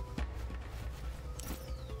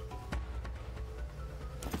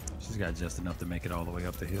 She's got just enough to make it all the way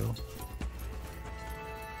up the hill.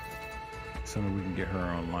 The sooner we can get her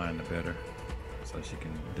online, the better, so she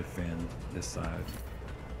can defend this side.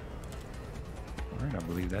 All right, I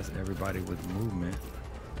believe that's everybody with movement.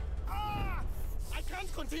 I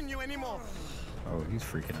can't continue anymore. Oh, he's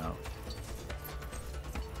freaking out.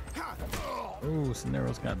 Oh,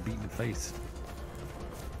 Cinero's got beat in the face.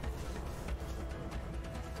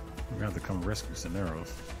 We're gonna have to come rescue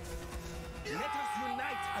Cinero's. Let us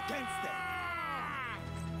unite against them.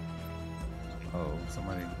 Oh,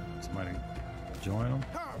 somebody join him?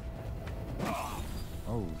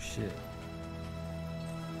 Oh shit.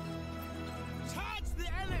 Charge the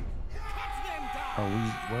enemy. Cut them down. Oh,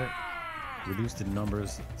 what? Reduced the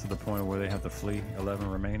numbers to the point where they have to flee. 11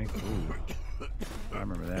 remaining. Ooh. I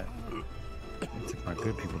remember that. It took my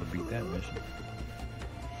good people to beat that mission.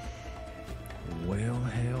 Well,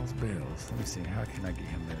 hell's bells. Let me see. How can I get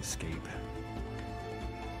him to escape?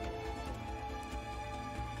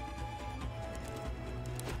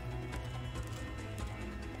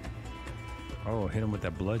 Oh, hit him with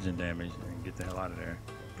that bludgeon damage and get the hell out of there.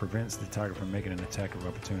 Prevents the target from making an attack of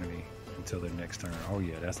opportunity until their next turn. Oh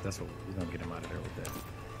yeah, that's what we're gonna get him out of there with that.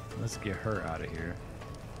 Let's get her out of here.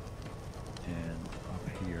 And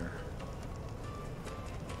here.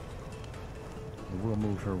 We'll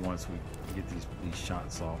move her once we get these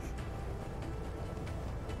shots off.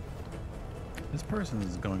 This person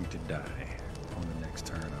is going to die on the next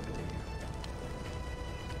turn, I believe.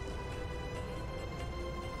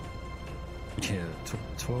 Yeah,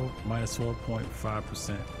 12 minus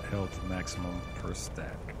 12.5% health maximum per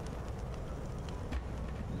stack.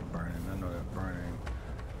 It's burning. I know that burning.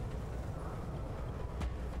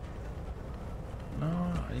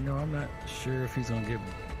 No, you know, I'm not sure if he's gonna get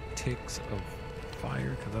ticks of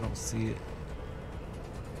fire because I don't see it.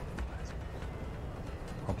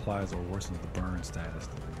 Applies or worsens the burn status.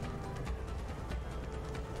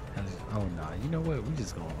 Oh nah, you know what? We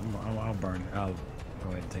just gonna. I'll burn. I'll go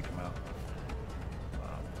ahead and take him out.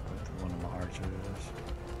 With one of my archers.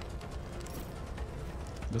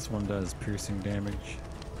 This one does piercing damage.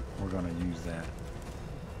 We're gonna use that.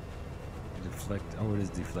 Deflect. Oh, it is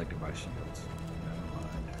deflected by shields. Never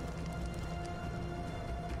mind.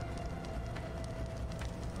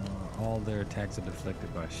 All their attacks are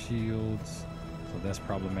deflected by shields. So that's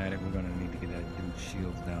problematic. We're going to need to get that dude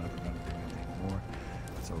shields down if we're going to do anything more.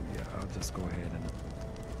 So yeah, I'll just go ahead and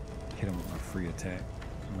hit him with my free attack.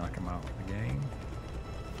 Knock him out of the game.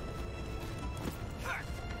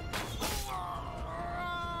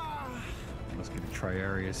 Let's get a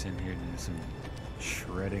Triarius in here to do some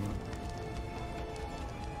shredding.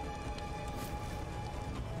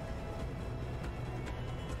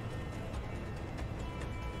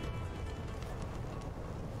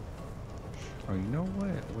 Oh, you know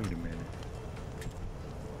what? Wait a minute.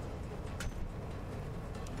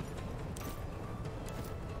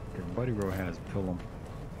 Okay, Buddy Row has Pillow.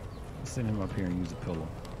 Let's send him up here and use a Pillow.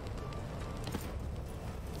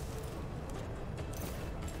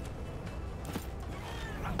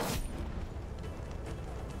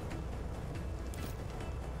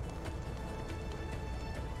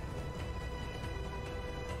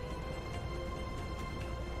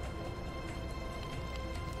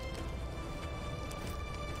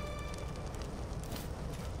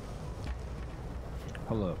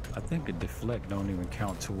 Hold up, I think a deflect don't even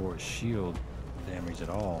count towards shield damage at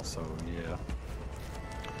all, so yeah.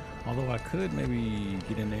 Although I could maybe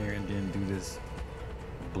get in there and then do this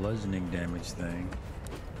bludgeoning damage thing.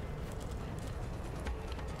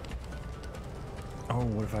 Oh,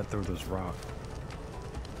 what if I throw this rock?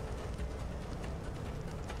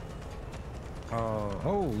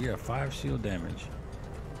 Oh yeah, 5 shield damage.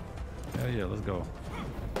 Hell yeah, let's go.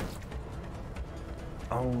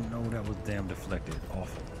 Oh no, that was damn deflected.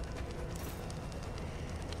 Awful.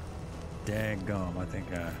 Daggum, I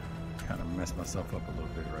think I kind of messed myself up a little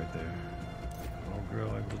bit right there. Oh girl,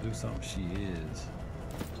 able to do something? She is.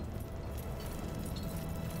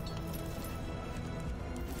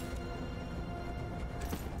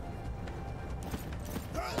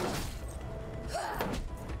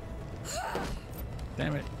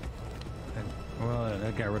 Damn it. Well,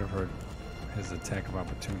 that got rid of his attack of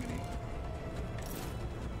opportunity.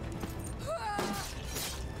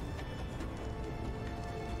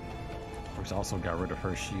 Which also got rid of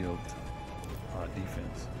her shield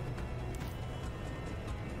defense.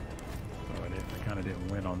 So I kind of didn't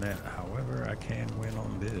win on that. However, I can win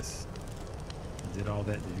on this. I did all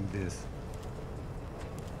that to do this.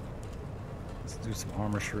 Let's do some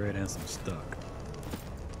armor shred and some stuck.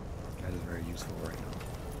 That is very useful right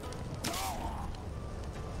now.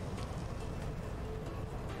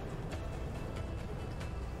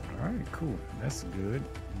 Alright, cool. That's good.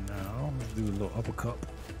 Now, let's do a little uppercut.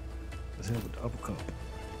 Let's hit with the uppercut.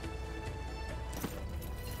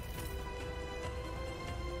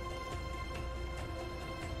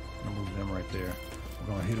 I'm gonna move them right there. We're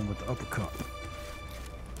gonna hit him with the uppercut.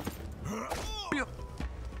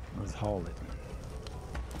 Let's haul it.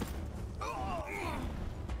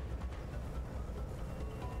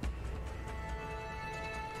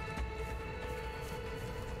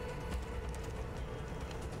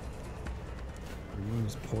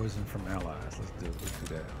 Removes poison from allies. Let's do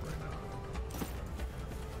that right now.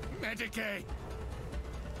 Medicaid!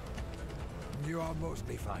 You are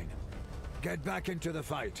mostly fine. Get back into the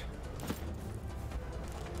fight.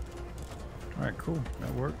 Alright, cool.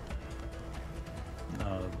 That worked.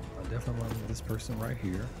 I definitely want this person right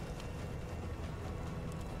here.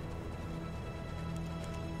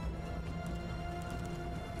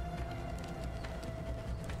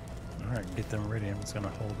 Alright, get them ready. I'm just gonna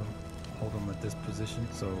hold them at this position,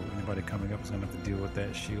 so anybody coming up is gonna have to deal with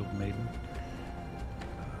that shield maiden.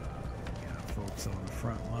 Got folks on the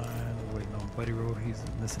front line, waiting on Buddy Road. He's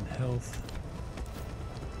missing health.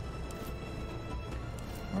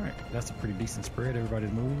 Alright, that's a pretty decent spread. Everybody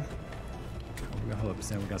move. We got, hold up,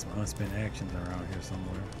 saying we got some unspent actions around here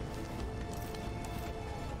somewhere.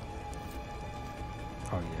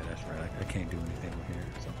 Oh yeah, that's right. I can't do anything with here.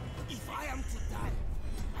 So. If I am to die,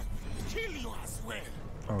 I will kill you as well.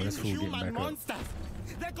 Oh, this fool getting Inhuman back up. monsters!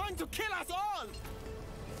 They're going to kill us all!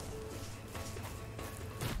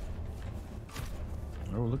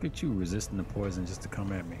 Oh, look at you resisting the poison just to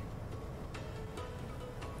come at me.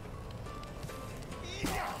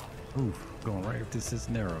 Oof, going right up to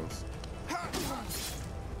Cisneros.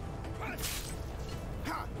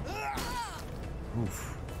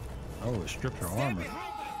 Oof. Oh, it stripped her armor.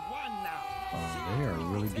 Oh, they are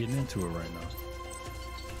really getting into it right now.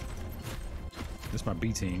 This is my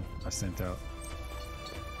B team I sent out.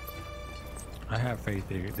 I have faith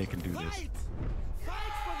they can do this.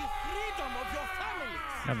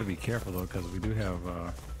 Have to be careful though, because we do have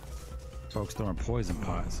folks throwing poison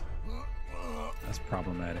pots. That's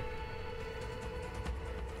problematic.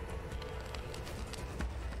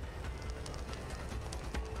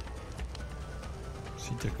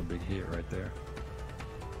 She took a big hit right there.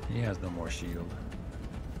 He has no more shield.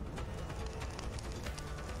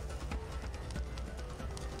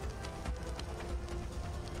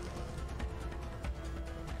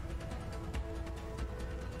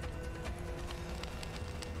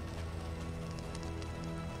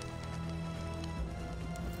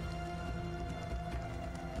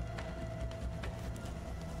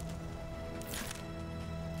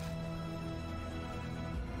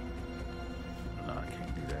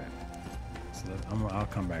 I'll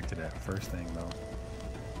come back to that. First thing though,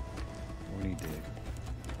 we need to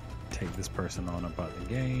take this person on about the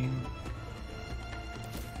game.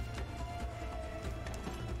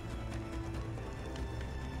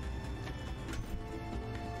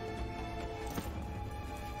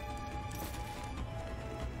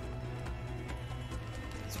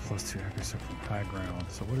 It's +2 accuracy from high ground.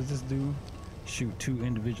 So what does this do? Shoot 2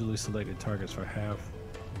 individually selected targets for half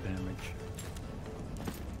damage.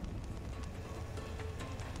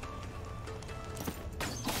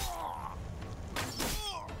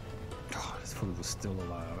 Was still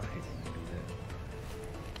alive. I hate when they do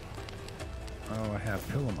that. Oh, I have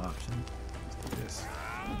Pilum option. Let's do this.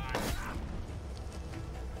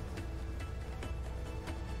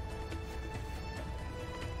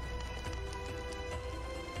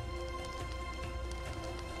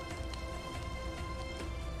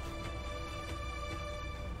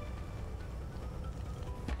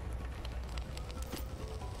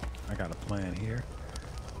 I got a plan here.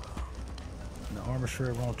 The armor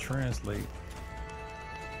shred won't translate.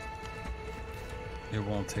 It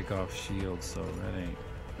won't take off shield, so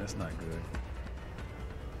that's not good.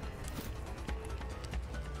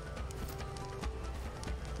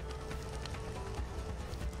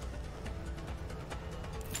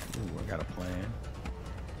 Ooh, I got a plan.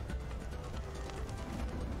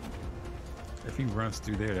 If he runs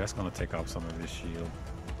through there, that's gonna take off some of his shield.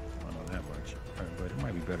 I don't know that much, but it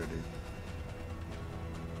might be better to.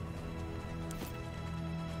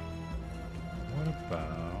 What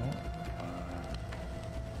about?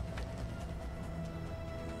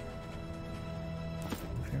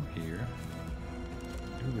 Here,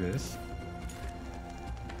 do this,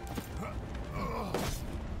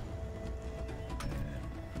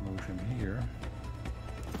 and move him here,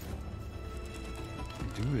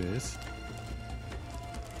 do this.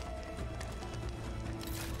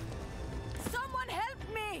 Someone help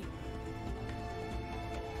me!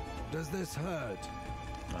 Does this hurt?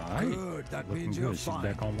 All right. Good, that looking means good. you're She's fine.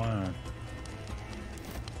 back online.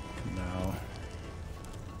 Now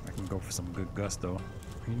I can go for some good gusto.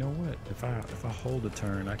 You know what? If I hold a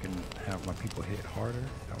turn, I can have my people hit harder.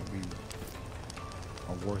 That would be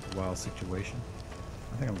a worthwhile situation.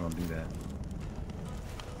 I think I'm gonna do that.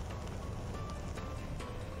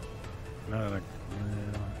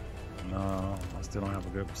 No, I still don't have a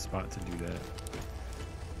good spot to do that.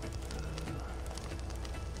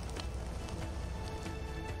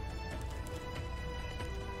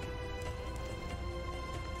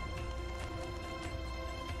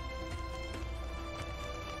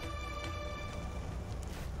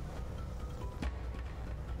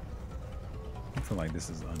 I feel like this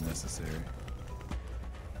is unnecessary.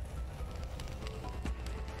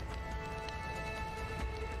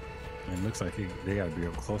 And it looks like they gotta be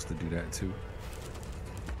up close to do that too.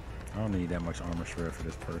 I don't need that much armor shred for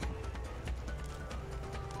this person.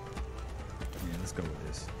 Yeah, let's go with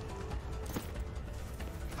this.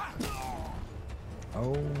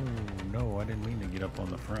 Oh no, I didn't mean to get up on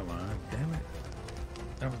the front line. Damn it.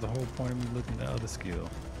 That was the whole point of me looking at the other skill.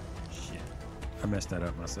 Shit. I messed that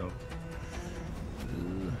up myself.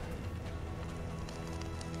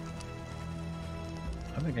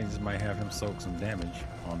 think I just might have him soak some damage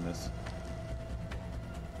on this.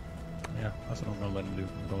 Yeah, that's what I'm gonna let him do.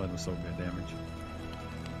 I'm gonna let him soak that damage.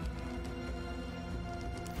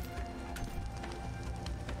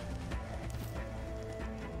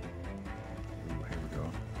 Ooh, here we go.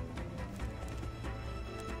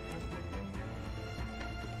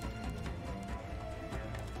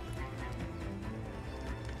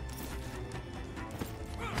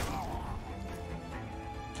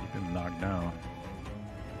 Keep him knocked down.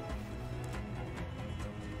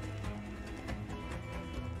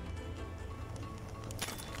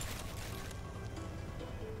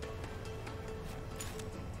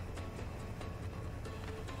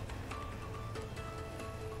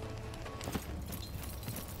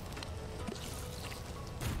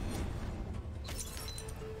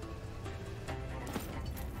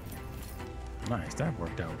 Nice, that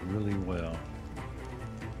worked out really well.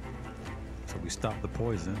 So we stopped the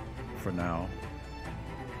poison for now.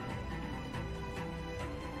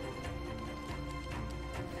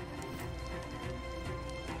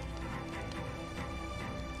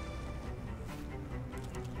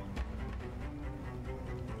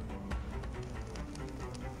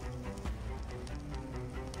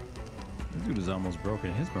 This dude is almost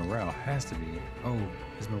broken. His morale has to be. Oh,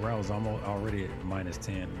 his morale is almost already at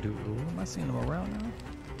 -10. Dude, ooh, am I seeing the morale now?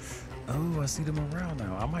 Oh, I see the morale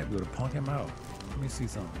now. I might be able to punk him out. Let me see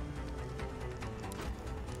something.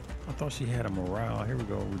 I thought she had a morale. Here we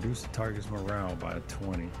go. Reduce the target's morale by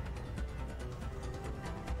 20.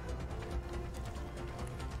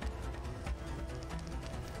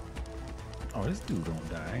 Oh, this dude gonna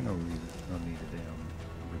die. Ain't no reason. No need to damn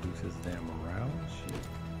reduce his damn morale. Shit.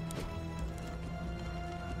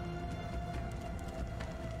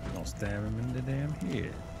 Gonna stab him in the damn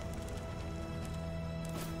head.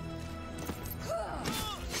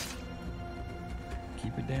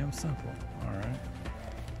 Keep it damn simple. All right.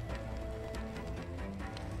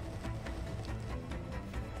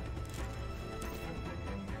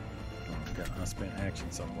 Oh, got unspent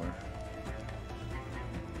action somewhere.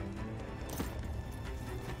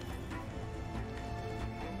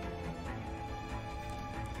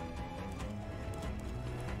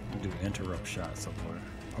 Do interrupt shot somewhere.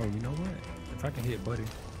 Oh, you know what? If I can hit Buddy.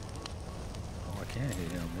 Oh, I can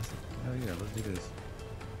hit him. Hell yeah, let's do this.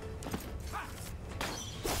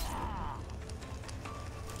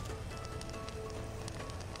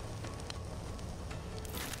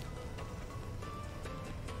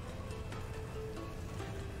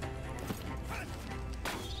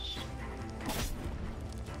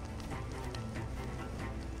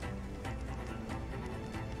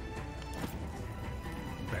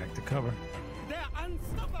 Back to cover.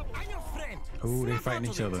 Oh, they fighting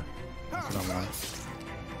each other. That's what I want.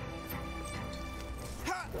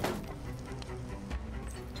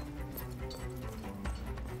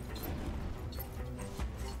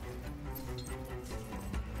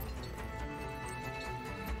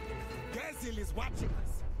 Gezil is watching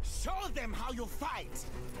us. Show them how you fight.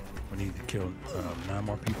 We need to kill 9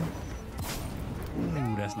 more people.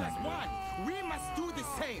 Ooh, that's not good. We must do the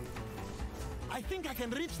same. I think I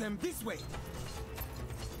can reach them this way.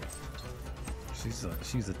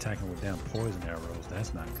 She's attacking with damn poison arrows.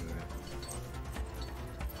 That's not good.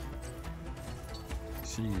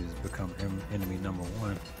 She has become enemy number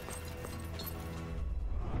 1.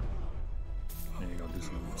 Then you gonna do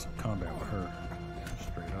some combat with her.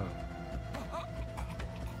 Straight up.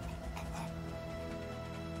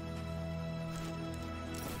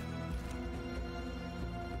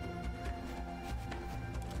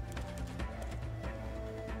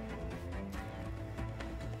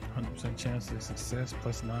 Chance of success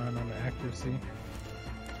 +9 on the accuracy.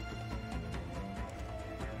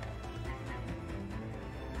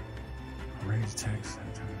 Range attacks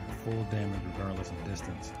full damage regardless of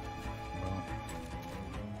distance. Well,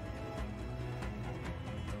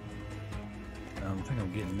 I don't think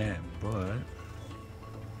I'm getting that, but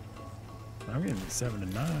I'm getting 7 to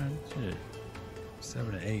 9. Shit,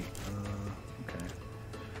 7 to 8. Okay.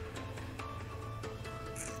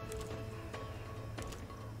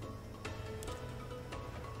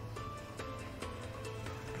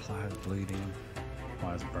 Applies bleeding,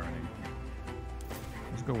 applies burning.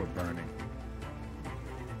 Let's go with burning.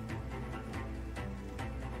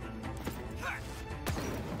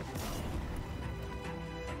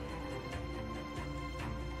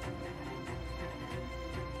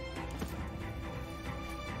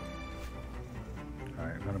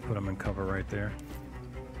 Alright, I'm gonna put them in cover right there.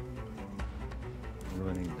 I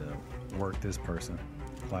really need to work this person.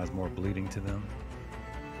 Applies more bleeding to them.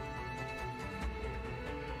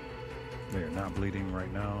 They're not bleeding right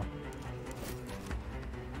now.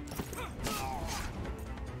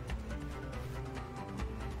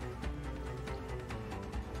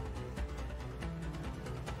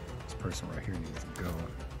 person right here needs to go.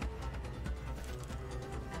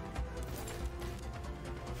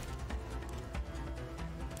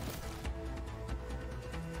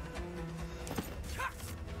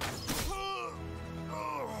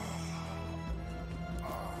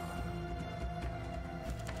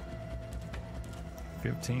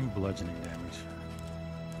 Bludgeoning damage.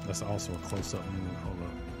 That's also a close-up move. Hold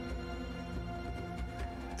up.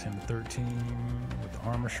 10 to 13 with the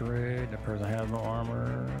armor shred. That person has no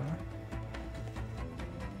armor.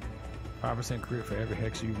 5% crit for every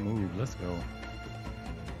hex you move. Let's go.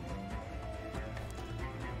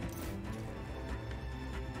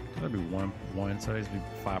 That'd be one, so it'd be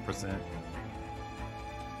 5%.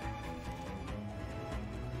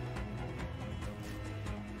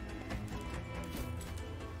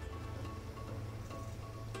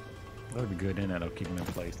 That'll be good, and that'll keep him in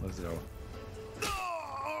place. Let's go.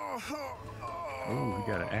 Oh, we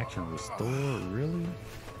got an action restore. Really?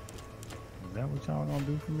 Is that what y'all gonna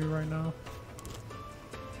do for me right now?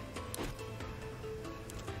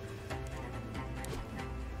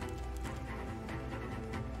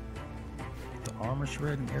 The armor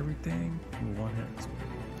shred and everything? One hex.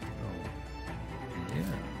 Oh, yeah.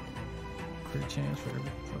 Crit chance for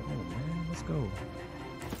everything. Oh man, let's go.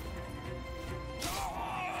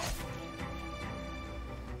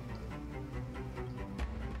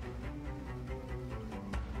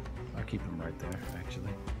 Keep him right there,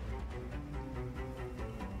 actually.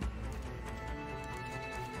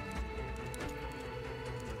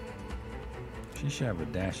 She should have a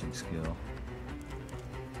dashing skill.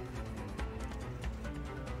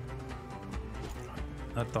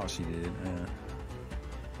 I thought she did.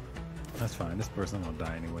 That's fine. This person will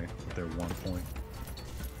die anyway with their 1 point.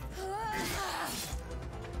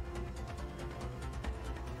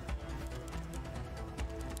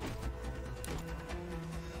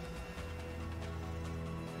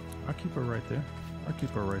 I'll keep her right there. I'll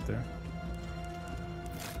keep her right there.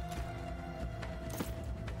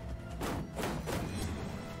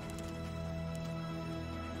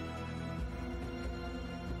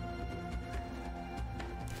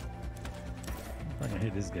 If I can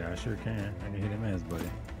hit this guy, I sure can. I can hit him as buddy.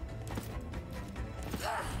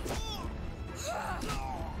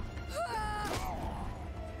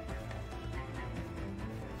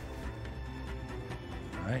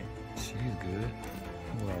 Alright, she's good.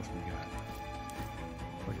 What else we got?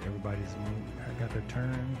 Like everybody's moved. I got their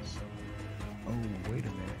turns. Oh, wait a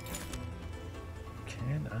minute.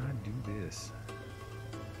 Can I do this?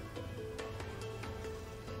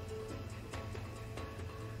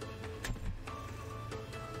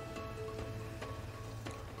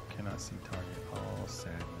 Cannot see target. All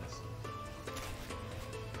sadness.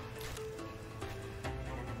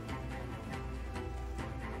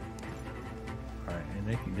 Alright, and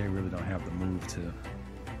they really don't have the move to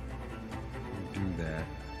do that.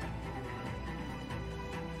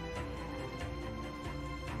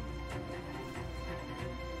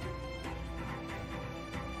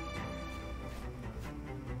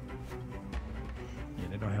 Yeah,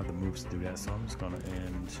 they don't have the moves to do that, so I'm just gonna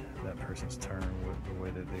end that person's turn with the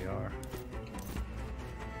way that they are.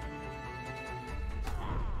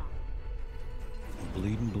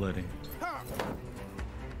 Bleeding bloody.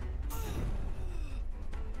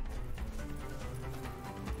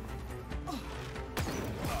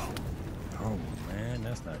 Oh man,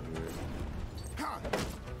 that's not good.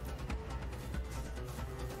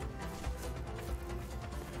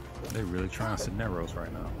 They're really trying Cineros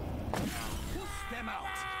right now. Push them out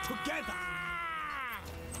together.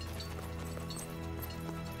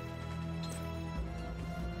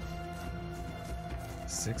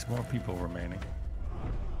 6 more people remaining.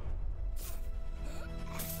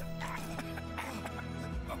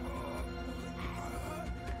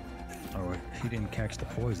 Oh, he didn't catch the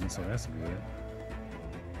poison, so that's good.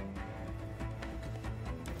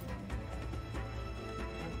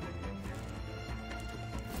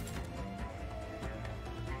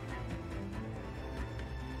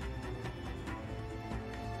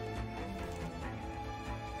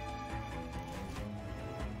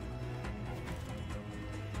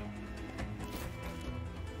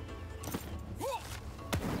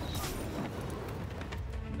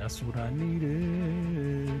 That's what I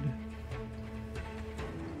needed.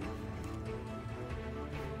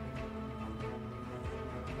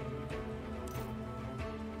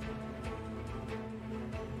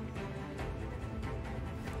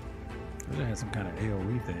 I wish I had some kind of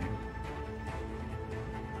AoE thing.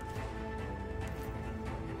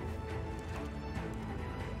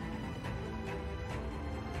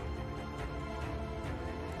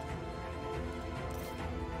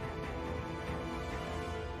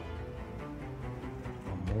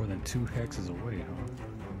 only 2 hexes away, huh?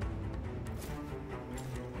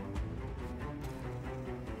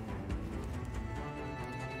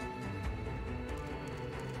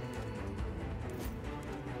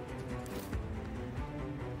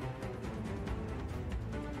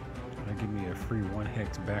 That'll give me a free 1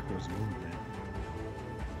 hex backwards movement.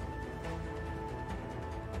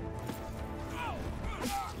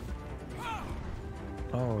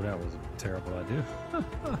 Oh, that was a terrible idea.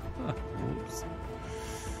 Whoops.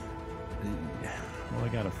 Well, I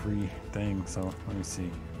got a free thing, so let me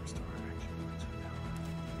see. Restore action.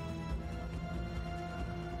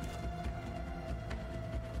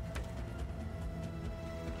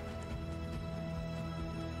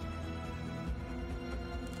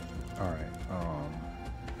 All right.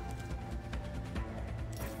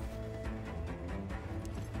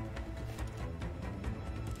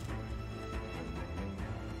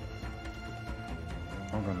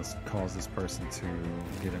 I'm gonna cause this person to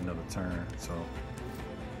get another turn. So,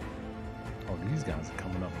 oh, these guys are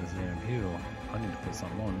coming up this damn hill. I need to put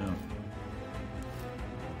something on them.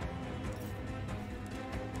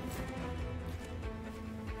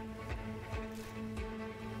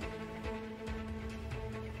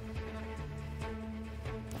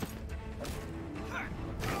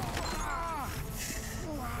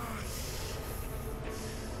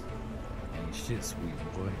 Ain't shit,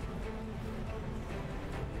 sweet boy.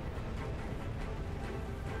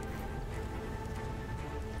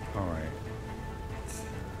 Alright.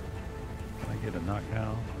 Can I get a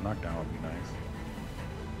knockdown? A knockdown would be nice.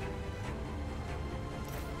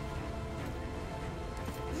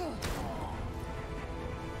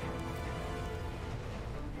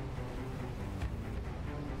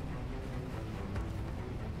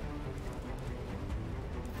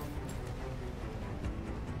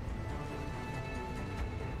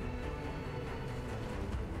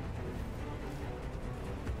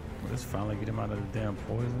 Let's finally get him out of the damn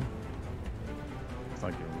poison. It's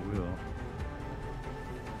like it will.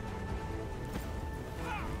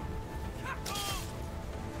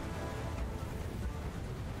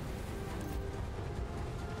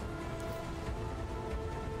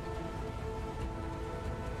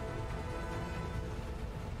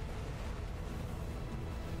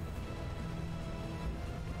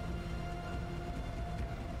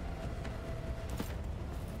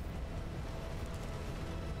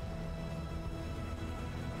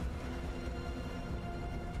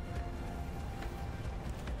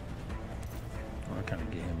 Kind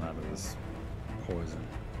of get him out of this poison.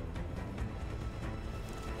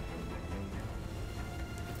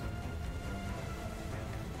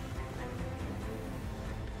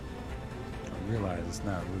 I realize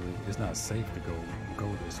it's not safe to go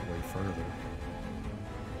this way further.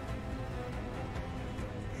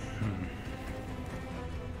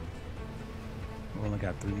 We only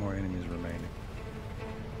got 3 more enemies remaining.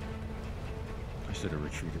 I should have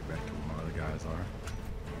retreated back to where my other guys are.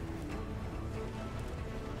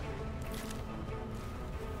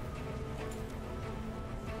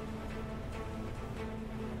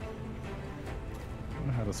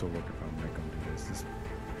 How does it work if I make them do this? I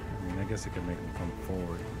mean, I guess it could make them come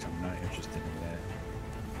forward, which I'm not interested in that.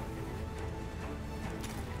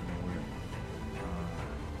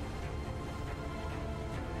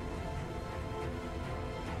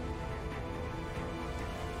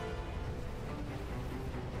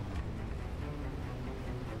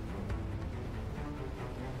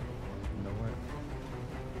 You know what?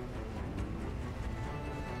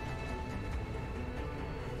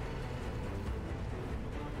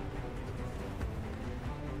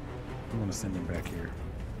 I'm gonna send him back here.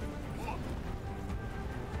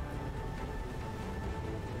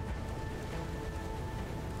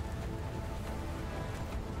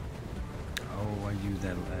 Oh, I used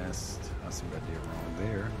that last. I see what I did wrong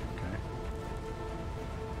there. Okay.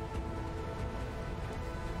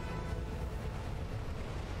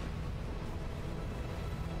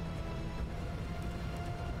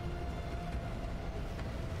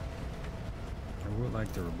 I would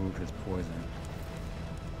like to remove his poison.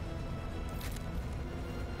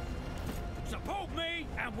 Support me,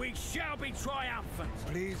 and we shall be triumphant.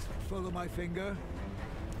 Please follow my finger.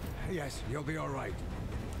 Yes, you'll be all right.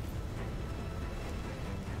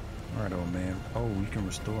 All right, old man. Oh, we can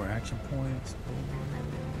restore action points.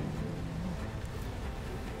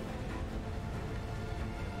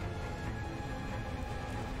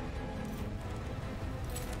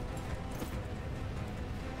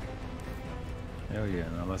 Hell yeah,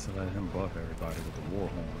 now let's let him buff everybody with the war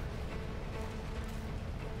horn.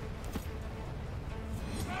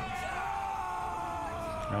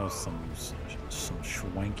 That was some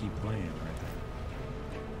swanky playing right there.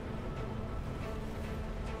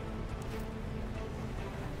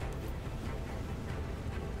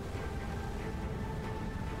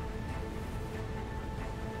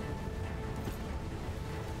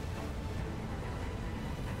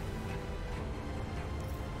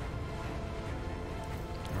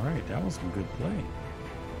 That was some good play.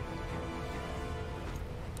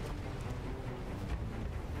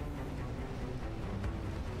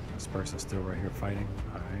 This person's still right here fighting.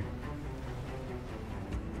 Alright.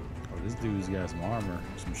 Oh, this dude's got some armor.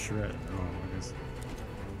 Some shred. Oh, I guess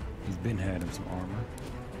he's been had him some armor.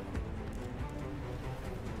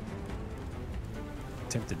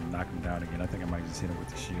 Tempted to knock him down again. I think I might just hit him with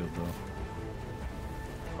the shield though.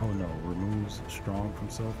 Oh no, removes strong from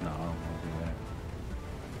self? No, I don't want to do that.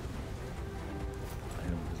 I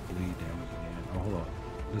hit him with his bleed damage again. Oh, hold on.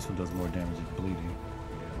 This one does more damage than bleeding.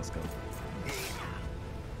 Yeah, let's go.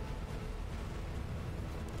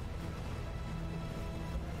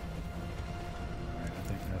 Alright, I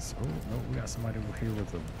think that's... Oh, no, we got somebody over here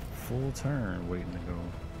with a full turn waiting to go.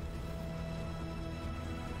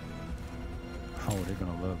 Oh, they're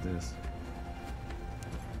gonna love this.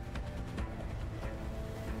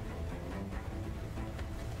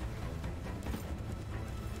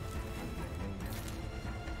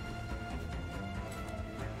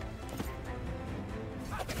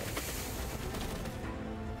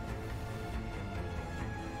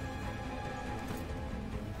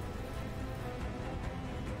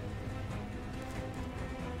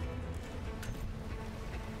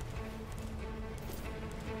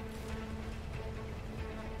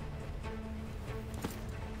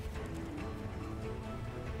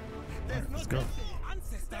 Let's go.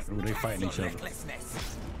 Oh, they fighting each other.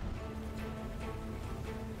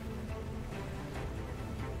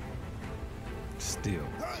 Still.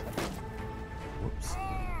 Whoops.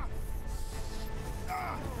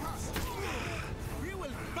 We will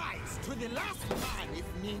fight to the last man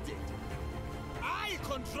if needed. I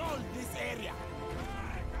control this area.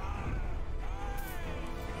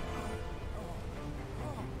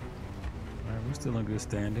 Alright, we're still in good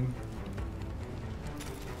standing.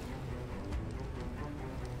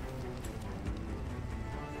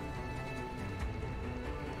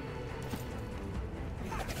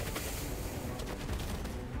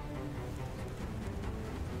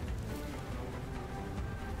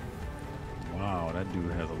 Wow, that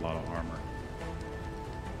dude has a lot of armor.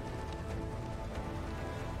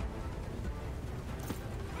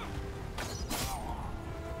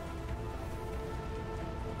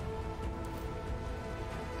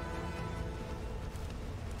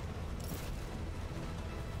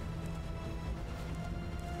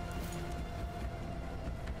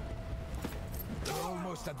 We're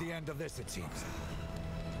almost at the end of this, it seems.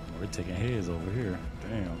 We're taking heads over here.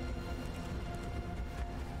 Damn.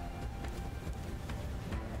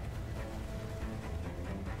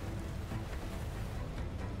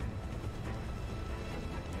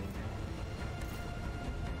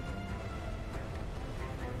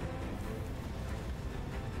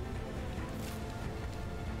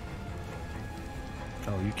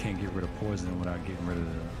 Oh, you can't get rid of poison without getting rid of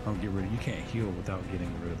the... you can't heal without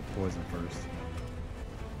getting rid of the poison first.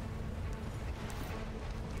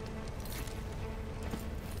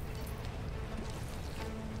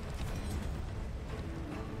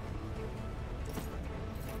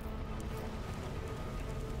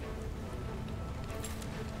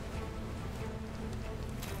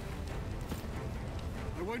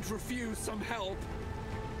 I won't refuse some help.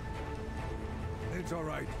 It's all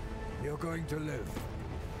right. You're going to live.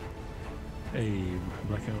 Hey,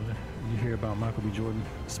 Black Elder, you hear about Michael B. Jordan?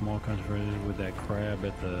 Small controversy with that crab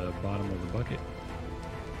at the bottom of the bucket.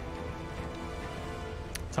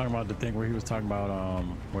 Talking about the thing where he was talking about,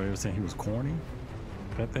 where he was saying he was corny.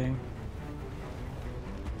 That thing.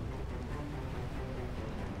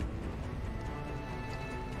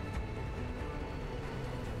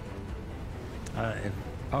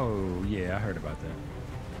 Oh yeah, I heard about that.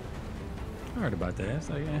 It's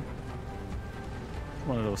like, yeah, it's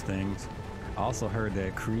one of those things. I also heard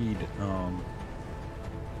that Creed,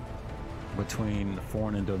 between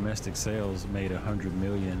foreign and domestic sales, made $100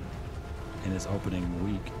 million in its opening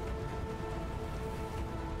week.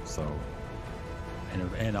 So,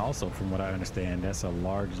 and also from what I understand, that's a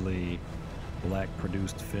largely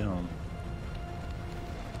black-produced film.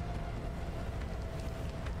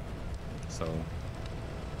 So,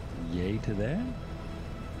 yay to that.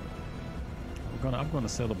 I'm gonna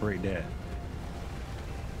celebrate that.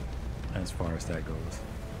 As far as that goes,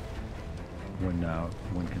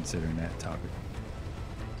 when considering that topic.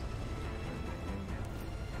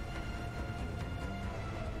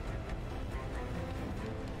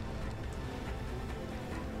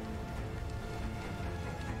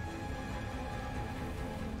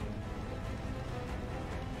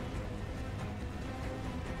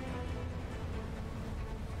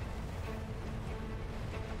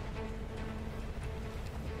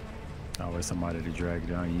 Always somebody to drag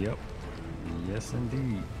down. Yep. Yes,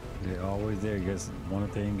 indeed. They're always there. Guess one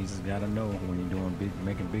thing you just gotta know when you're doing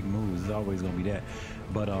making big moves, it's always gonna be that.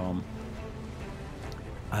 But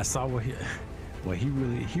I saw what he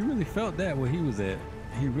really felt that where he was at.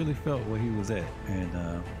 He really felt where he was at,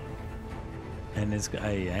 and it's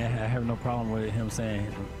hey, I have no problem with him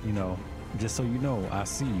saying, you know, just so you know, I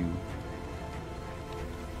see you.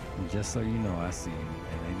 Just so you know, I see you,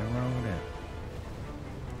 and ain't nothing wrong with that.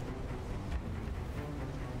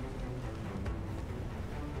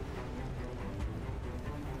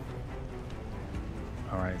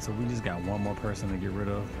 Alright, so we just got one more person to get rid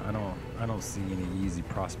of. I don't see any easy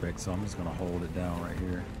prospects, so I'm just gonna hold it down right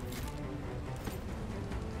here.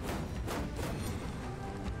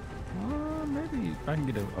 Maybe if I can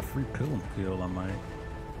get a free kill, I might.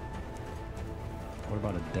 What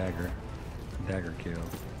about a dagger kill?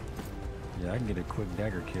 Yeah, I can get a quick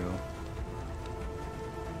dagger kill.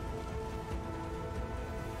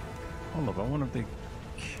 Hold up, I wonder if they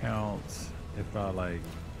count if I like.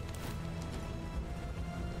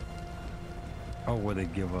 Oh, where they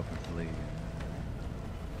give up and flee.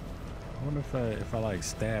 I wonder if I like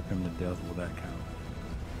stab him to death, will that count?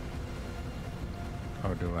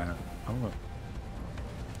 Or do I? I'm gonna.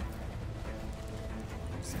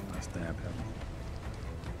 Let's see if I stab him.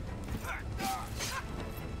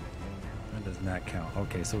 That does not count.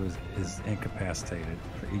 Okay, so it's incapacitated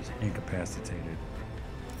for each incapacitated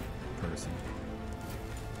person.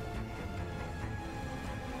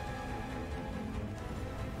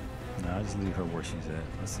 Nah, I'll just leave her where she's at.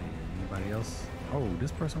 Let's see. Anybody else? Oh,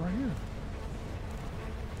 this person right here.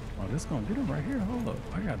 Oh, this gonna get him right here. Hold up.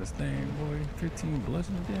 I got this thing, boy. 15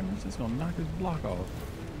 bludgeoning damage. It's gonna knock his block off.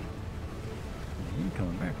 He ain't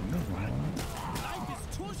coming back from this one. Life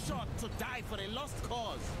is too short to die for a lost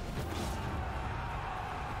cause.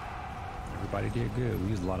 Everybody did good. We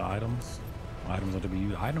used a lot of items. Items are to be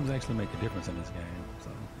used. Items actually make a difference in this game,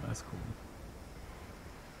 so that's cool.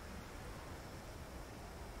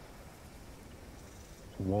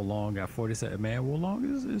 Wolong got 47. Man, Wolong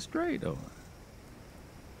is straight though.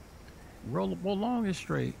 Wolong is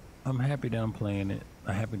straight. I'm happy that I'm playing it.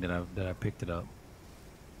 I'm happy that I picked it up.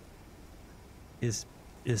 It's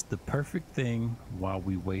the perfect thing while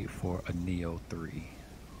we wait for a Neo 3.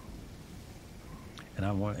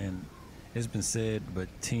 And it's been said, but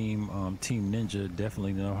Team Ninja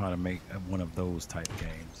definitely know how to make one of those type of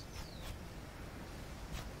games.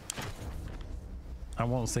 I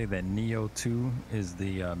won't say that Neo 2 is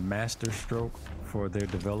the master stroke for their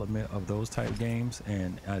development of those type games,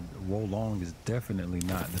 and Wolong is definitely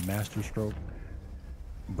not the master stroke,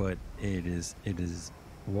 but it is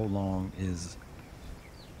Wolong is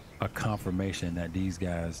a confirmation that these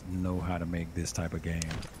guys know how to make this type of game.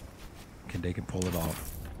 They can pull it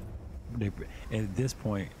off. At this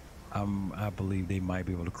point, I believe they might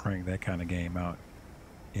be able to crank that kind of game out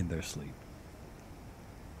in their sleep.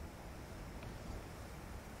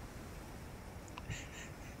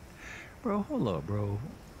 Bro, hold up, bro.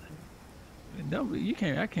 No, you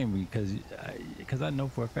can't. I can't be because I know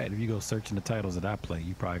for a fact if you go searching the titles that I play,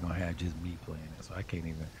 you probably gonna have just me playing it. So I can't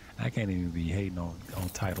even be hating on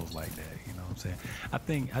titles like that. You know what I'm saying? I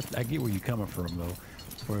think I get where you're coming from though,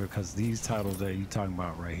 because these titles that you're talking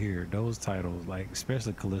about right here, those titles, like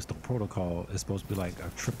especially Callisto Protocol, is supposed to be like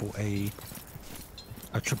a triple A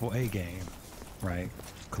game, right?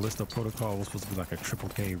 Callisto Protocol was supposed to be like a triple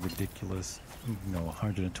K ridiculous,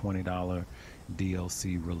 $120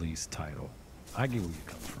 DLC release title. I get where you're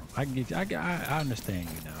coming from. I understand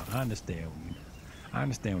you now. I understand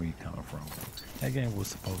where you're coming from, bro. That game was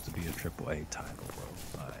supposed to be a triple A title,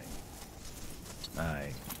 bro.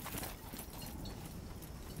 Alright.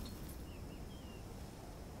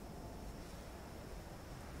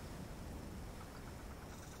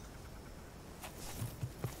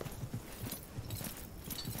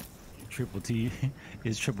 Triple T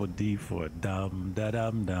is triple D for dumb da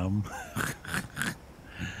dum dum.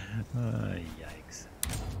 Yikes.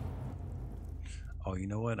 Oh, you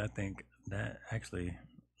know what? I think that actually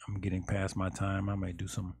I'm getting past my time. I may do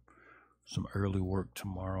some early work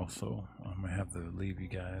tomorrow, so I'm gonna have to leave you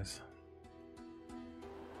guys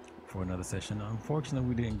for another session. Unfortunately,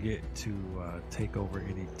 we didn't get to take over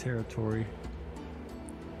any territory,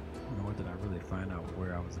 nor did I really find out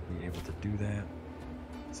where I was to be able to do that.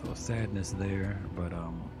 So sadness there, but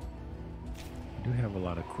we do have a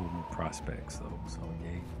lot of cool new prospects though, so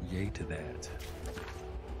yay to that.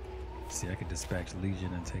 See, I could dispatch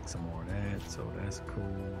Legion and take some more of that, so that's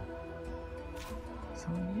cool. So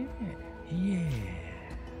yeah.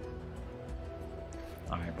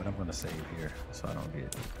 Alright, but I'm gonna save here so I'm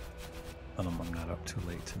not up too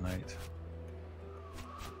late tonight.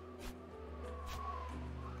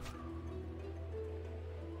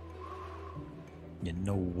 You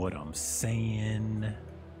know what I'm saying?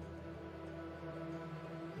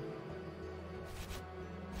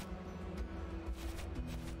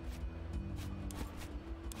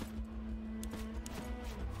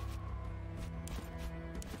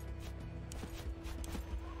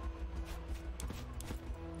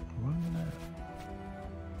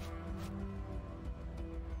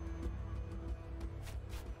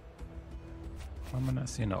 Why am I not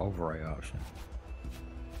seeing the override option?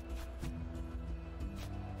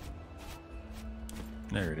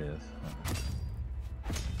 There it is.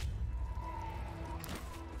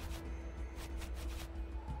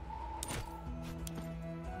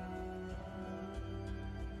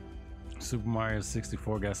 Super Mario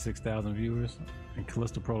 64 got 6,000 viewers, and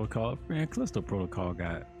Callisto Protocol, man, Callisto Protocol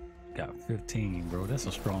got 15, bro. That's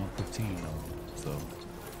a strong 15 though. So, you know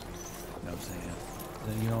what I'm saying?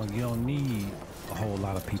 Then you don't need a whole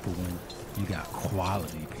lot of people when you got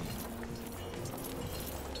quality people.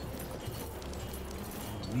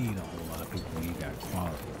 You need a whole lot of people when you got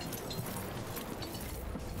quality.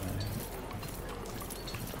 Right?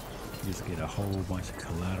 You just get a whole bunch of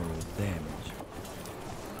collateral damage.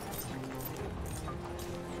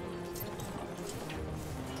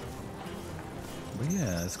 But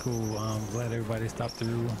yeah, it's cool. I'm glad everybody stopped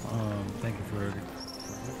through. Thank you for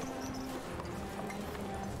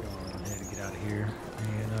going ahead and get out of here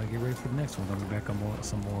and get ready for the next one. I'll be back on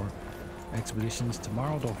some more expeditions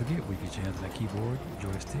tomorrow. Don't forget, we get your hands on that keyboard,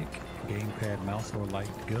 joystick, gamepad, mouse, or light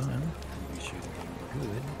gun. Be sure to get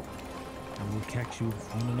good. And we'll catch you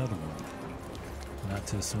on another one. Not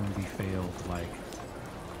to assume we failed like